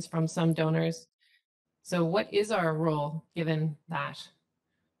donations from some donors. So what is our role given that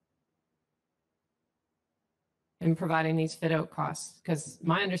in providing these fit out costs? Because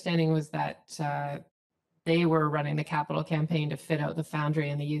my understanding was that they were running the capital campaign to fit out the foundry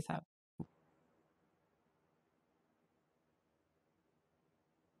and the youth hub.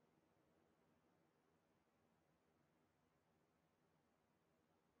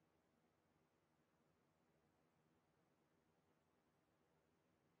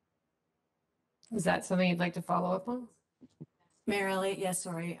 Is that something you'd like to follow up on? Mayor Elliott, yes,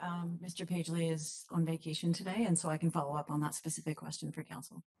 sorry. Mr. Pagely is on vacation today, and so I can follow up on that specific question for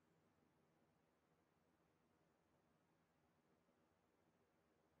council.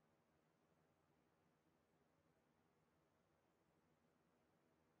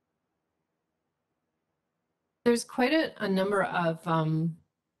 There's quite a number of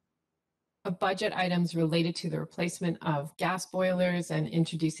budget items related to the replacement of gas boilers and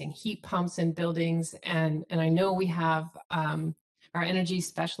introducing heat pumps in buildings. And I know we have our energy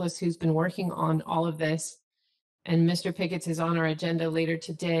specialist who's been working on all of this, and Mr. Pickett's is on our agenda later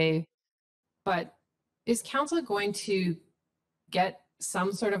today. But is council going to get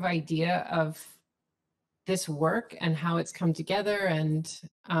some sort of idea of this work and how it's come together, and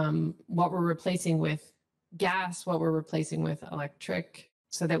what we're replacing with gas, what we're replacing with electric,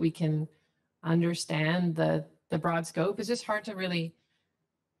 so that we can understand the broad scope? It's just hard to really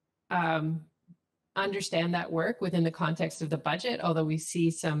understand that work within the context of the budget, although we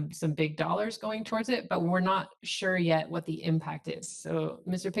see some big dollars going towards it, but we're not sure yet what the impact is. So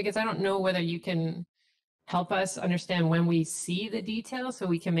Mr. Pickett, I don't know whether you can help us understand when we see the details so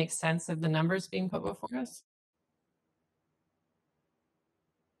we can make sense of the numbers being put before us.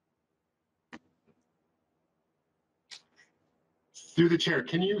 Through the chair,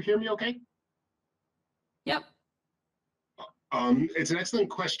 can you hear me okay? Yep. It's an excellent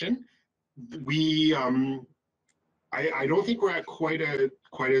question. We, I don't think we're at quite a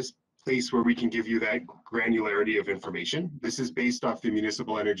place where we can give you that granularity of information. This is based off the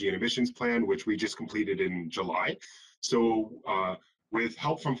Municipal Energy and Emissions Plan, which we just completed in July. So with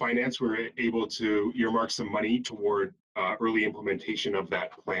help from finance, we're able to earmark some money toward early implementation of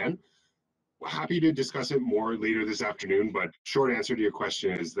that plan. Happy to discuss it more later this afternoon, but short answer to your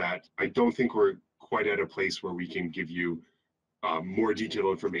question is that I don't think we're quite at a place where we can give you more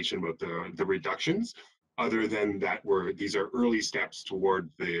detailed information about the reductions, other than that these are early steps toward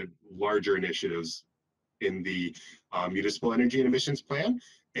the larger initiatives in the Municipal Energy and Emissions Plan,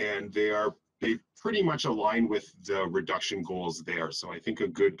 and they pretty much align with the reduction goals there. So I think a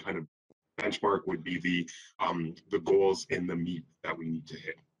good kind of benchmark would be the goals in the MEEP that we need to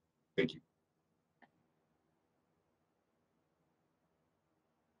hit. Thank you.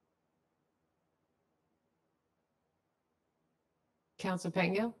 Councilor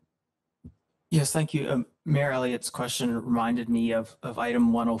Pettingill? Yes, thank you. Mayor Elliott's question reminded me of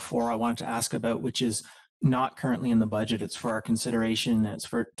item 104 I wanted to ask about, which is not currently in the budget. It's for our consideration. It's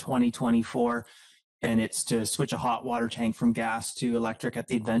for 2024, and it's to switch a hot water tank from gas to electric at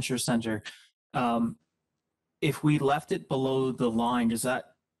the Adventure Center. If we left it below the line, does that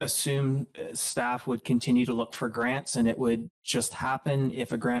assume staff would continue to look for grants and it would just happen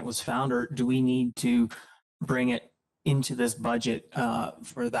if a grant was found, or do we need to bring it into this budget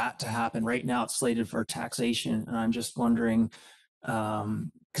for that to happen? Right now it's slated for taxation, and I'm just wondering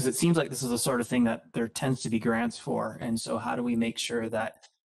because it seems like this is the sort of thing that there tends to be grants for. And so how do we make sure that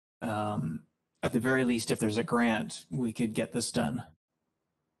at the very least, if there's a grant, we could get this done?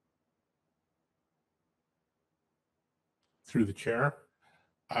 Through the chair.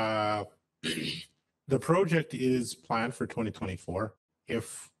 The project is planned for 2024.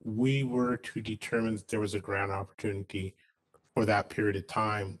 If we were to determine that there was a grant opportunity for that period of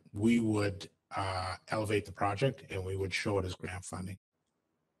time, we would elevate the project and we would show it as grant funding.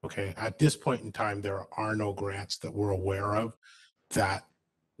 Okay, at this point in time, there are no grants that we're aware of that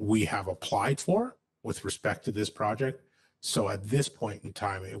we have applied for with respect to this project. So at this point in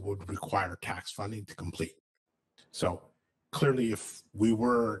time, it would require tax funding to complete. So clearly, if we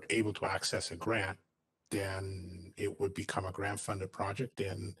were able to access a grant, then it would become a grant funded project.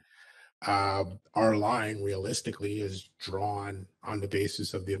 And our line realistically is drawn on the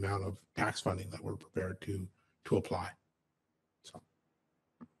basis of the amount of tax funding that we're prepared to apply. So.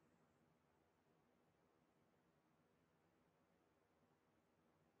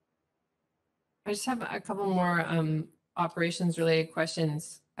 I just have a couple more operations related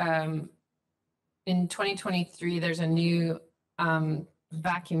questions. In 2023, there's a new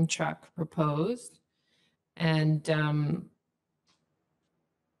vacuum truck proposed. And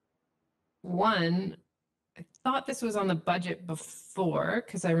one, I thought this was on the budget before,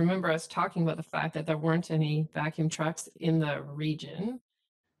 because I remember us talking about the fact that there weren't any vacuum trucks in the region.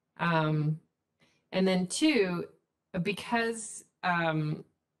 And then two, because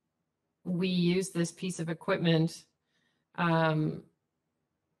we use this piece of equipment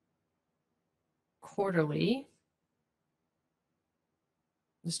quarterly.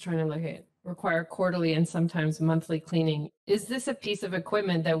 Just trying to look at require quarterly and sometimes monthly cleaning. Is this a piece of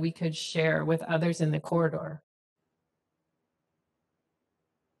equipment that we could share with others in the corridor?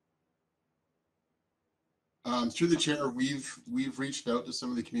 Through the chair, we've reached out to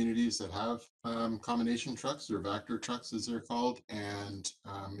some of the communities that have combination trucks or Vector trucks, as they're called, and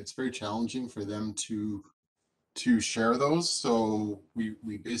it's very challenging for them to share those. So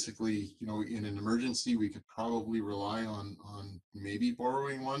we basically, you know, in an emergency, we could probably rely on maybe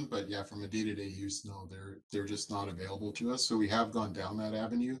borrowing one, but yeah, from a day-to-day use, no, they're just not available to us. So we have gone down that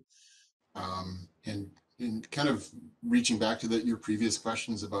avenue, and in kind of reaching back to your previous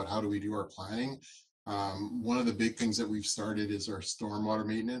questions about how do we do our planning. One of the big things that we've started is our stormwater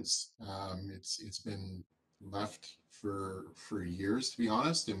maintenance. It's been left for years, to be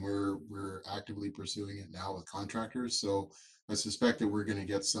honest, and we're actively pursuing it now with contractors. So I suspect that we're going to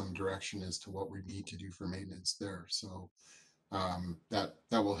get some direction as to what we need to do for maintenance there. So that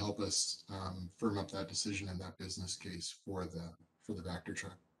will help us firm up that decision and that business case for the Vector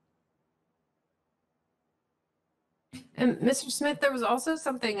truck. And Mr. Smith, there was also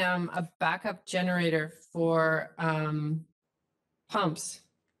something, a backup generator for pumps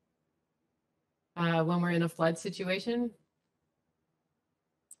when we're in a flood situation.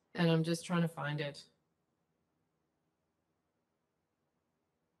 And I'm just trying to find it.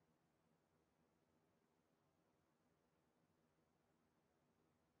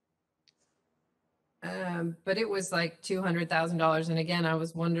 But it was like $200,000. And again, I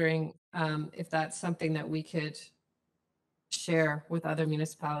was wondering if that's something that we could share with other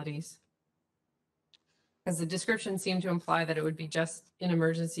municipalities. Because the description seemed to imply that it would be just in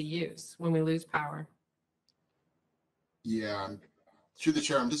emergency use when we lose power. Yeah, through the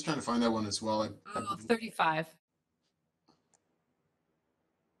chair, I'm just trying to find that one as well. 35.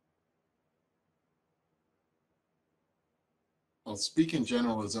 I'll speak in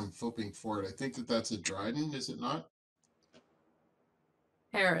general as I'm flipping forward. I think that's a Dryden, is it not?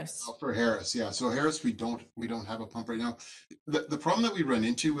 Harris. Oh, for Harris, yeah. So Harris, we don't have a pump right now. The problem that we run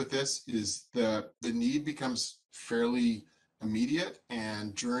into with this is the need becomes fairly immediate,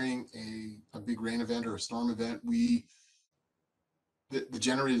 and during a big rain event or a storm event, the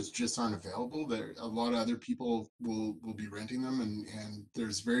generators just aren't available. There, a lot of other people will be renting them, and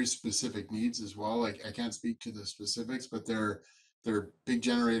there's very specific needs as well. Like, I can't speak to the specifics, but they're big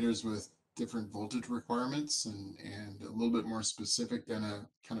generators with different voltage requirements and a little bit more specific than a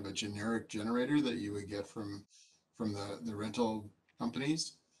kind of a generic generator that you would get from the rental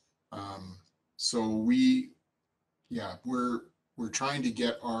companies. So we're trying to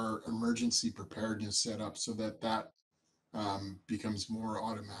get our emergency preparedness set up so that becomes more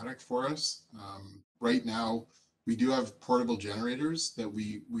automatic for us. Right now, we do have portable generators that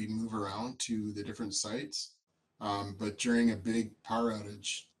we move around to the different sites. But during a big power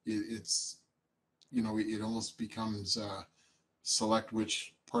outage, it's, you know, it almost becomes select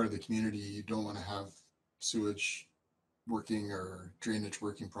which part of the community you don't want to have sewage working or drainage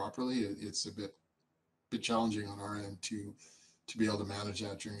working properly. It's a bit challenging on our end to to be able to manage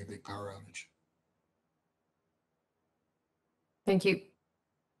that during a big power outage. Thank you.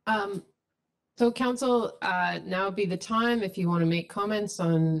 So council, now would be the time if you want to make comments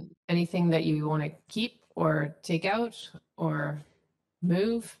on anything that you want to keep or take out or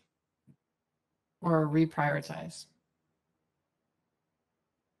move or reprioritize.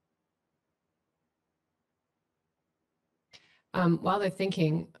 While they're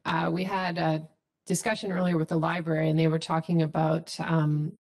thinking, we had a discussion earlier with the library and they were talking about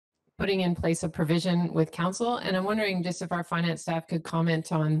putting in place a provision with council. And I'm wondering just if our finance staff could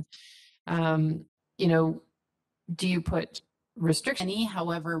comment on, you know, do you put restriction?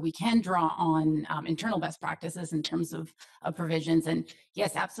 However, we can draw on internal best practices in terms of provisions. And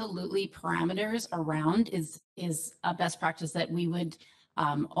yes, absolutely, parameters around is a best practice that we would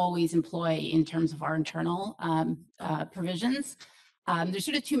always employ in terms of our internal provisions. There's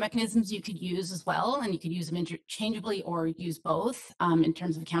sort of two mechanisms you could use as well, and you could use them interchangeably or use both in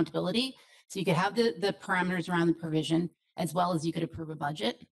terms of accountability. So you could have the parameters around the provision, as well as you could approve a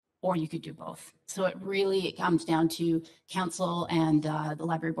budget, or you could do both. So it really comes down to council and the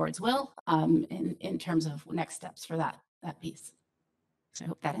library board's will in terms of next steps for that piece. So I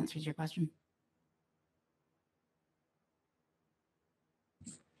hope that answers your question.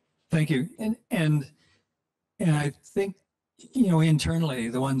 Thank you. And I think, you know, internally,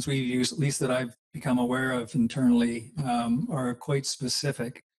 the ones we've used, at least that I've become aware of internally, are quite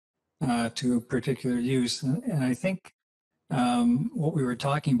specific to a particular use. And I think what we were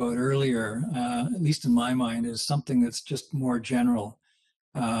talking about earlier, at least in my mind, is something that's just more general,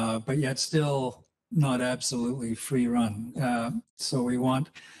 but yet still not absolutely free run. So we want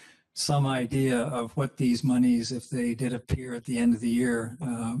some idea of what these monies, if they did appear at the end of the year,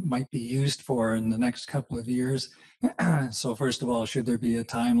 might be used for in the next couple of years. So first of all, should there be a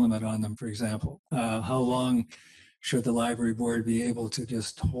time limit on them, for example? How long should the library board be able to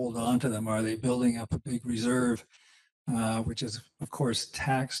just hold on to them? Are they building up a big reserve, which is, of course,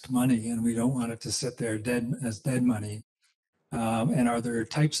 taxed money, and we don't want it to sit there as dead money? And are there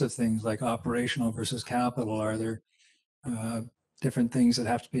types of things like operational versus capital? Are there different things that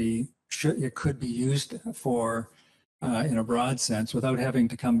have to be, it could be used for in a broad sense without having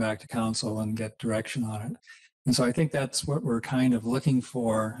to come back to council and get direction on it? And so I think that's what we're kind of looking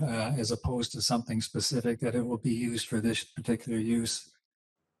for, as opposed to something specific that it will be used for this particular use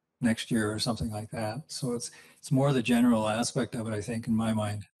next year or something like that. So it's more the general aspect of it, I think, in my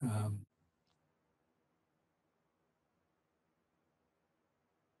mind.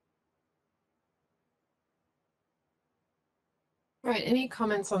 All right, any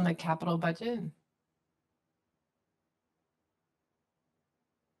comments on the capital budget?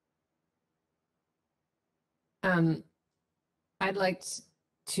 I'd like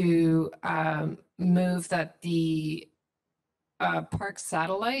to move that the park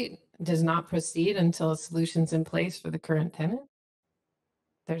satellite does not proceed until a solution's in place for the current tenant.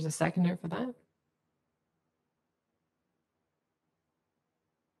 There's a seconder for that.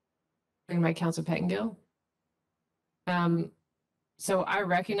 Bring my Councilor Pettengill. So I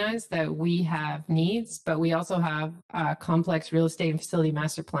recognize that we have needs, but we also have a complex real estate and facility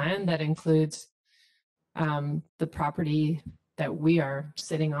master plan that includes the property that we are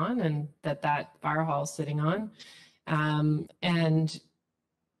sitting on and that fire hall is sitting on. And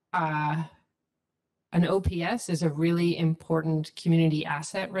an OPS is a really important community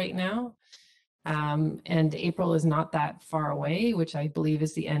asset right now. And April is not that far away, which I believe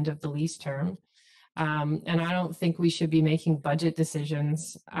is the end of the lease term. And I don't think we should be making budget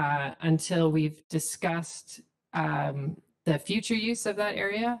decisions until we've discussed the future use of that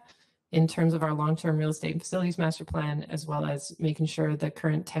area in terms of our long-term real estate and facilities master plan, as well as making sure the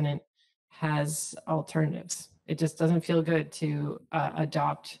current tenant has alternatives. It just doesn't feel good to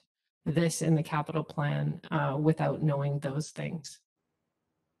adopt this in the capital plan without knowing those things.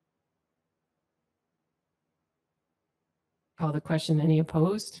 Call the question. Any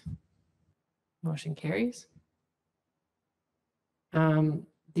opposed? Motion carries.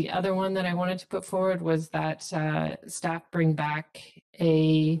 The other one that I wanted to put forward was that staff bring back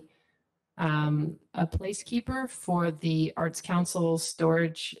a placekeeper for the Arts Council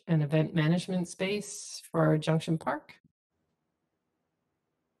storage and event management space for Junction Park.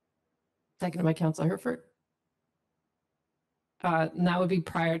 Seconded by Councilor Herford. And that would be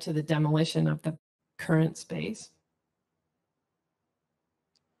prior to the demolition of the current space.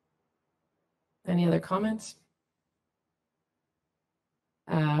 Any other comments?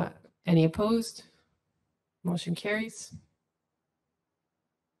 Any opposed? Motion carries.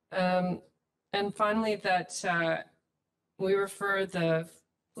 And finally, that we refer the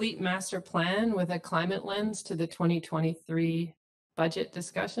fleet master plan with a climate lens to the 2023 budget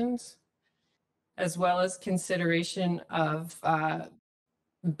discussions, as well as consideration of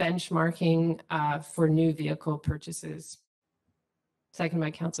benchmarking for new vehicle purchases. Second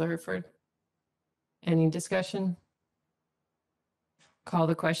by Councillor Herford. Any discussion? Call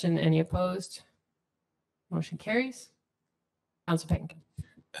the question. Any opposed? Motion carries. Councillor Payton.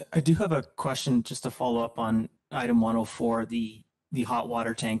 I do have a question just to follow up on item 104, the hot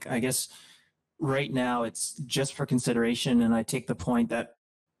water tank. I guess right now it's just for consideration, and I take the point that,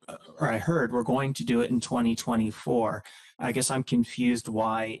 or I heard we're going to do it in 2024. I guess I'm confused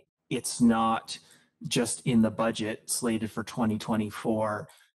why it's not just in the budget slated for 2024.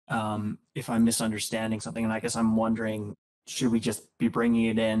 If I'm misunderstanding something, and I guess I'm wondering, should we just be bringing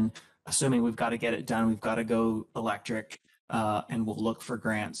it in, assuming we've got to get it done, we've got to go electric, and we'll look for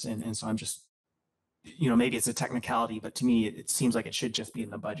grants. And so I'm just, maybe it's a technicality, but to me, it seems like it should just be in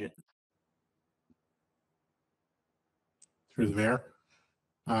the budget. Through the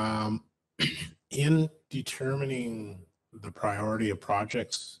mayor. In determining the priority of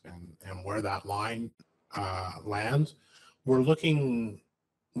projects and where that line lands, we were looking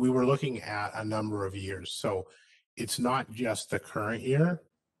at a number of years. So it's not just the current year,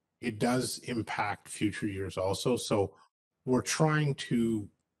 it does impact future years also. So we're trying to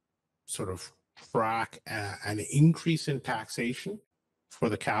sort of track an increase in taxation for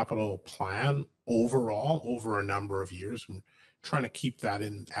the capital plan overall over a number of years. I'm trying to keep that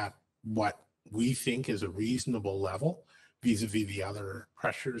in at what we think is a reasonable level vis-a-vis the other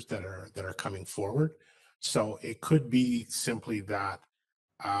pressures that are coming forward. So it could be simply that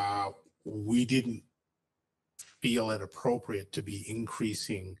we didn't feel it appropriate to be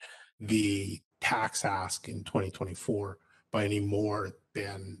increasing the tax ask in 2024 by any more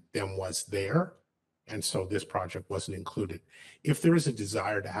than was there. And so this project wasn't included. If there is a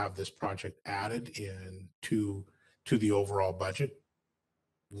desire to have this project added to the overall budget,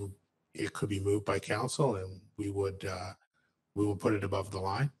 it could be moved by council, and we will put it above the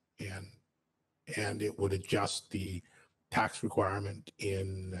line, and it would adjust the tax requirement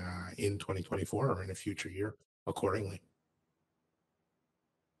in 2024 or in a future year accordingly.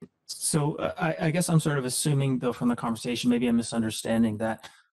 So I guess I'm sort of assuming, though, from the conversation, maybe I'm misunderstanding that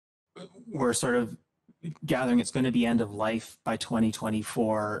we're sort of gathering it's going to be end of life by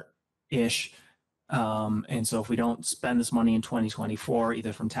 2024-ish. And so if we don't spend this money in 2024,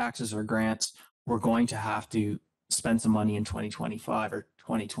 either from taxes or grants, we're going to have to spend some money in 2025 or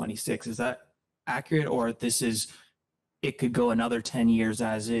 2026. Is that accurate? Or it could go another 10 years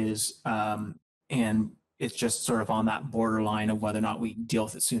as is, and it's just sort of on that borderline of whether or not we deal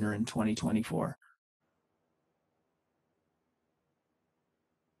with it sooner in 2024.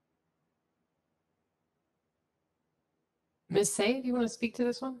 Ms. Say, do you want to speak to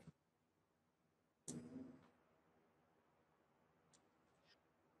this one?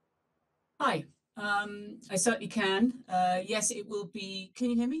 Hi, I certainly can. Yes, it will be.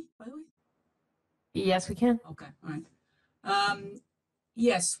 Can you hear me, by the way? Yes, we can. Okay, all right.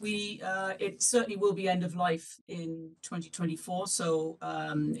 Yes, it certainly will be end of life in 2024. So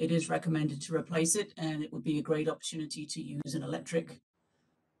it is recommended to replace it, and it would be a great opportunity to use an electric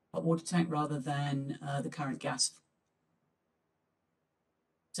hot water tank rather than the current gas.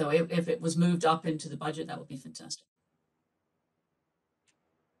 So if it was moved up into the budget, that would be fantastic.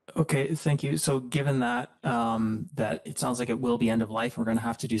 Okay, thank you. So given that, that it sounds like it will be end of life, we're going to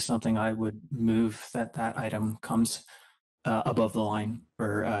have to do something. I would move that item comes above the line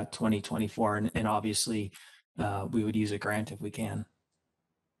for 2024. And obviously, we would use a grant if we can.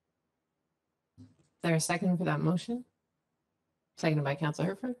 Is there a second for that motion? Seconded by Councillor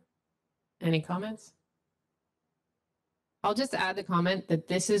Herford. Any comments? I'll just add the comment that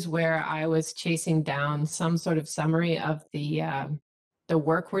this is where I was chasing down some sort of summary of the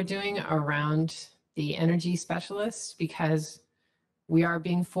work we're doing around the energy specialists, because we are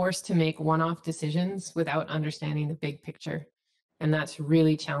being forced to make one-off decisions without understanding the big picture. And that's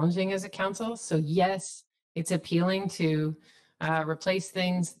really challenging as a council. So yes, it's appealing to replace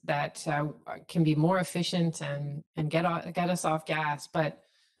things that can be more efficient and get us off gas. But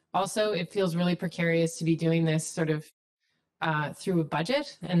also it feels really precarious to be doing this sort of through a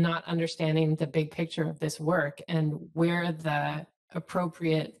budget and not understanding the big picture of this work and where the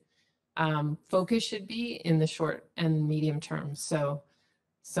appropriate focus should be in the short and medium term. So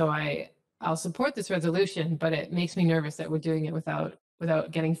I'll support this resolution, but it makes me nervous that we're doing it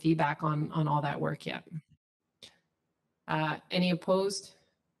without getting feedback on all that work yet. Any opposed?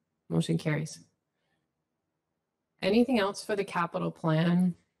 Motion carries. Anything else for the capital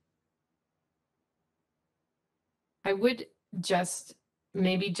plan? I would just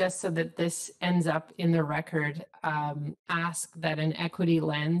maybe just so that this ends up in the record, ask that an equity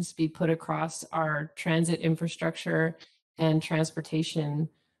lens be put across our transit infrastructure and transportation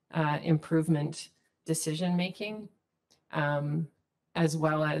improvement decision making, as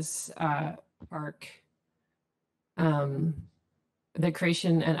well as park, the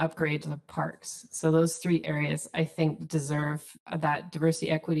creation and upgrade of parks. So those three areas I think deserve that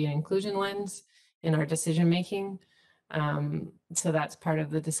diversity, equity, and inclusion lens in our decision making. So that's part of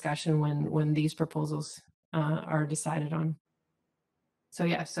the discussion when these proposals are decided on. So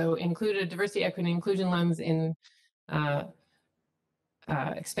yeah, so include a diversity, equity, and inclusion lens in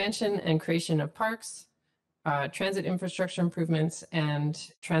expansion and creation of parks, transit infrastructure improvements,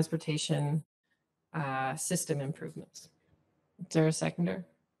 and transportation system improvements. Is there a seconder?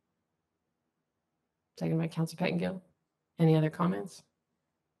 Second by Councillor Pettengill. Any other comments?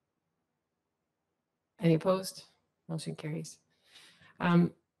 Any opposed? Motion carries.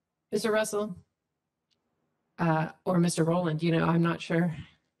 Mr. Russell or Mr. Rowland, I'm not sure.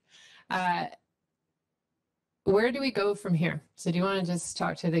 Where do we go from here? So do you want to just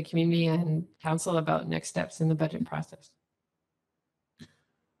talk to the community and council about next steps in the budget process?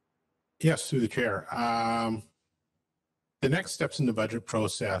 Yes, through the chair. The next steps in the budget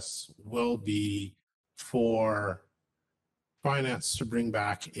process will be for finance to bring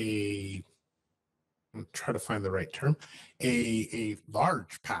back I'm trying to find the right term, a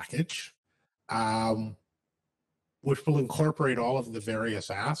large package, which will incorporate all of the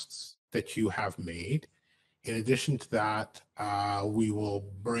various asks that you have made. In addition to that, we will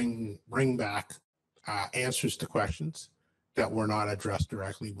bring back answers to questions that were not addressed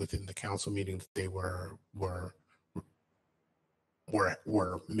directly within the council meeting that they were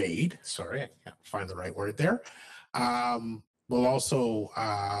made. Sorry, I can't find the right word there. We'll also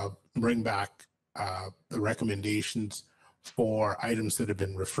bring back the recommendations for items that have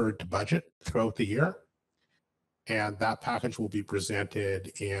been referred to budget throughout the year. And that package will be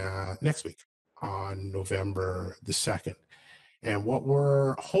presented next week on November the 2nd. And what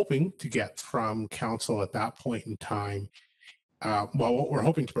we're hoping to get from council at that point in time, what we're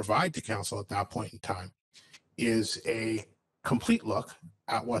hoping to provide to council at that point in time is a complete look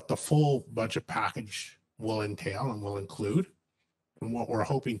at what the full budget package will entail and will include. And what we're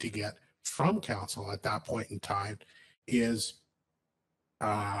hoping to get from council at that point in time is,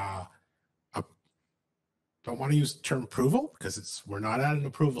 don't want to use the term approval because we're not at an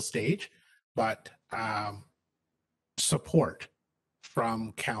approval stage, but support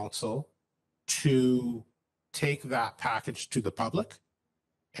from council to take that package to the public.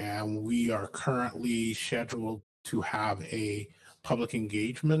 And we are currently scheduled to have a public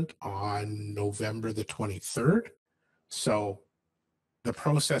engagement on November the 23rd. So the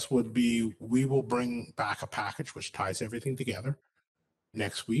process would be, we will bring back a package which ties everything together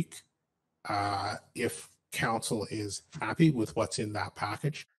next week. If council is happy with what's in that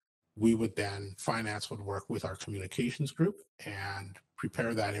package, we would then, finance would work with our communications group and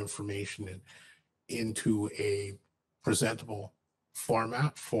prepare that information into a presentable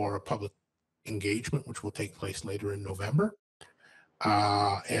format for a public engagement, which will take place later in November.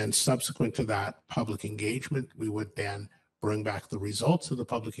 And subsequent to that public engagement, we would then bring back the results of the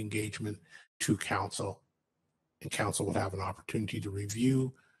public engagement to council, and council would have an opportunity to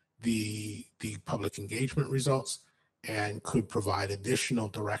review the public engagement results and could provide additional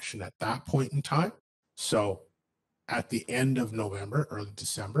direction at that point in time. So at the end of November, early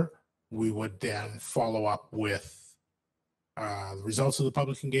December, we would then follow up with the results of the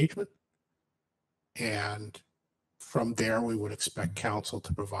public engagement. And from there, we would expect council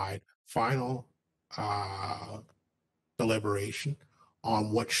to provide final deliberation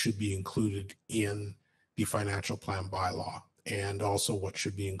on what should be included in the financial plan bylaw, and also what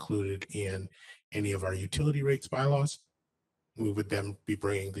should be included in any of our utility rates bylaws. We would then be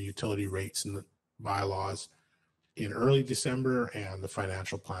bringing the utility rates and the bylaws in early December and the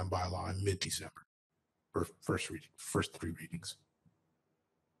financial plan bylaw in mid-December for first three readings.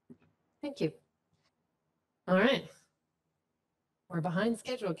 Thank you. All right. We're behind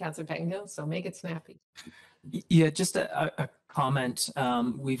schedule, Councillor Pettengill, so make it snappy. Yeah, just a comment.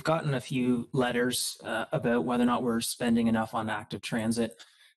 We've gotten a few letters about whether or not we're spending enough on active transit.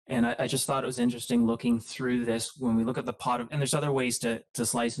 And I just thought it was interesting looking through this when we look at the pot of, and there's other ways to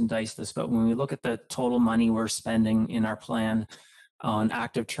slice and dice this, but when we look at the total money we're spending in our plan on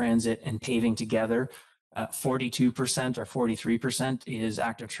active transit and paving together, 42% or 43% is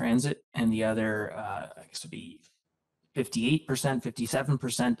active transit, and the other, I guess would be 58%,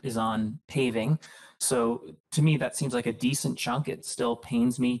 57% is on paving. So to me, that seems like a decent chunk. It still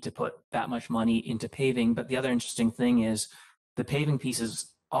pains me to put that much money into paving. But the other interesting thing is the paving piece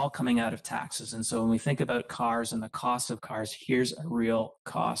is all coming out of taxes. And so when we think about cars and the cost of cars, here's a real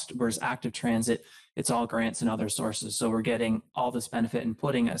cost. Whereas active transit, it's all grants and other sources. So we're getting all this benefit and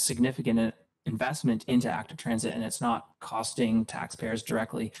putting a significant investment into active transit, and it's not costing taxpayers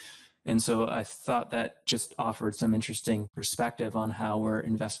directly. And so I thought that just offered some interesting perspective on how we're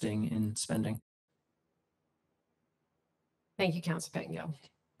investing in spending. Thank you, Councilor Pettingill.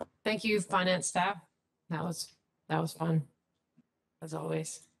 Thank you, finance staff. That was fun, as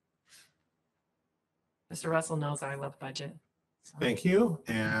always. Mr. Russell knows I love budget. So. Thank you,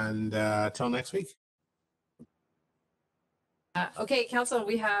 and till next week. Okay, Council,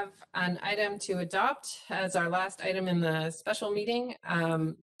 we have an item to adopt as our last item in the special meeting.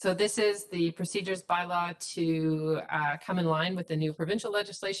 So this is the procedures bylaw to come in line with the new provincial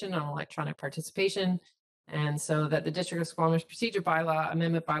legislation on electronic participation. And so that the District of Squamish procedure bylaw,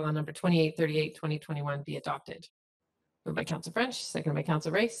 amendment bylaw number 2838, 2021 be adopted. Moved by Councilor French, seconded by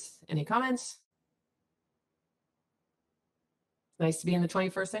Councilor Race. Any comments? Nice to be in the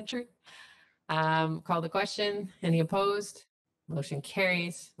 21st century. Call the question. Any opposed? Motion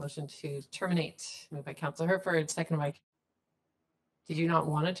carries. Motion to terminate. Moved by Councilor Herford, seconded by. Did you not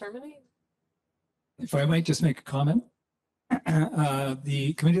want to terminate? If I might just make a comment.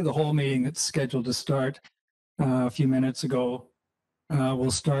 The committee of the whole meeting that's scheduled to start a few minutes ago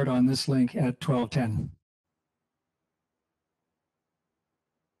will start on this link at 12:10.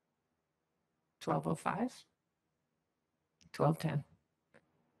 12:05. 12:10.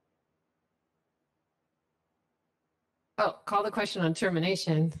 Oh, call the question on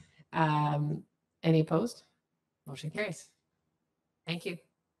termination. Any opposed? Motion carries. Thank you.